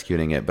way they're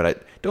executing it, but I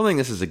don't think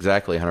this is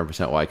exactly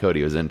 100% why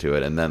Cody was into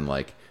it. And then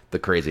like the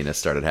craziness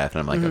started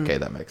happening. I'm like, okay,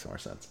 that makes more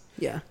sense.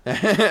 Yeah.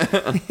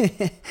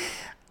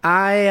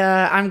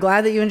 I'm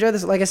glad that you enjoyed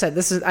this. Like I said,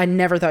 I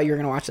never thought you were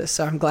going to watch this,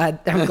 so I'm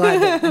glad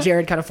that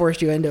Jared kind of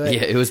forced you into it.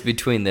 Yeah, it was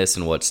between this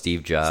and what,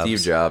 Steve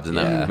Jobs. And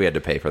then we had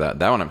to pay for that.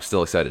 That one I'm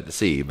still excited to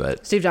see,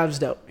 but Steve Jobs is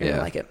dope. You're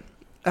gonna like it.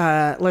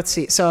 Let's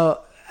see.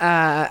 So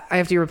I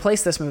have to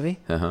replace this movie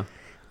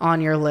on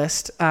your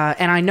list,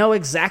 and I know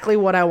exactly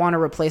what I want to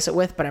replace it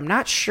with, but I'm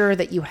not sure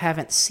that you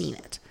haven't seen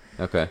it.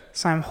 okay.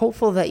 So I'm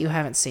hopeful that you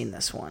haven't seen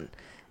this one.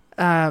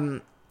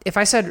 If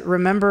I said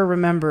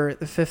remember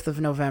the 5th of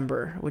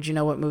November, would you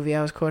know what movie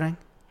I was quoting?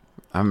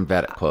 I'm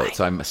bad at quotes,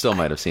 so I still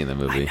might have seen the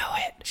movie. I know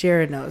it.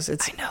 Jared knows.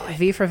 It's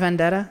V for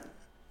Vendetta.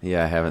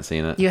 Yeah, I haven't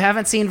seen it. You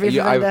haven't seen V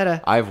for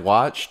Vendetta? I've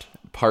watched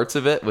parts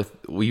of it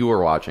you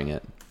were watching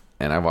it.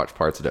 and I watched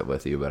parts of it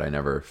with you, but I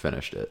never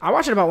finished it. I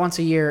watch it about once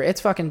a year.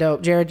 It's fucking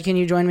dope. Jared, can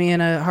you join me in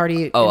a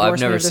hearty I've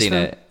never of this seen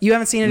film? it. You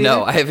haven't seen it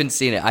No, either? I haven't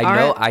seen it.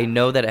 I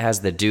know that it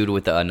has the dude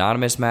with the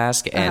anonymous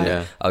mask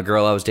and a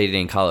girl I was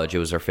dating in college. It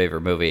was her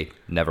favorite movie.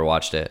 Never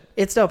watched it.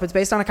 It's dope. It's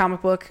based on a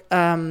comic book.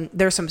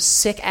 There's some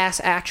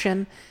sick-ass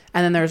action,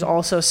 and then there's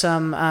also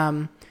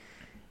some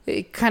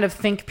kind of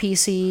think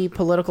PC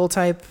political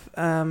type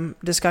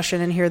discussion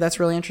in here that's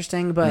really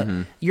interesting, but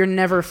you're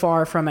never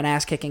far from an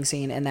ass-kicking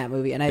scene in that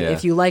movie. And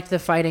if you like the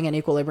fighting and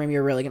Equilibrium,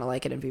 you're really going to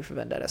like it in V for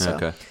Vendetta.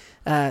 So,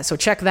 so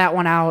check that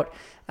one out.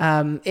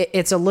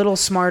 It's a little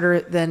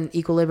smarter than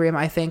Equilibrium,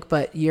 I think,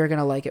 but you're going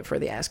to like it for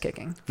the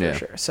ass-kicking, for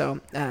sure.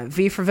 So,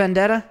 V for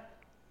Vendetta.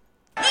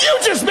 You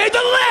just made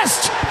the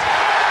list!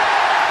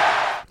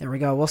 There we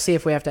go. We'll see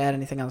if we have to add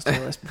anything else to the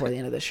list before the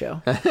end of this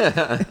show.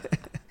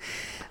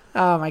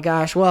 Oh my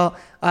gosh. Well,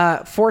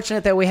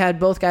 fortunate that we had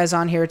both guys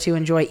on here to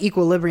enjoy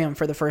Equilibrium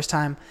for the first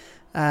time.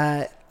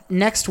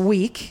 Next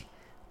week,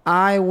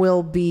 I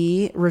will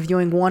be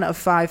reviewing one of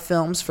 5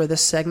 films for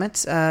this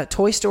segment.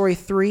 Toy Story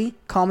 3,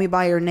 Call Me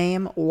By Your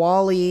Name,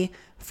 WALL-E,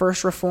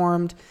 First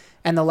Reformed,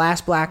 and The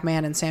Last Black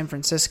Man in San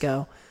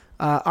Francisco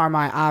are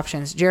my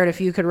options. Jared,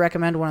 if you could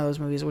recommend one of those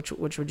movies, which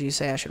would you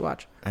say I should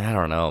watch? I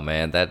don't know,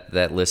 man.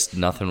 That list,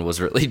 nothing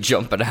was really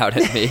jumping out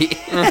at me.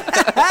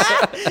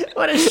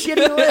 What a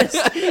shitty list.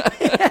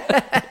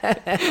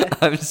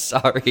 I'm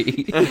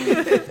sorry.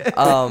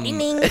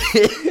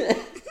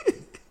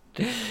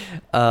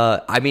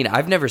 I mean,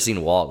 I've never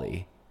seen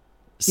WALL-E.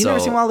 You've never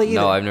seen WALL-E either?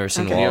 No, I've never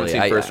seen You haven't WALL-E.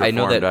 seen First I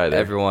know that Reformed either.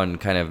 everyone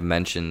kind of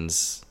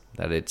mentions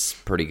that it's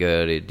pretty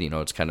good.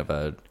 It's kind of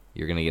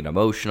you're going to get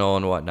emotional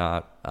and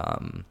whatnot.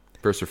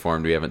 First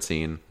Reformed, we haven't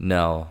seen.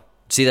 No.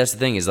 See, that's the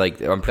thing is,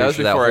 like, I'm pretty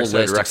sure that whole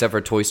list, except for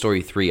Toy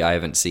Story 3, I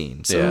haven't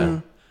seen. So. Yeah.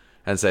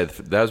 And so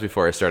that was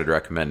before I started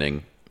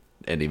recommending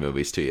indie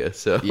movies to you.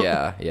 So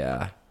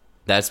Yeah.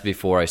 That's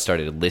before I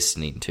started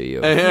listening to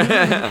you.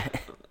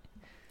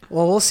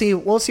 Well, we'll see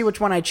which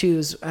one I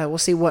choose. We'll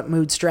see what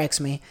mood strikes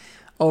me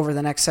over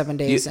the next 7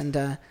 days.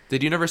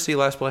 Did you never see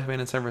Last Black Man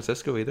in San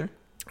Francisco either?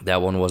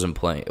 That one wasn't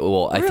playing.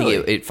 Well, I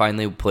think it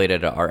finally played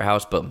at an art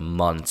house, but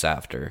months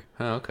after.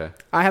 Oh, okay.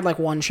 I had like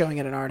one showing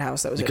at an art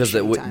house that was Because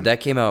at Showtime. that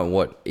came out in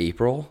what,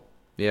 April?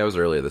 Yeah, it was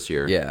earlier this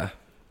year. Yeah.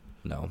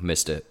 No,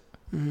 missed it.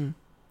 Mm-hmm.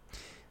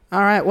 All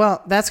right,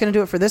 well, that's going to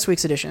do it for this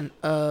week's edition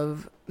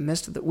of We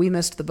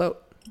Missed the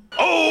Boat.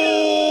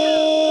 Oh,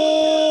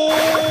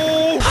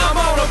 I'm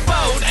on a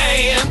boat,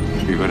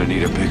 and You're gonna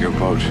need a bigger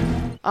boat.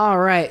 All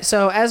right,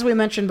 so as we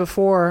mentioned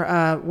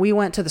before, we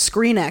went to the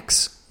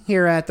ScreenX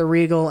here at the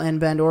Regal in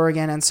Bend,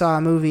 Oregon, and saw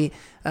a movie.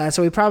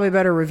 So we probably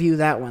better review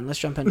that one. Let's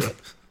jump into it.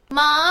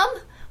 Mom,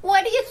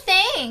 what do you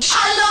think?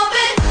 I love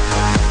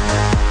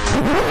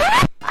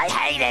it! I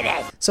hated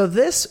it! So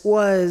this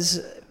was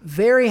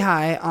very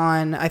high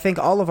on, I think,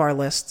 all of our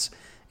lists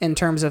in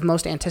terms of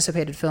most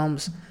anticipated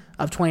films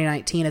of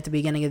 2019 at the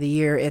beginning of the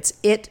year. It's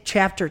It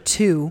Chapter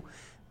 2.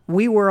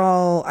 We were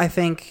all, I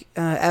think,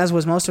 as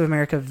was most of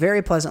America,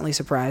 very pleasantly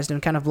surprised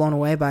and kind of blown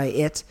away by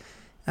It,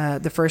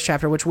 the first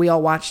chapter, which we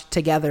all watched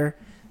together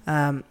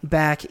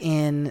back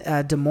in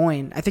Des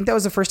Moines. I think that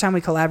was the first time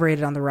we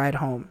collaborated on the ride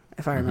home,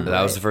 if I remember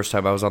That was the first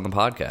time I was on the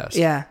podcast.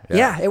 Yeah,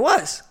 it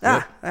was.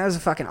 That was a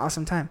fucking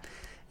awesome time.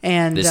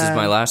 And this is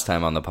my last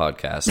time on the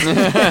podcast.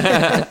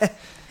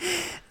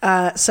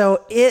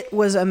 So It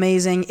was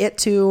amazing. It,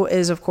 too,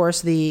 is, of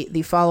course,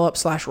 the follow-up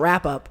 /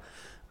 wrap-up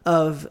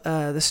of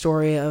the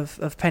story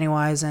of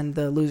Pennywise and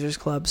the Losers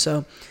Club.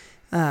 So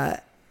I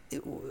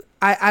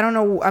don't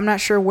know. I'm not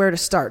sure where to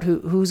start.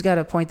 Who's got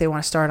a point they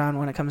want to start on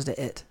when it comes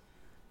to It?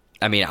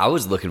 I mean, I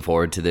was looking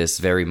forward to this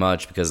very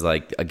much because,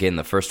 like, again,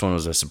 the first one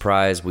was a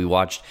surprise. We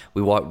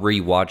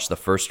rewatched the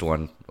first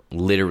one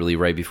literally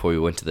right before we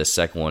went to the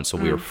second one, so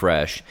we were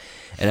fresh.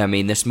 And I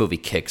mean, this movie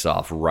kicks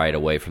off right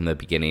away from the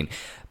beginning.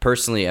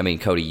 Personally, I mean,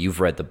 Cody, you've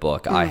read the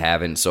book. I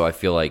haven't, so I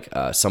feel like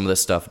some of the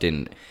stuff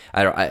didn't.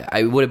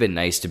 I would have been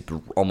nice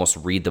to almost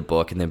read the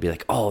book and then be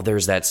like, oh,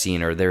 there's that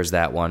scene or there's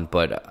that one.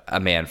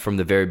 But man, from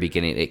the very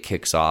beginning, it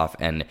kicks off,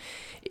 and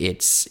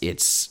it's.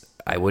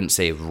 I wouldn't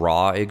say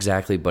raw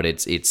exactly, but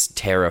it's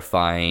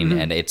terrifying,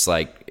 and it's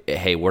like,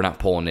 hey, we're not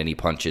pulling any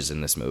punches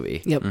in this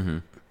movie. Yep. Mm-hmm.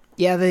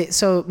 Yeah,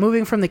 so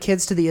moving from the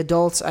kids to the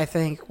adults, I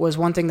think, was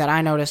one thing that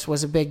I noticed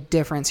was a big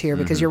difference here,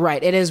 because you're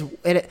right.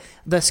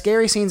 The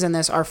scary scenes in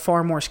this are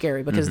far more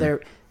scary because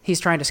he's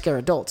trying to scare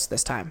adults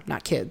this time,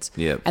 not kids.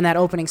 Yep. And that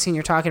opening scene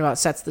you're talking about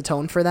sets the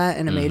tone for that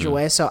in a major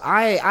way. So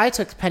I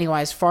took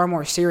Pennywise far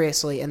more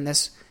seriously in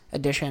this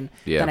edition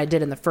than I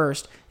did in the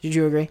first. Did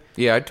you agree?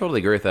 Yeah, I totally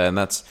agree with that, and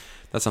that's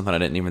something I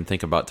didn't even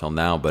think about till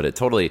now, but it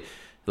totally,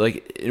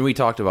 like, and we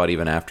talked about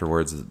even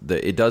afterwards,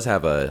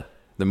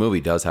 the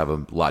movie does have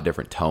a lot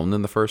different tone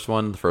than the first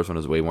one. The first one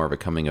is way more of a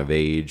coming of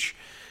age,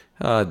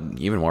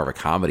 even more of a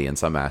comedy in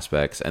some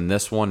aspects, and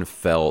this one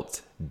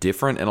felt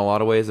different in a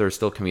lot of ways. There were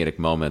still comedic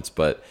moments,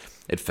 but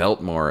it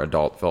felt more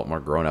adult, felt more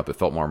grown up, it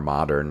felt more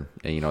modern,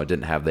 and it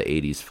didn't have the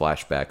 80s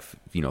flashback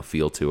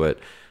feel to it.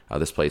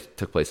 This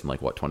took place in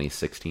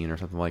 2016 or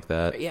something like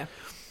that. Yeah.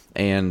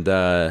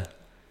 And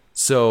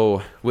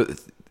so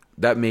with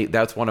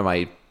that's one of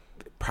my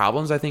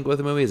problems I think with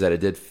the movie, is that it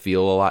did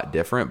feel a lot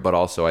different, but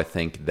also I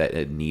think that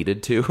it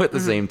needed to at the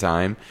same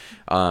time.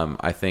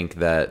 I think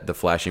that the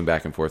flashing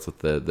back and forth with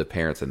the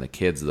parents and the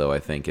kids, though, I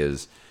think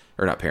is,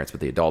 or not parents, but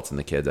the adults and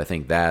the kids, I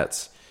think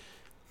that's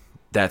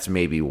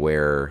maybe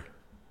where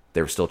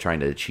they were still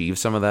trying to achieve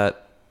some of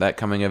that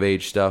coming of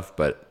age stuff,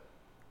 but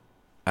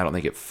I don't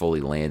think it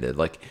fully landed.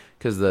 Like,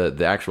 because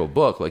the actual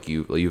book, like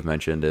you've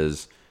mentioned,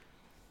 is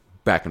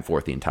back and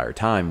forth the entire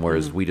time,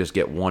 whereas we just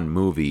get one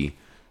movie,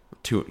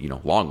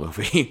 long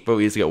movie, but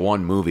we just get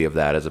one movie of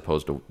that, as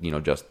opposed to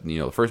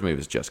the first movie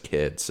was just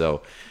kids.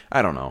 So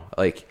I don't know.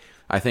 Like,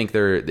 I think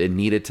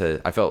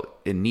I felt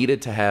it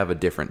needed to have a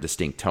different,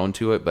 distinct tone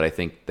to it, but I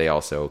think they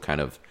also kind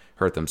of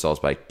hurt themselves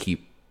by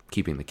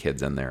keeping the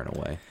kids in there in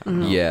a way.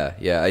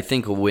 Yeah. I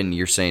think when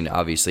you're saying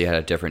obviously it had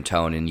a different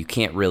tone, and you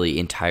can't really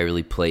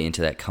entirely play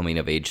into that coming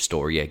of age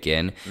story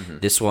again.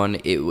 This one,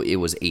 it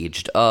was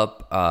aged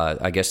up.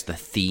 I guess the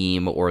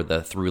theme or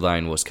the through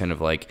line was kind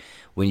of like,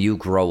 when you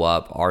grow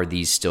up, are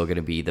these still going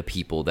to be the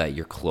people that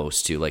you're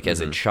close to? Like,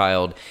 as a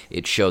child,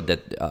 it showed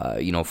that,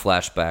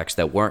 flashbacks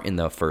that weren't in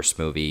the first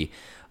movie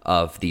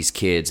of these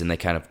kids, and they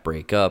kind of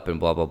break up and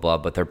blah, blah, blah,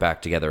 but they're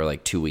back together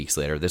like 2 weeks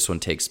later. This one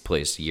takes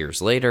place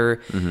years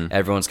later.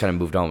 Everyone's kind of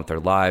moved on with their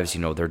lives.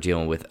 They're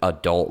dealing with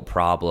adult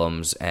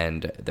problems,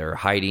 and they're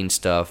hiding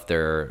stuff.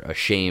 They're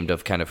ashamed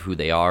of kind of who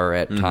they are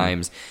at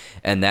times.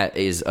 And that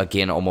is,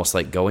 again, almost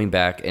like going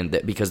back, and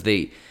because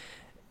the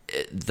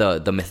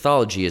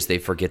mythology is they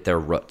forget their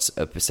roots,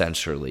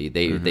 essentially.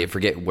 They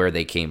forget where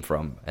they came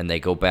from, and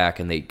they go back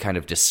and they kind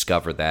of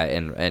discover that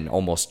and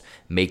almost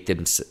make,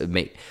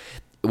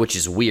 which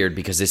is weird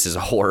because this is a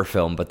horror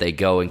film, but they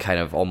go and kind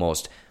of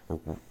almost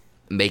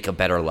make a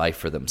better life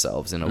for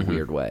themselves in a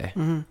weird way.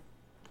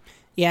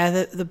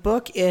 Yeah, the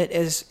book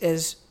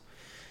is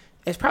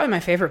probably my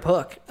favorite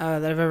book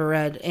that I've ever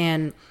read,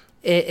 and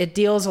it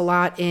deals a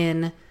lot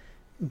in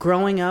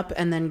growing up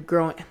and then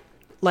growing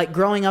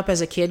up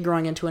as a kid,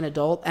 growing into an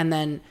adult, and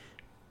then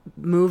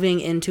moving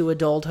into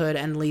adulthood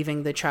and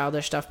leaving the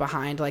childish stuff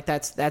behind. Like,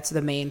 that's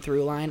the main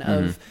through line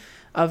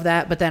of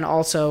that. But then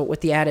also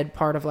with the added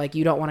part of, like,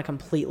 you don't want to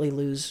completely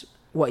lose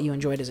what you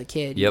enjoyed as a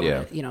kid.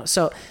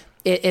 So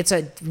it's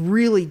a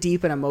really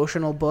deep and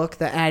emotional book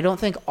and I don't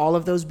think all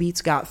of those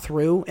beats got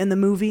through in the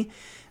movie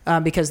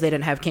because they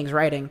didn't have King's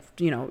writing.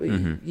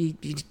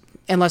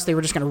 Unless they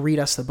were just going to read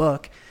us the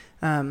book,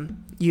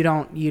 you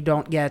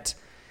don't get.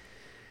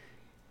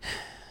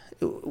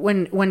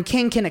 When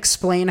King can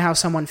explain how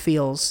someone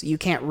feels, you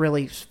can't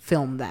really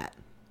film that,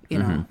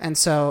 and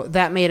so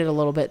that made it a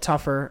little bit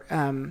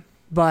tougher.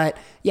 But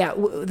yeah,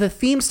 the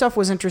theme stuff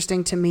was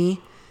interesting to me,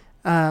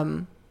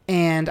 and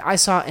I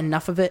saw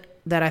enough of it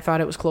that I thought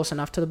it was close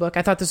enough to the book.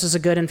 I thought this was a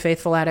good and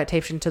faithful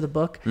adaptation to the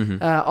book.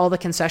 All the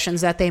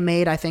concessions that they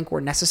made, I think,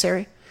 were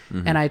necessary,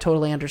 and I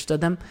totally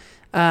understood them.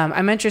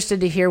 I'm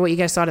interested to hear what you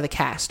guys thought of the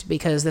cast,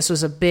 because this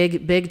was a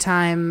big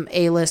time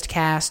A-list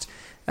cast.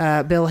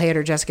 Bill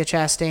Hader, Jessica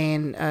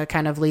Chastain,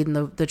 kind of leading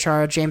the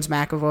charge, James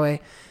McAvoy.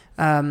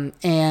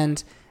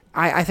 And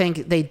I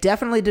think they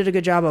definitely did a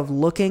good job of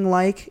looking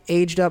like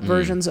aged up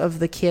versions of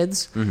the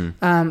kids.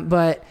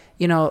 But,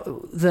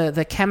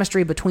 the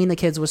chemistry between the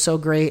kids was so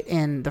great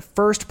in the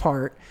first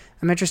part.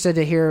 I'm interested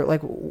to hear,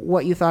 like,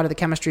 what you thought of the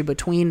chemistry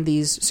between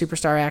these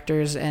superstar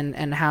actors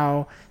and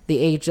how the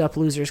Aged Up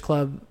Losers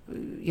Club,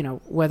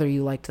 whether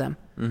you liked them.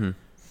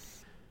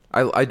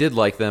 I did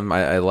like them.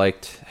 I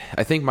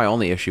think my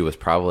only issue was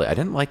probably I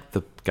didn't like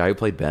the guy who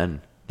played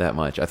Ben that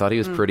much. I thought he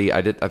was pretty.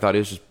 I thought he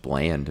was just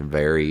bland and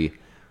very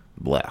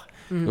blah.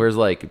 Whereas,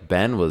 like,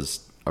 Ben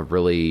was a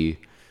really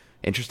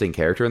interesting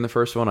character in the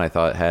first one. I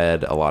thought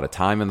had a lot of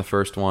time in the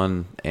first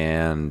one,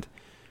 and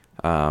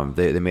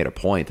they made a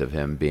point of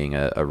him being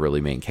a really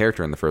main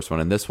character in the first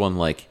one. And this one,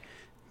 like,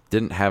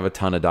 didn't have a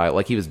ton of dialogue.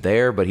 Like, he was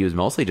there, but he was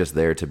mostly just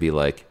there to be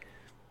like,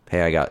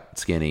 hey, I got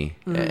skinny.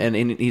 And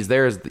he's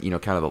there as, kind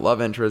of the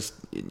love interest,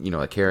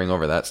 like, carrying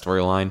over that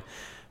storyline.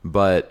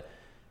 But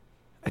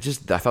I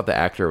thought the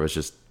actor was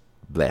just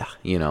bleh,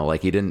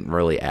 like, he didn't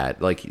really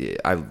add, like,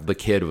 the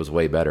kid was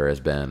way better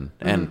as Ben.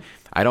 And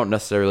I don't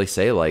necessarily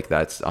say, like,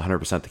 that's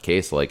 100% the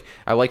case. Like,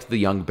 I liked the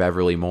young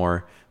Beverly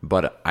more,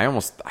 but I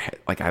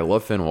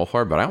love Finn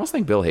Wolfhard, but I almost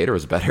think Bill Hader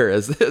was better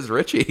as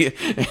Richie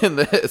in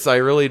this. I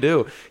really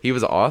do. He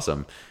was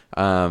awesome.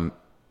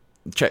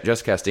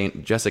 Jessica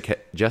Chastain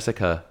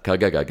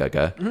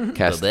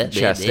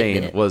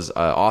was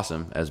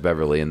awesome as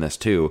Beverly in this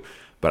too,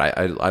 but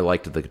I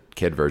liked the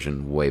kid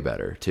version way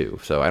better too.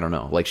 So I don't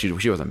know, like, she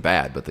wasn't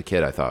bad, but the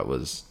kid I thought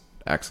was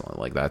excellent.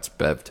 Like, that's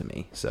Bev to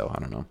me. So I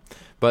don't know,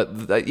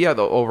 but the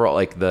overall,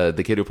 like,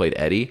 the kid who played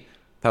Eddie,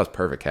 that was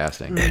perfect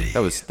casting. Eddie. That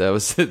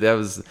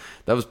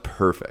was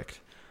perfect.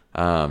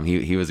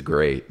 He was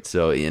great.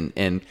 So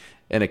in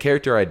a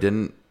character I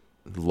didn't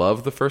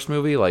love the first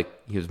movie, like,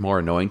 he was more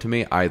annoying to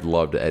me, I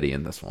loved Eddie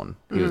in this one.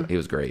 He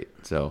was great.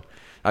 So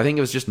I think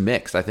it was just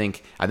mixed. I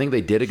think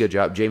they did a good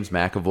job. James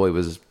McAvoy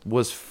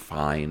was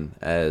fine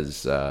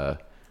as Bill.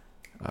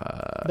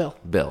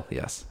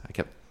 Yes.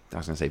 I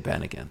was gonna say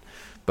Ben again,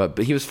 but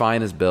he was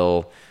fine as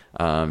Bill.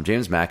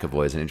 James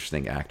McAvoy is an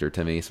interesting actor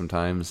to me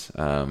sometimes.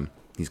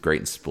 He's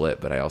great in Split,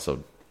 but I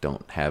also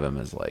don't have him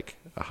as like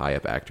a high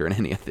up actor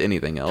in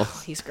anything else.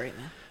 Oh, he's great,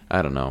 man.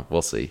 I don't know.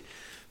 We'll see.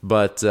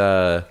 But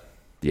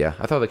yeah,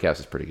 I thought the cast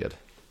was pretty good.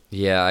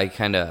 Yeah,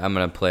 I'm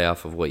gonna play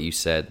off of what you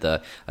said.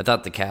 I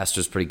thought the cast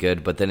was pretty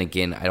good, but then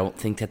again, I don't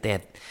think that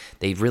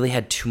they really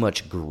had too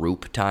much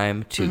group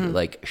time to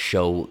like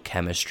show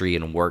chemistry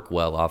and work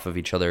well off of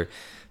each other.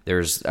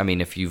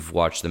 If you've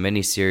watched the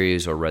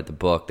miniseries or read the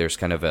book, there's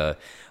kind of a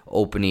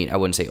opening, I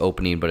wouldn't say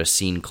opening, but a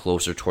scene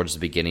closer towards the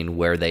beginning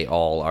where they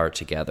all are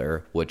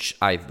together, which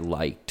I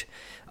liked.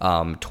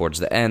 Towards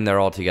the end, they're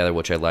all together,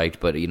 which I liked,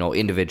 but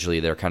individually,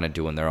 they're kind of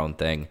doing their own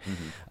thing.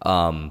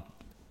 Bill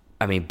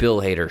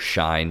Hader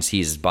shines.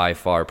 He's by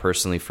far,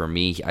 personally for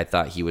me, I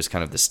thought he was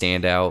kind of the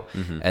standout.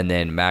 And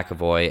then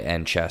McAvoy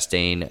and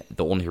Chastain,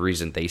 the only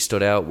reason they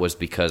stood out was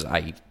because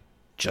I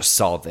just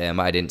saw them.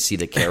 I didn't see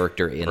the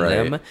character in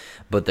them.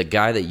 But the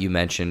guy that you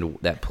mentioned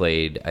that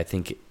played, I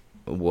think,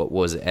 what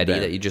was it, Eddie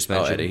that you just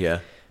mentioned? Oh, Eddie, yeah.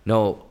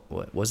 No,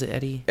 what was it,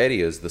 Eddie?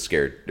 Eddie is the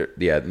scared,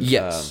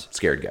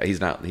 scared guy. He's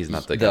not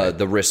the guy.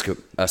 The risk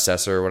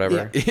assessor or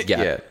whatever.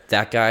 Yeah.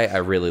 That guy I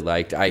really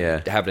liked.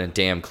 I haven't a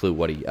damn clue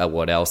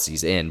what else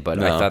he's in,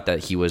 but I thought that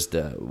he was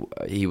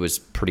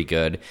pretty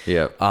good.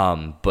 Yeah.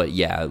 But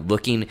yeah,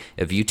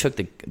 if you took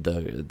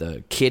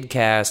the kid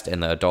cast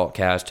and the adult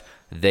cast,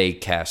 they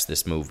cast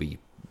this movie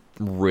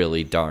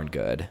really darn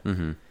good.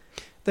 Mm-hmm.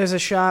 There's a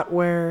shot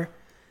where,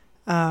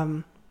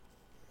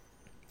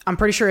 I'm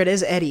pretty sure it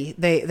is Eddie.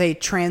 They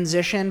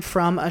transition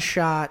from a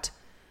shot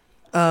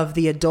of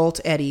the adult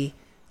Eddie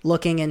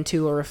looking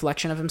into a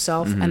reflection of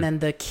himself, and then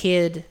the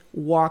kid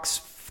walks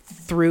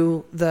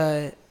through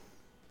the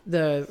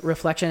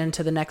reflection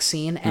into the next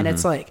scene, and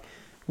it's like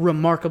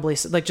remarkably,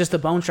 like just the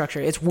bone structure.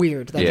 It's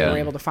weird that they were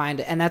able to find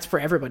it, and that's for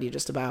everybody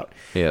just about.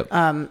 Yep.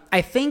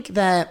 I think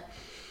that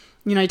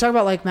you talk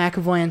about like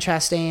McAvoy and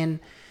Chastain.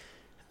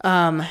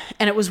 And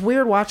it was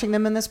weird watching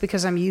them in this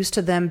because I'm used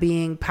to them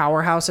being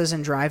powerhouses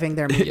and driving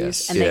their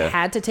movies, and they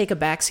had to take a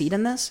back seat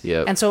in this.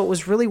 Yep. And so it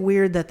was really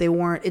weird that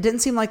it didn't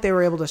seem like they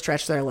were able to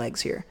stretch their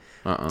legs here.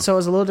 So it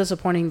was a little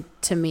disappointing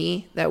to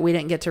me that we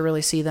didn't get to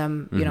really see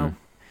them,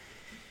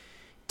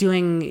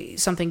 doing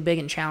something big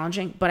and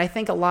challenging. But I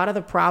think a lot of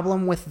the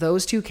problem with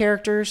those two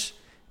characters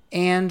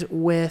and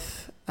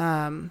with,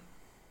 the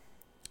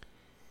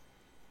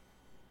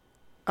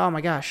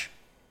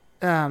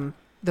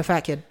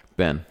fat kid.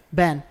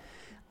 Ben,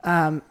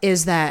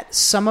 is that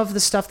some of the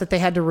stuff that they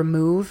had to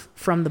remove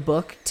from the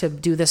book to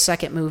do the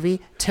second movie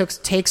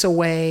takes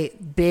away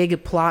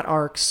big plot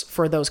arcs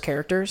for those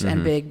characters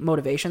and big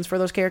motivations for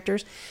those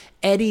characters.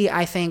 Eddie,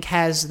 I think,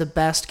 has the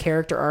best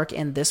character arc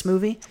in this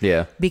movie.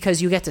 Yeah.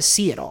 Because you get to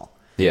see it all.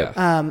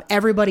 Yeah.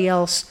 Everybody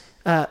else,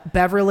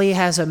 Beverly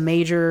has a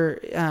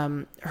major,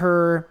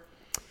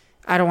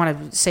 I don't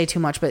want to say too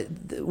much, but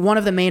one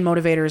of the main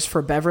motivators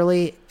for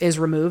Beverly is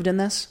removed in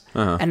this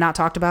and not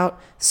talked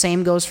about.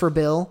 Same goes for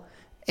Bill,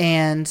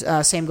 and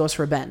same goes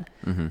for Ben.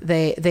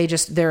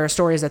 There are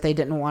stories that they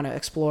didn't want to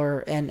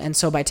explore, and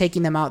so by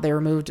taking them out, they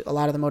removed a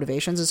lot of the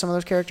motivations of some of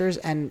those characters,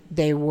 and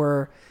they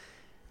were,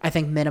 I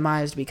think,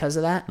 minimized because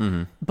of that.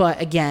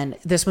 But again,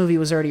 this movie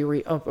was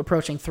already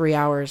approaching 3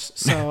 hours,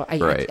 so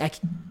I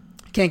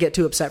can't get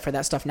too upset for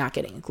that stuff not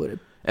getting included.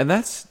 And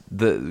that's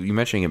you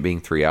mentioning it being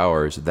 3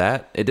 hours,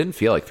 that it didn't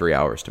feel like 3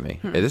 hours to me.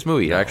 This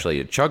movie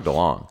actually chugged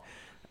along.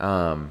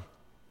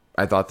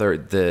 I thought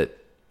that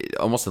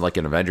almost like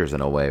in Avengers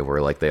in a way,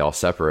 where like they all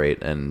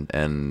separate and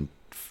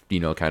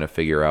kind of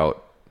figure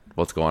out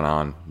what's going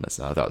on. That's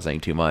not without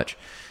saying too much.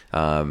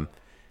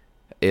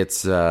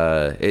 It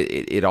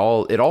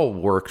all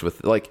worked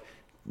with, like,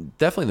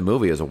 definitely the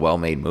movie is a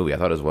well-made movie. I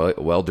thought it was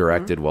well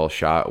directed, well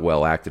shot,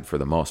 well acted for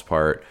the most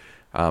part.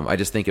 I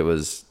just think it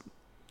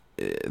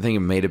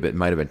might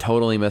have been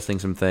totally missing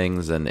some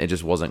things, and it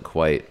just wasn't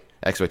quite.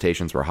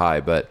 Expectations were high,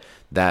 but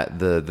that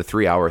the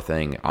 3 hour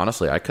thing,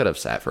 honestly, I could have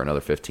sat for another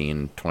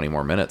 15, 20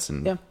 more minutes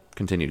and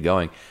continued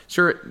going.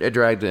 Sure, it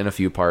dragged in a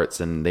few parts,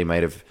 and they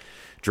might have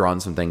drawn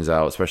some things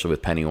out, especially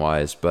with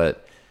Pennywise.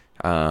 But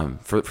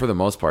for the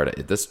most part,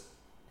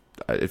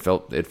 it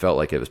felt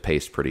like it was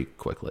paced pretty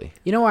quickly.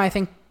 You know why I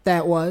think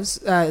that was?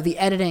 The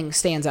editing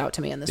stands out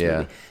to me in this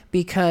movie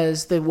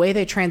because the way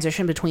they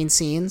transition between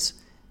scenes.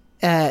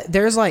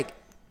 There's like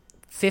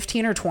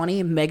 15 or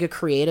 20 mega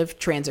creative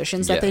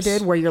transitions that they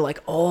did where you're like,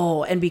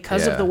 oh, and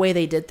because of the way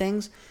they did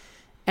things,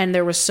 and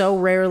there was so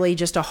rarely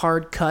just a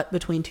hard cut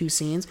between two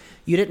scenes,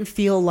 you didn't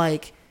feel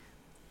like,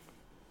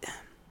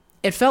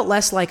 it felt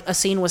less like a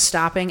scene was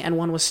stopping and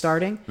one was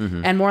starting,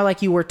 and more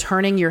like you were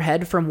turning your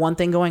head from one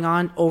thing going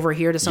on over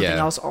here to something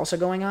else also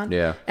going on.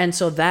 Yeah. And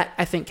so that,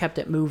 I think, kept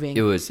it moving.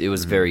 It was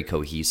very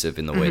cohesive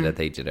in the way that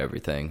they did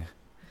everything.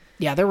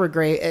 Yeah, they were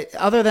great.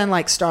 Other than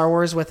like Star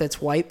Wars with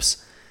its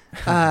wipes,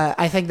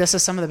 I think this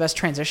is some of the best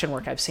transition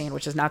work I've seen,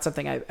 which is not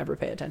something I ever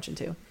pay attention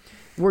to.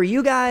 Were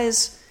you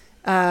guys...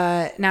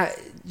 now,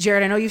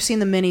 Jared, I know you've seen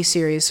the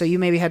miniseries, so you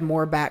maybe had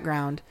more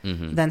background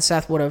than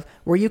Seth would have.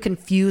 Were you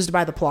confused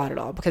by the plot at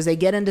all? Because they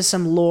get into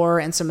some lore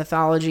and some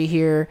mythology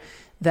here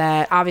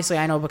that obviously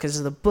I know because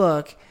of the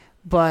book,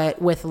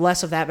 but with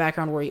less of that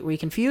background, were you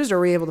confused or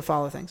were you able to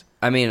follow things?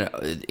 I mean,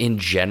 in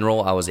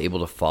general, I was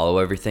able to follow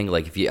everything.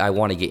 Like, I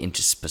want to get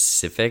into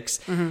specifics,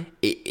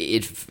 they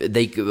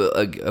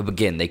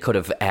could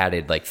have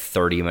added like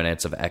 30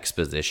 minutes of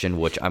exposition,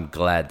 which I'm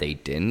glad they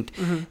didn't.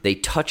 They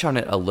touch on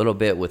it a little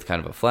bit with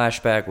kind of a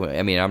flashback.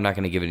 I mean, I'm not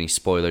going to give any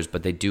spoilers,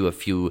 but they do a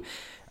few,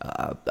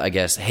 I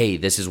guess, hey,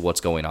 this is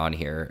what's going on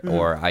here,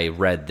 or I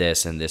read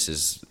this and this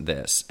is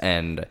this.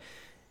 And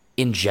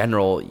in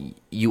general,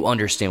 you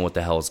understand what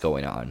the hell is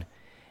going on.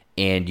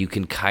 And you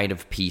can kind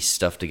of piece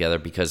stuff together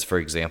because, for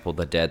example,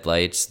 the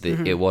deadlights,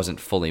 it wasn't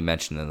fully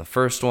mentioned in the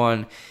first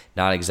one,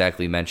 not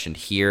exactly mentioned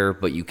here,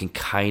 but you can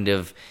kind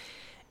of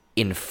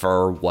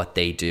infer what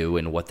they do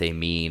and what they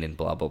mean and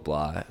blah, blah,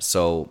 blah.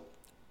 So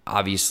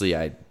obviously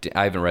I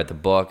haven't read the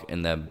book,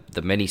 and the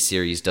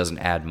miniseries doesn't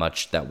add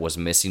much that was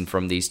missing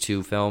from these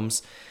two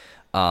films.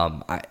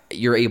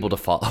 You're able to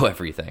follow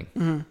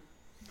everything.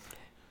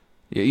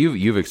 Yeah,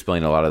 you've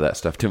explained a lot of that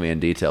stuff to me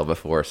in detail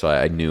before, so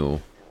I knew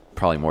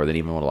probably more than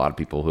even what a lot of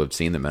people who have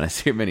seen the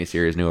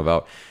miniseries knew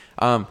about.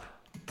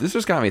 This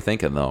just got me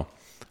thinking, though.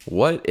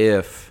 What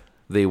if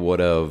they would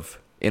have,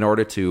 in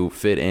order to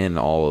fit in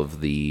all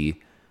of the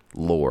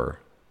lore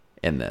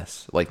in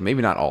this, like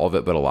maybe not all of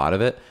it, but a lot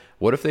of it,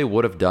 what if they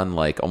would have done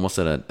like almost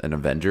an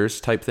Avengers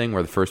type thing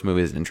where the first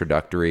movie is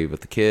introductory with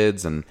the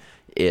kids and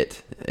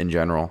it in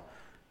general?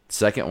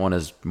 Second one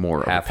is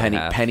more of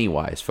a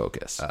Pennywise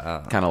focus.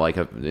 Kind of like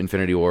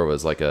Infinity War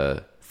was like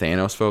a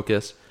Thanos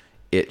focus.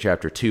 It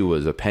Chapter 2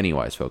 was a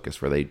Pennywise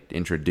focus where they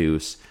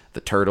introduce the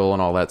turtle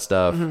and all that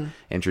stuff,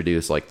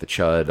 introduce like the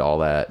chud, all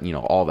that,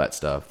 all that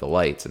stuff, the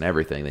lights and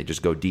everything. They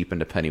just go deep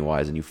into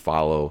Pennywise and you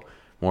follow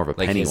more of a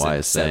like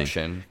Pennywise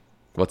thing.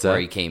 What's that? Where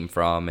he came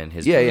from and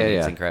his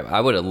and crap. I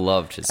would have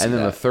loved to see that. And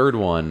then the third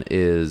one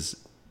is,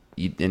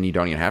 and you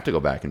don't even have to go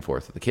back and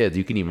forth with the kids.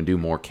 You can even do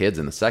more kids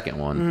in the second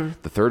one.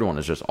 The third one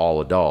is just all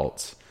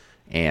adults.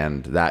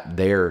 And that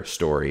their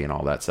story and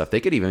all that stuff. They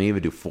could even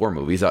do 4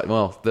 movies.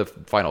 Well, the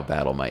final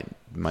battle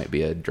might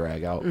be a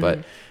drag out, but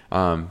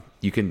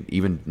you can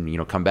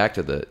even come back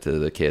to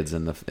the kids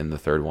in the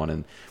third one,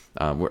 and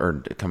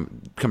or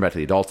come back to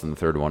the adults in the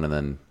third one, and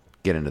then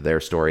get into their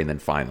story, and then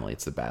finally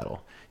it's the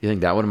battle. You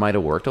think that one might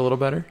have worked a little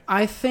better?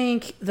 I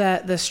think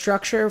that the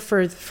structure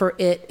for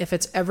it, if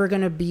it's ever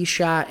going to be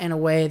shot in a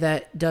way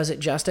that does it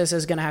justice,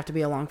 is going to have to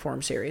be a long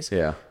form series.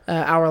 Yeah,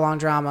 hour-long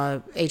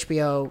drama,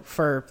 HBO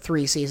for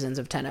 3 seasons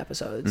of 10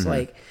 episodes.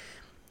 Like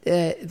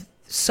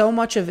so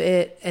much of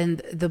it and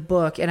the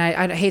book, and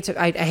I hate to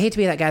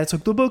be that guy that's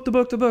like the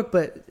book,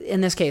 but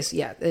in this case,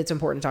 yeah, it's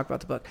important to talk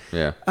about the book.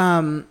 Yeah.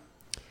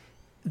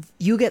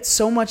 You get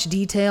so much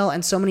detail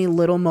and so many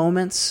little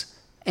moments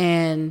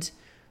and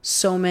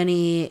so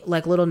many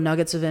like little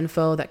nuggets of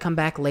info that come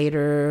back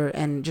later,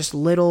 and just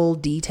little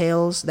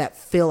details that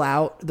fill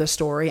out the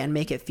story and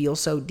make it feel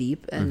so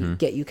deep and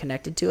get you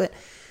connected to it,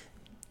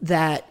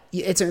 that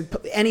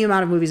any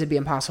amount of movies would be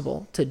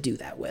impossible to do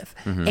that with.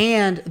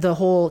 And the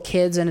whole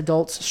kids and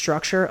adults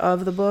structure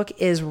of the book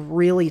is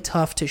really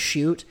tough to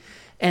shoot.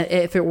 And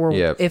if it were,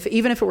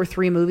 even if it were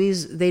 3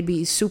 movies, they'd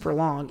be super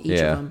long, each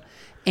of them.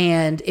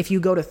 And if you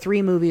go to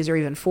 3 movies or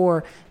even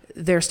 4,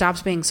 there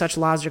stops being such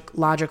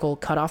logical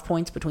cutoff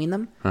points between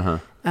them.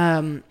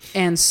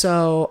 And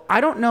so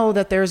I don't know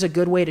that there's a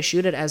good way to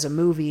shoot it as a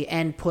movie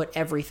and put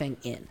everything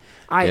in.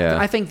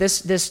 I think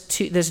this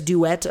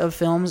duet of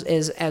films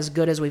is as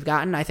good as we've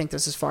gotten. I think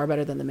this is far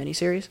better than the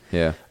miniseries.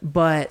 Yeah.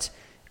 But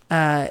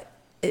a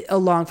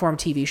long form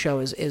TV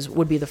show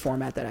would be the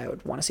format that I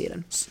would want to see it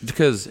in.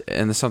 Because,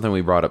 and it's something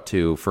we brought up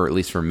too, for at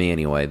least for me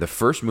anyway, the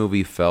first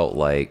movie felt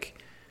like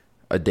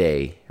a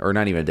day, or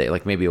not even a day,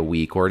 like maybe a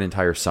week or an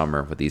entire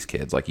summer with these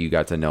kids. Like you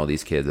got to know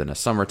these kids in a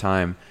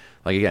summertime,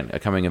 like again, a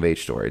coming of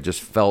age story. It just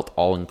felt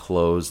all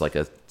enclosed, like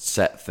a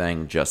set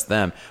thing, just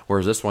them.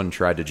 Whereas this one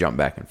tried to jump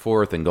back and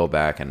forth and go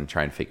back and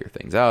try and figure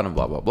things out and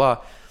blah, blah, blah.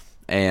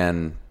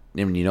 And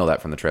you know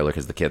that from the trailer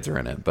because the kids are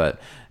in it,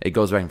 but it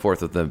goes back and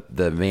forth with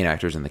the main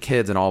actors and the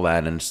kids and all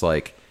that. And it's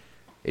like,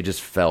 it just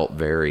felt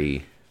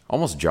very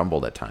almost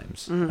jumbled at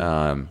times.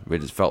 It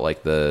just felt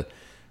like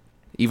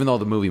even though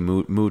the movie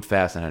moved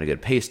fast and had a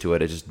good pace to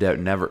it, it just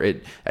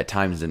at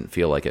times didn't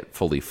feel like it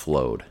fully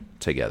flowed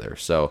together.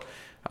 So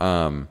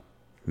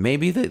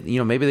maybe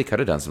they could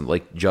have done something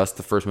like just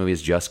the first movie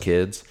is just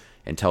kids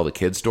and tell the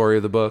kids story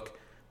of the book.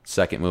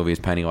 Second movie is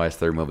Pennywise.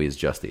 Third movie is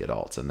just the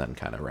adults, and then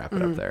kind of wrap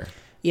it up there.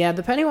 Yeah,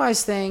 the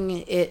Pennywise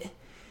thing,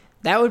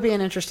 that would be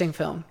an interesting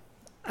film.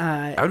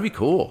 That would be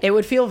cool. It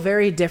would feel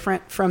very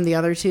different from the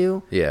other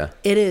two. Yeah,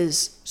 it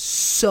is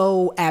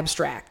so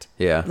abstract.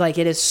 Yeah, like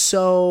it is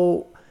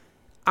so.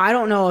 I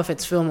don't know if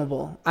it's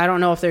filmable. I don't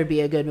know if there'd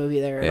be a good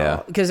movie there at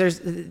all. Because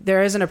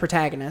there isn't a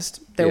protagonist.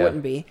 There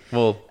wouldn't be.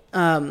 Well,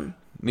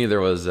 neither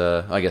was.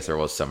 I guess there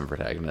was some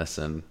protagonists,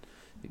 and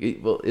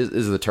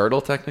is the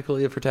turtle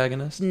technically a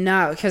protagonist?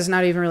 No, because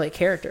not even really a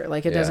character.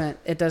 Like it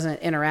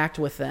doesn't interact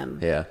with them.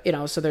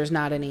 Yeah. So there's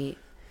not any.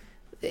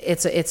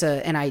 It's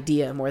an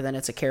idea more than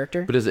it's a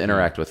character. But does it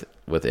interact with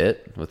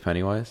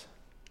Pennywise?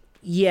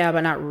 Yeah,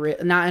 but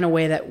not in a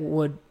way that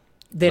would.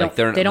 They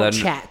don't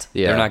chat.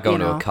 Yeah. They're not going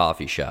to a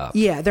coffee shop.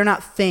 Yeah, they're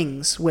not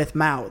things with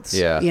mouths.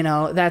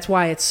 Yeah. That's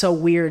why it's so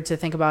weird to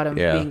think about them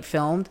being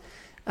filmed.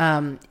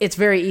 It's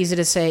very easy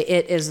to say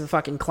it is the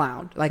fucking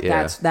clown. Like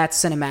that's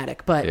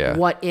cinematic. But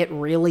what it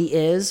really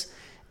is,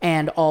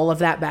 and all of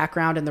that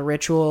background and the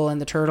ritual and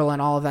the turtle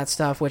and all of that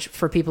stuff, which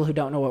for people who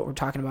don't know what we're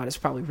talking about is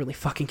probably really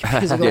fucking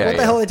confusing. What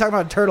the hell are they talking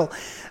about? A turtle.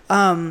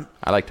 I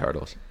like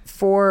turtles.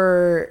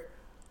 For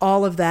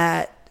all of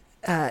that,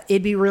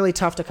 it'd be really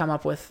tough to come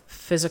up with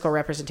physical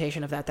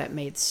representation of that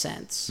made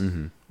sense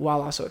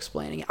while also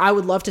explaining it. I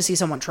would love to see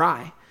someone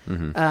try,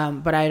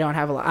 but I don't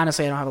have a lot of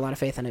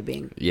faith in it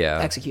being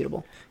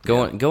executable.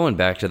 Going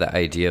back to the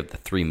idea of the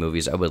 3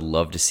 movies, I would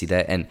love to see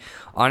that. And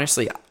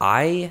honestly,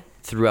 I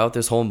throughout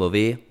this whole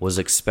movie was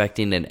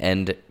expecting an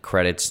end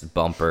credits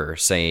bumper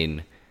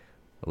saying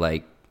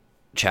like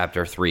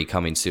chapter 3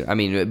 coming soon. I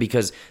mean,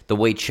 because the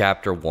way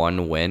chapter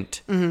 1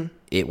 went,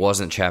 it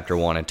wasn't chapter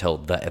 1 until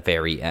the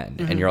very end.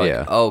 And you're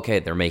like, oh, okay,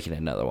 they're making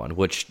another one,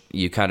 which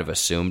you kind of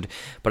assumed.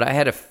 But I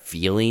had a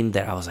feeling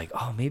that I was like,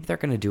 oh, maybe they're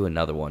going to do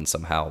another one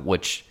somehow,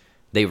 which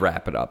they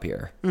wrap it up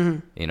here.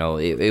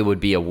 It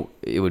would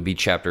be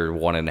chapter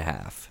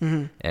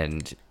 1.5.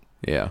 And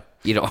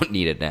you don't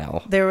need it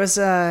now. There was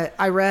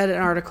I read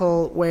an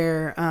article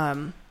where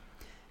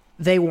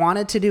they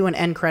wanted to do an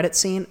end credit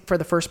scene for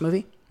the first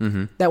movie.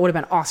 That would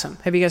have been awesome.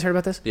 Have you guys heard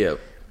about this?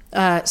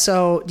 Yeah.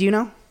 So do you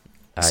know?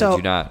 I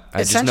do not.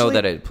 I just know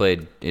that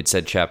it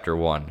said chapter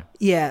 1.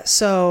 Yeah,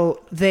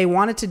 so they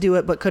wanted to do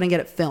it but couldn't get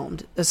it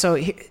filmed. So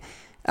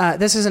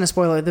this isn't a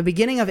spoiler. The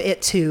beginning of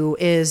It 2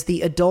 is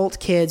the adult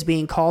kids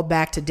being called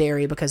back to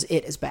Derry because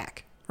It is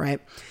back,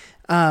 right?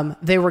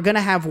 They were going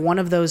to have one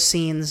of those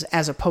scenes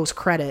as a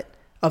post-credit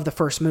of the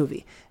first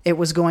movie. It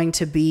was going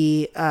to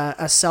be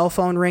a cell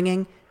phone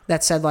ringing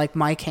that said like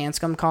Mike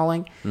Hanscom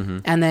calling,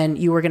 and then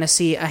you were going to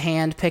see a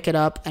hand pick it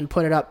up and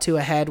put it up to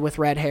a head with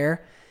red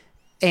hair,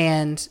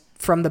 and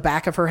from the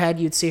back of her head,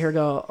 you'd see her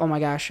go, "Oh my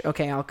gosh,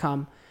 okay, I'll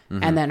come,"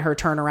 and then her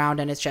turn around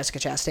and it's Jessica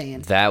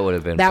Chastain. That would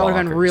have been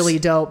really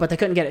dope, but they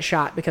couldn't get it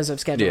shot because of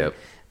scheduling.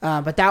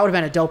 But that would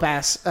have been a dope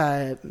ass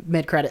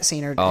mid credit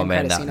scene or the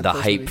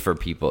hype movie. For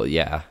people,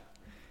 yeah.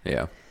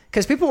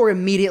 Because people were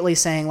immediately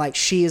saying like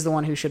she is the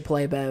one who should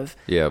play Bev.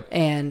 Yep.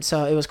 And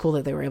so it was cool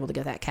that they were able to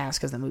get that cast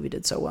because the movie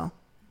did so well.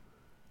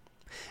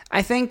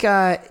 I think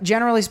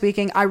generally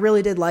speaking, I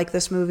really did like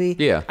this movie.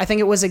 Yeah. I think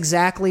it was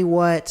exactly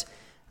what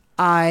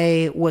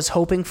I was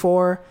hoping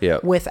for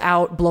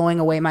without blowing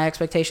away my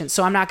expectations.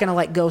 So I'm not going to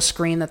like go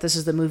scream that this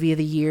is the movie of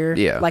the year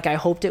like I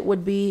hoped it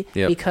would be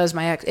because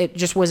it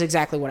just was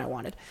exactly what I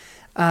wanted.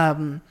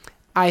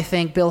 I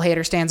think Bill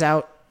Hader stands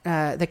out.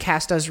 The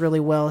cast does really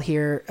well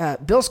here.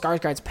 Bill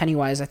Skarsgård's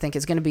Pennywise, I think,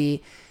 is going to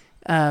be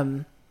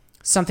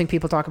something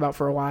people talk about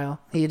for a while.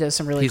 He does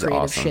some really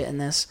creative shit in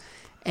this.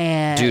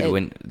 And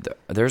dude,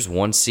 there's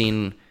one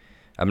scene,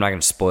 I'm not going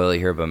to spoil it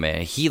here, but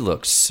man, he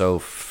looks so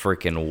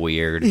freaking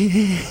weird.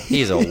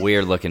 He's a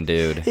weird looking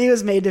dude. He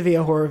was made to be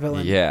a horror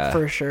villain,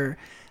 for sure.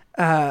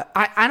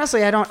 I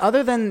honestly, I don't,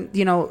 other than,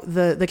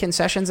 the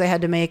concessions they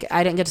had to make,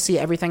 I didn't get to see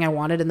everything I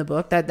wanted in the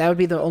book. That would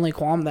be the only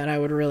qualm that I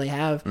would really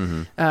have.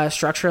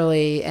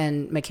 Structurally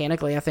and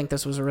mechanically, I think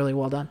this was really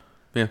well done.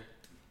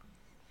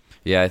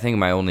 Yeah, I think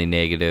my only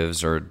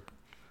negatives or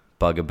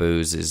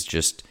bugaboos is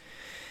just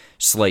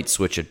slight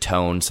switch of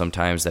tone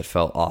sometimes that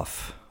fell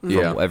off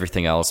from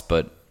everything else,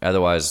 but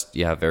otherwise,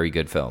 very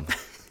good film.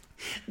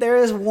 There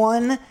is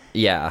one.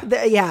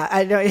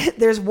 I know.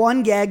 There's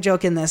one gag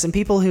joke in this, and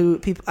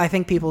I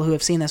think people who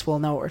have seen this will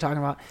know what we're talking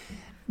about.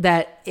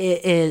 That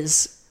it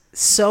is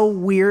so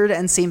weird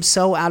and seems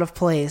so out of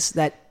place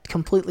that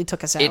completely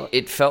took us out.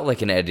 It felt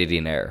like an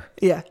editing error.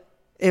 Yeah.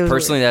 It was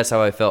personally weird. That's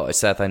how I felt.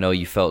 Seth, I know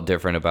you felt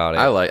different about it.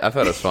 I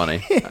thought it was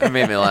funny. It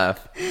made me laugh.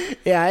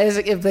 Yeah,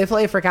 if they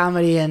play for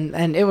comedy,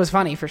 and it was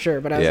funny for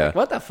sure. But I was like,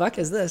 what the fuck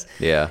is this?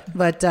 Yeah.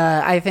 But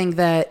I think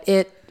that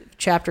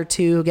Chapter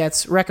 2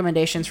 gets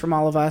recommendations from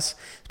all of us,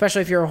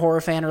 especially if you're a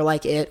horror fan or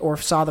like it or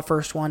saw the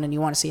first one and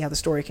you want to see how the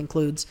story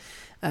concludes.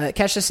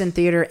 Catch this in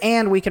theater,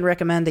 and we can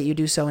recommend that you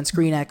do so in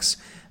ScreenX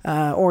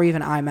or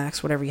even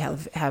IMAX, whatever you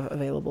have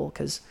available,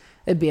 because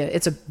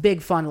it's a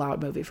big, fun,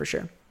 loud movie for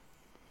sure.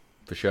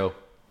 For sure.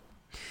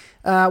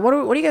 What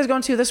are you guys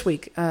going to this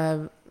week?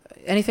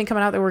 Anything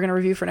coming out that we're going to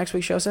review for next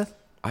week's show, Seth?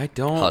 I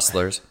don't.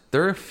 Hustlers.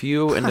 There are a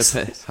few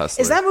independent Hustlers.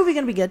 Is that movie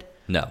going to be good?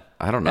 No.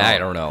 I don't know. I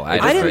don't know.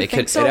 I didn't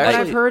think so, but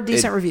I've heard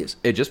decent reviews.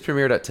 It just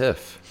premiered at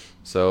TIFF.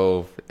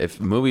 So if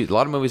a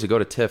lot of movies that go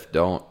to TIFF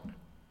don't,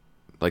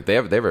 like, they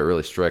have a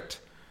really strict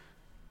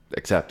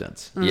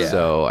acceptance. Yeah.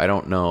 So I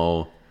don't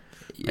know.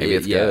 Maybe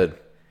it's good.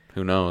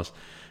 Who knows?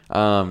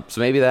 So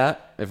maybe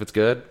that, if it's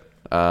good.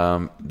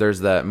 There's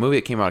that movie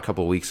that came out a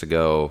couple of weeks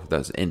ago.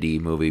 That's an indie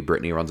movie.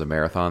 Brittany Runs a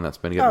Marathon. That's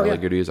been getting really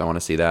good reviews. I want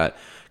to see that.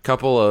 A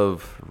couple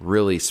of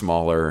really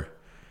smaller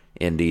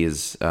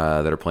indies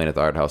that are playing at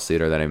the Art House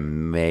Theater that I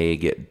may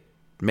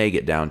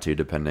get down to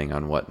depending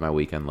on what my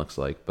weekend looks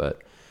like.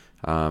 But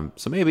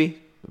so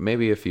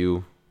maybe a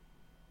few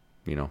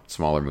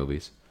smaller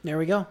movies. There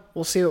we go.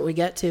 We'll see what we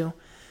get to.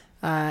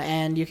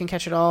 And you can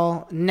catch it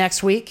all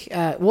next week.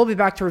 We'll be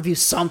back to review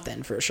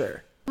something for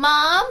sure.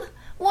 Mom,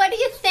 what do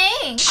you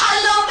think?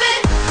 I love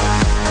it!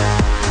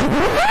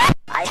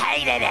 I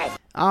hated it!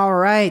 All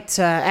right.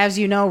 As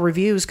you know,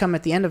 reviews come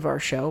at the end of our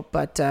show,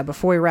 but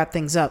before we wrap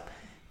things up,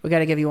 we got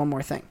to give you one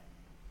more thing.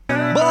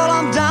 But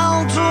I'm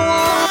down to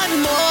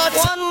one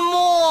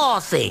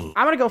more thing.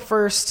 I'm going to go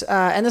first,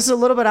 and this is a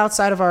little bit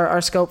outside of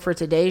our scope for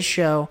today's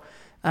show,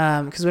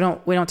 because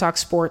we don't talk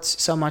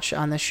sports so much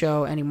on this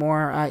show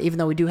anymore, even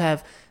though we do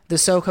have the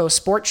SoCo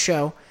Sports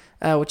Show,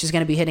 which is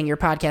going to be hitting your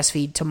podcast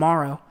feed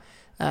tomorrow.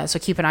 So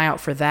keep an eye out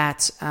for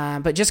that.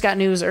 But just got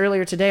news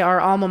earlier today. Our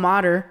alma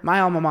mater, my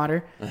alma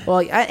mater, well,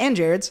 and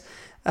Jared's,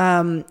 is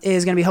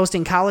going to be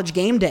hosting College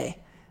Game Day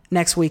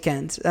next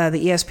weekend. The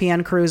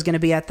ESPN crew is going to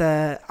be at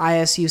the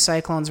ISU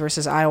Cyclones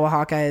versus Iowa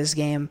Hawkeyes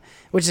game,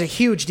 which is a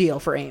huge deal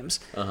for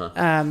Ames.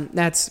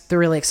 They're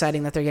really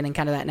exciting that they're getting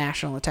kind of that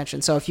national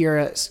attention. So if you're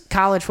a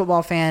college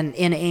football fan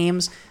in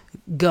Ames,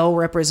 go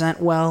represent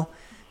well.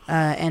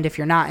 And if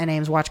you're not in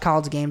Ames, watch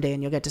College Game Day,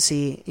 and you'll get to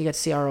see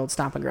our old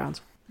stomping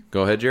grounds.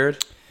 Go ahead,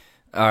 Jared.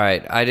 All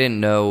right. I didn't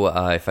know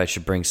if I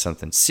should bring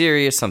something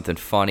serious, something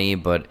funny,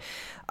 but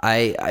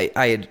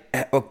I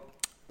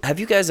have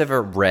you guys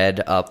ever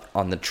read up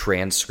on the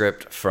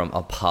transcript from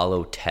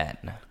Apollo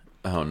 10?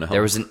 Oh, no.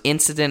 There was an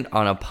incident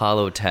on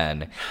Apollo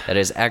 10 that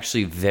is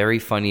actually very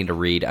funny to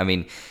read. I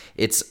mean,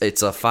 it's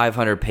a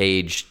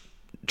 500-page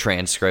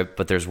transcript,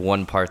 but there's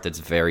one part that's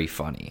very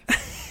funny.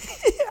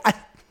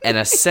 And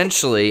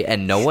essentially,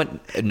 and no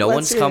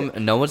one's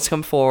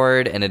come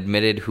forward and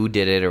admitted who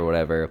did it or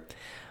whatever.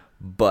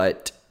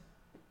 But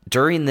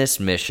during this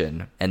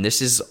mission, and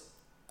this is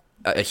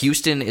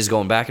Houston is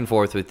going back and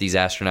forth with these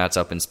astronauts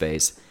up in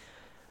space,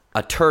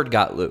 a turd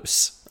got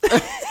loose.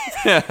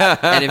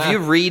 And if you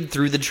read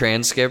through the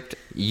transcript,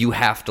 you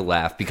have to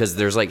laugh because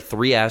there's like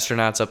 3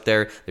 astronauts up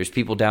there. There's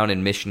people down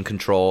in mission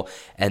control,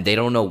 and they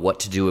don't know what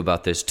to do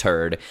about this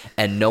turd,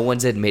 and no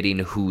one's admitting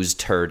whose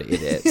turd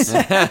it is.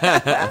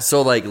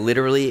 So like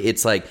literally,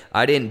 it's like,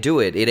 I didn't do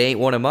it. It ain't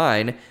one of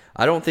mine.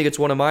 I don't think it's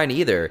one of mine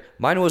either.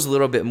 Mine was a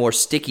little bit more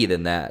sticky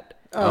than that.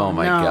 Oh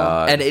my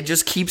God. And it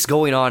just keeps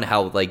going on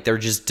how like they're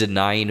just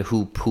denying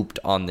who pooped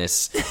on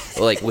this,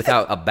 like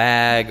without a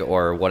bag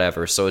or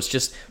whatever. So it's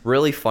just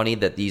really funny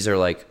that these are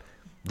like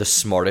the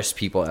smartest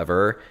people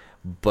ever,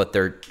 but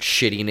they're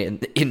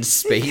shitting in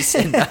space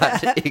and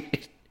not.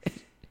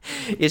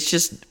 It's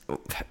just,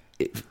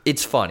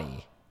 it's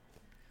funny.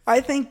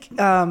 I think.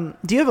 Do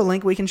you have a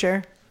link we can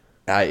share?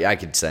 I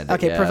could send it.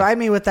 Okay, yeah. Provide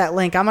me with that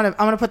link. I'm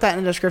gonna put that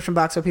in the description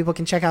box so people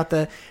can check out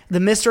the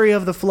mystery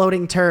of the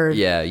floating turd.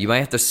 Yeah, you might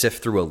have to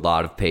sift through a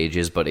lot of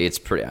pages, but it's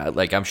pretty.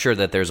 Like, I'm sure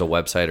that there's a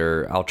website,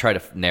 or I'll try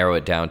to narrow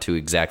it down to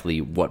exactly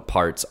what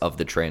parts of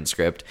the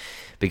transcript.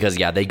 Because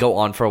yeah, they go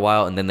on for a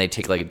while and then they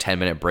take like a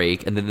 10-minute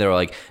break, and then they're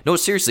like, "No,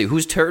 seriously,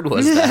 whose turd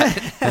was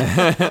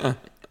that?"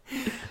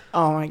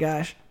 Oh my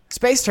gosh,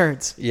 space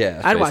turds.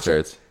 Yeah, I'd watch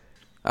it.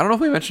 I don't know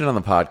if we mentioned it on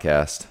the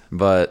podcast,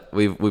 but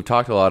we've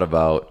talked a lot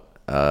about.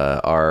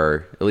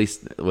 At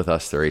least with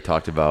us 3,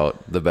 talked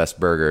about the best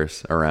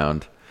burgers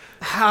around.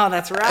 Oh,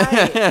 that's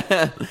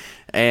right.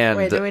 And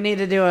wait, do we need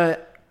to do a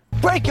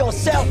Break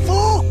yourself,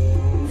 fool!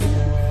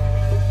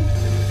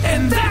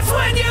 And that's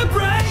when you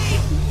break!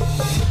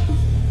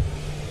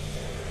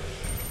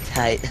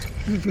 Tight.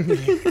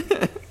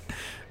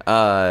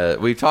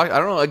 we talked. I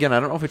don't know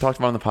if we talked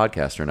about it on the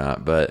podcast or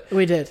not, but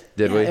we did.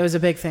 Did we? It was a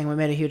big thing. We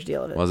made a huge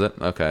deal of it. Was it?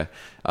 Okay.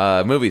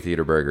 Movie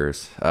theater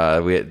burgers.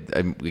 We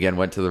again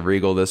went to the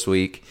Regal this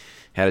week.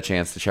 Had a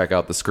chance to check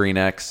out the Screen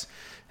X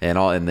and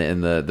all in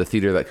the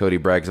theater that Cody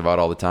brags about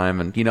all the time.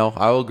 And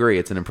I will agree,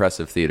 it's an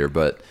impressive theater.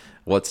 But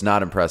what's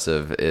not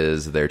impressive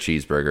is their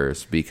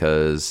cheeseburgers,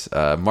 because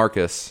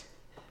Marcus.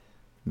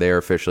 They are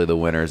officially the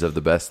winners of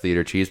the best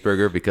theater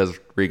cheeseburger because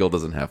Regal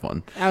doesn't have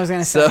one. I was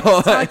going to say, it's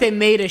not like they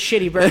made a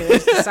shitty burger. They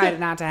just decided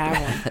not to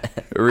have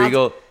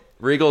one.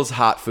 Regal's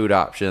hot food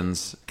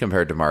options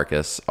compared to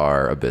Marcus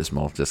are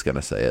abysmal. Just going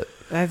to say it.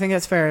 I think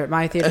that's fair.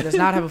 My theater does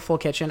not have a full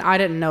kitchen. I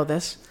didn't know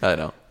this. I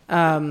know.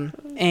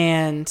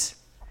 And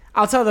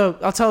I'll tell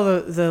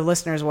the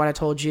listeners what I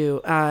told you.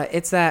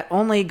 It's that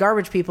only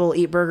garbage people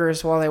eat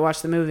burgers while they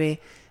watch the movie,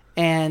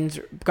 and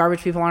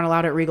garbage people aren't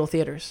allowed at Regal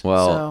theaters.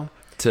 Well,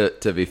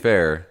 to be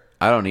fair,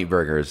 I don't eat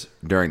burgers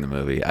during the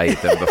movie. I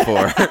eat them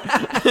before.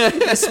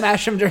 You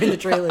smash them during the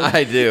trailer.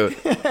 I do.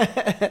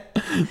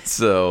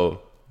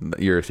 So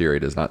your theory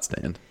does not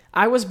stand.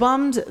 I was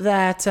bummed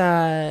that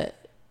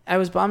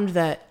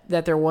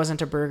there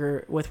wasn't a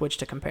burger with which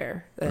to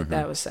compare.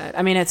 That was sad.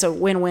 I mean, it's a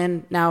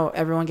win-win. Now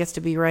everyone gets to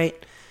be right.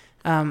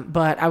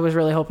 But I was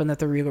really hoping that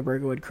the Regal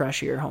burger would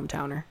crush your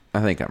hometowner.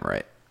 I think I'm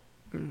right.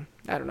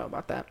 I don't know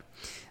about that.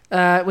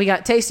 We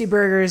got Tasty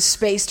Burgers,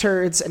 Space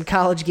Turds, and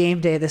College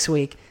Game Day this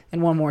week.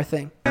 And one more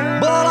thing.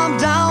 But I'm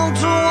down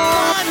to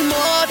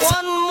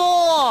one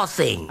more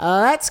thing.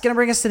 That's going to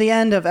bring us to the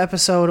end of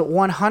episode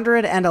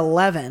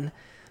 111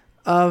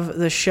 of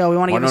the show. We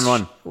want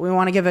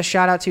to give a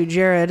shout out to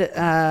Jared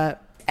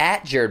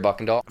At Jared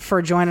Buckendahl.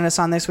 For joining us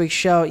on this week's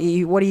show.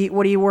 What are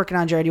you working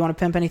on, Jared? Do you want to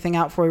pimp anything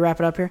out before we wrap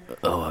it up here?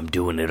 Oh, I'm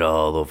doing it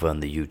all over on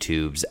the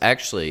YouTubes.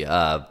 Actually,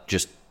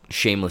 just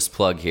shameless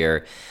plug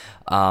here.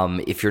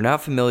 If you're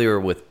not familiar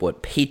with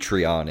what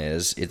Patreon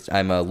is,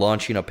 I'm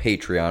launching a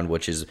Patreon,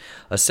 which is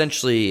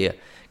essentially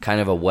kind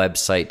of a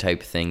website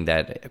type thing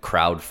that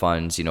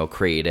crowdfunds,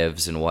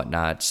 creatives and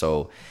whatnot.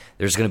 So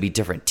there's going to be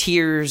different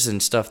tiers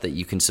and stuff that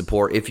you can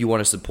support if you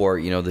want to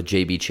support, the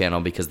JB channel,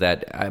 because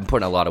I'm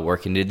putting a lot of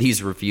work into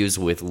these reviews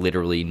with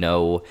literally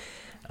no,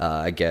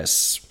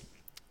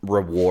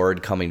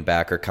 reward coming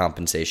back or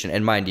compensation.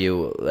 And mind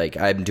you,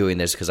 I'm doing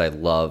this because I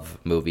love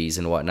movies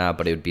and whatnot,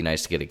 but it would be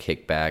nice to get a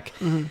kickback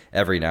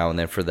every now and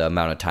then for the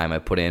amount of time I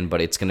put in. But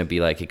it's going to be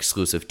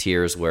exclusive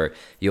tiers where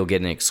you'll get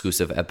an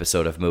exclusive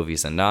episode of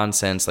Movies and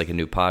Nonsense, like a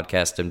new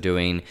podcast I'm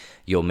doing.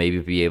 You'll maybe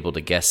be able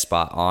to guest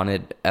spot on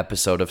an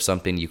episode of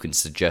something. You can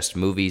suggest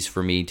movies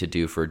for me to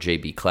do for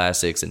JB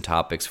Classics and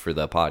topics for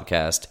the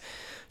podcast.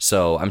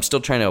 So I'm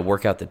still trying to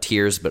work out the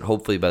tiers, but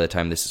hopefully by the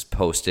time this is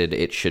posted,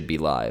 it should be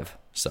live.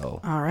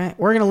 So all right,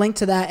 we're going to link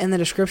to that in the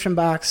description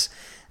box.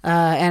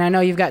 And I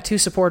know you've got 2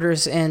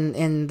 supporters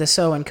in the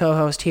So and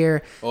co-host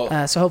here.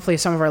 Well, so hopefully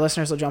some of our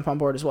listeners will jump on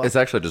board as well. It's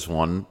actually just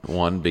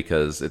one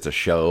because it's a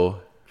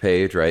show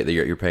page, right, that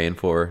you're paying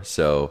for.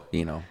 So,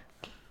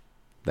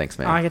 thanks,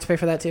 man. Oh, I get to pay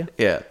for that too?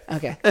 Yeah.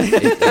 Okay.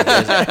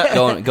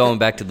 going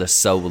back to the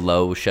So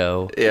Low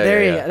show. Yeah,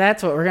 there you go.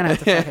 That's what we're going to have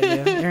to fucking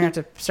do. You're going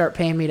to have to start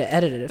paying me to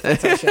edit it if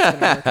that's how shit's going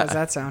to work. How's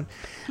that sound?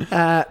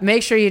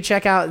 Make sure you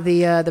check out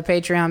the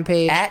Patreon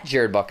page. At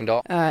Jared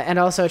Buckendahl. And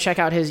also check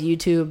out his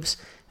YouTubes.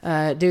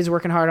 Dude's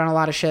working hard on a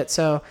lot of shit,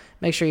 so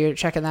make sure you're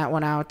checking that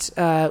one out.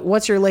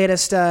 What's your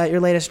latest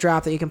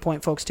drop that you can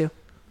point folks to?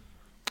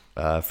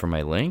 For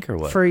my link or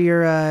what? For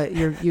your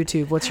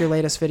YouTube. What's your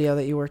latest video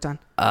that you worked on?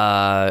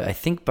 I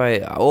think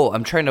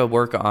I'm trying to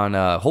work on,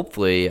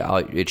 hopefully,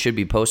 it should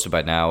be posted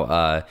by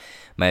now,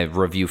 my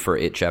review for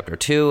It Chapter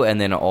 2, and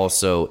then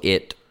also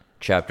It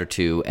Chapter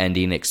 2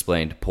 Ending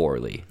Explained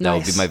Poorly. That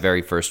would be my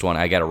very first one.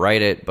 I got to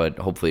write it, but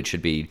hopefully it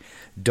should be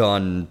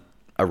done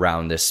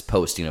around this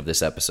posting of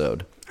this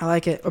episode. I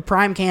like it. A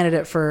prime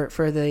candidate for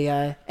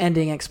the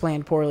Ending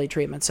Explained Poorly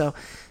treatment. So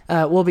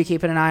we'll be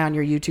keeping an eye on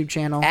your YouTube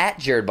channel. At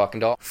Jared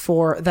Buckendahl.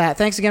 For that.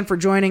 Thanks again for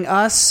joining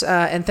us.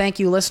 And thank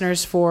you,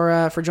 listeners,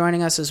 for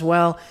joining us as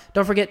well.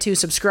 Don't forget to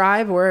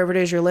subscribe wherever it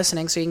is you're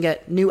listening so you can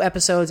get new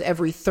episodes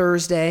every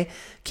Thursday.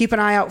 Keep an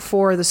eye out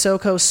for the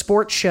SoCo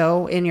Sports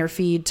Show in your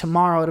feed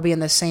tomorrow. It'll be in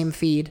the same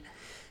feed.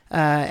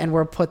 And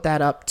we'll put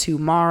that up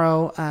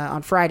tomorrow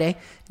on Friday.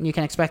 And you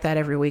can expect that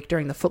every week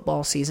during the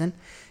football season.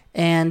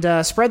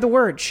 And spread the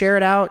word. Share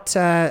it out.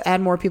 Add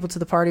more people to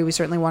the party. We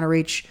certainly want to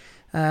reach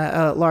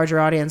a larger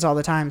audience all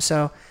the time.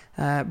 So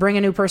bring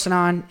a new person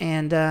on.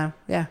 And,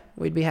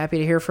 we'd be happy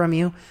to hear from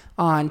you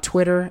on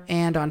Twitter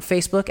and on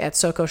Facebook at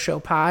SoCo Show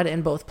Pod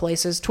in both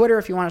places. Twitter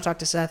if you want to talk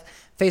to Seth.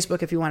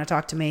 Facebook if you want to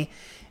talk to me.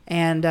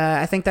 And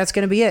I think that's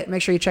going to be it.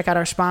 Make sure you check out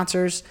our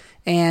sponsors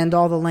and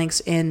all the links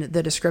in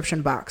the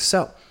description box.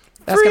 So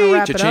that's going to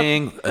wrap it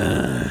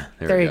up.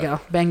 There you go.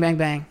 Bang, bang,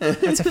 bang.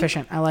 That's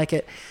efficient. I like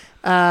it.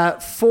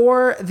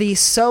 For the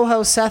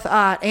Soho Seth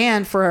Ott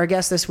and for our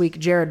guest this week,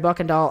 Jared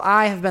Buckendahl,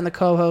 I have been the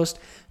co-host,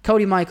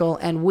 Cody Michael,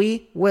 and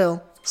we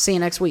will see you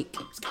next week.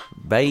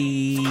 Bye.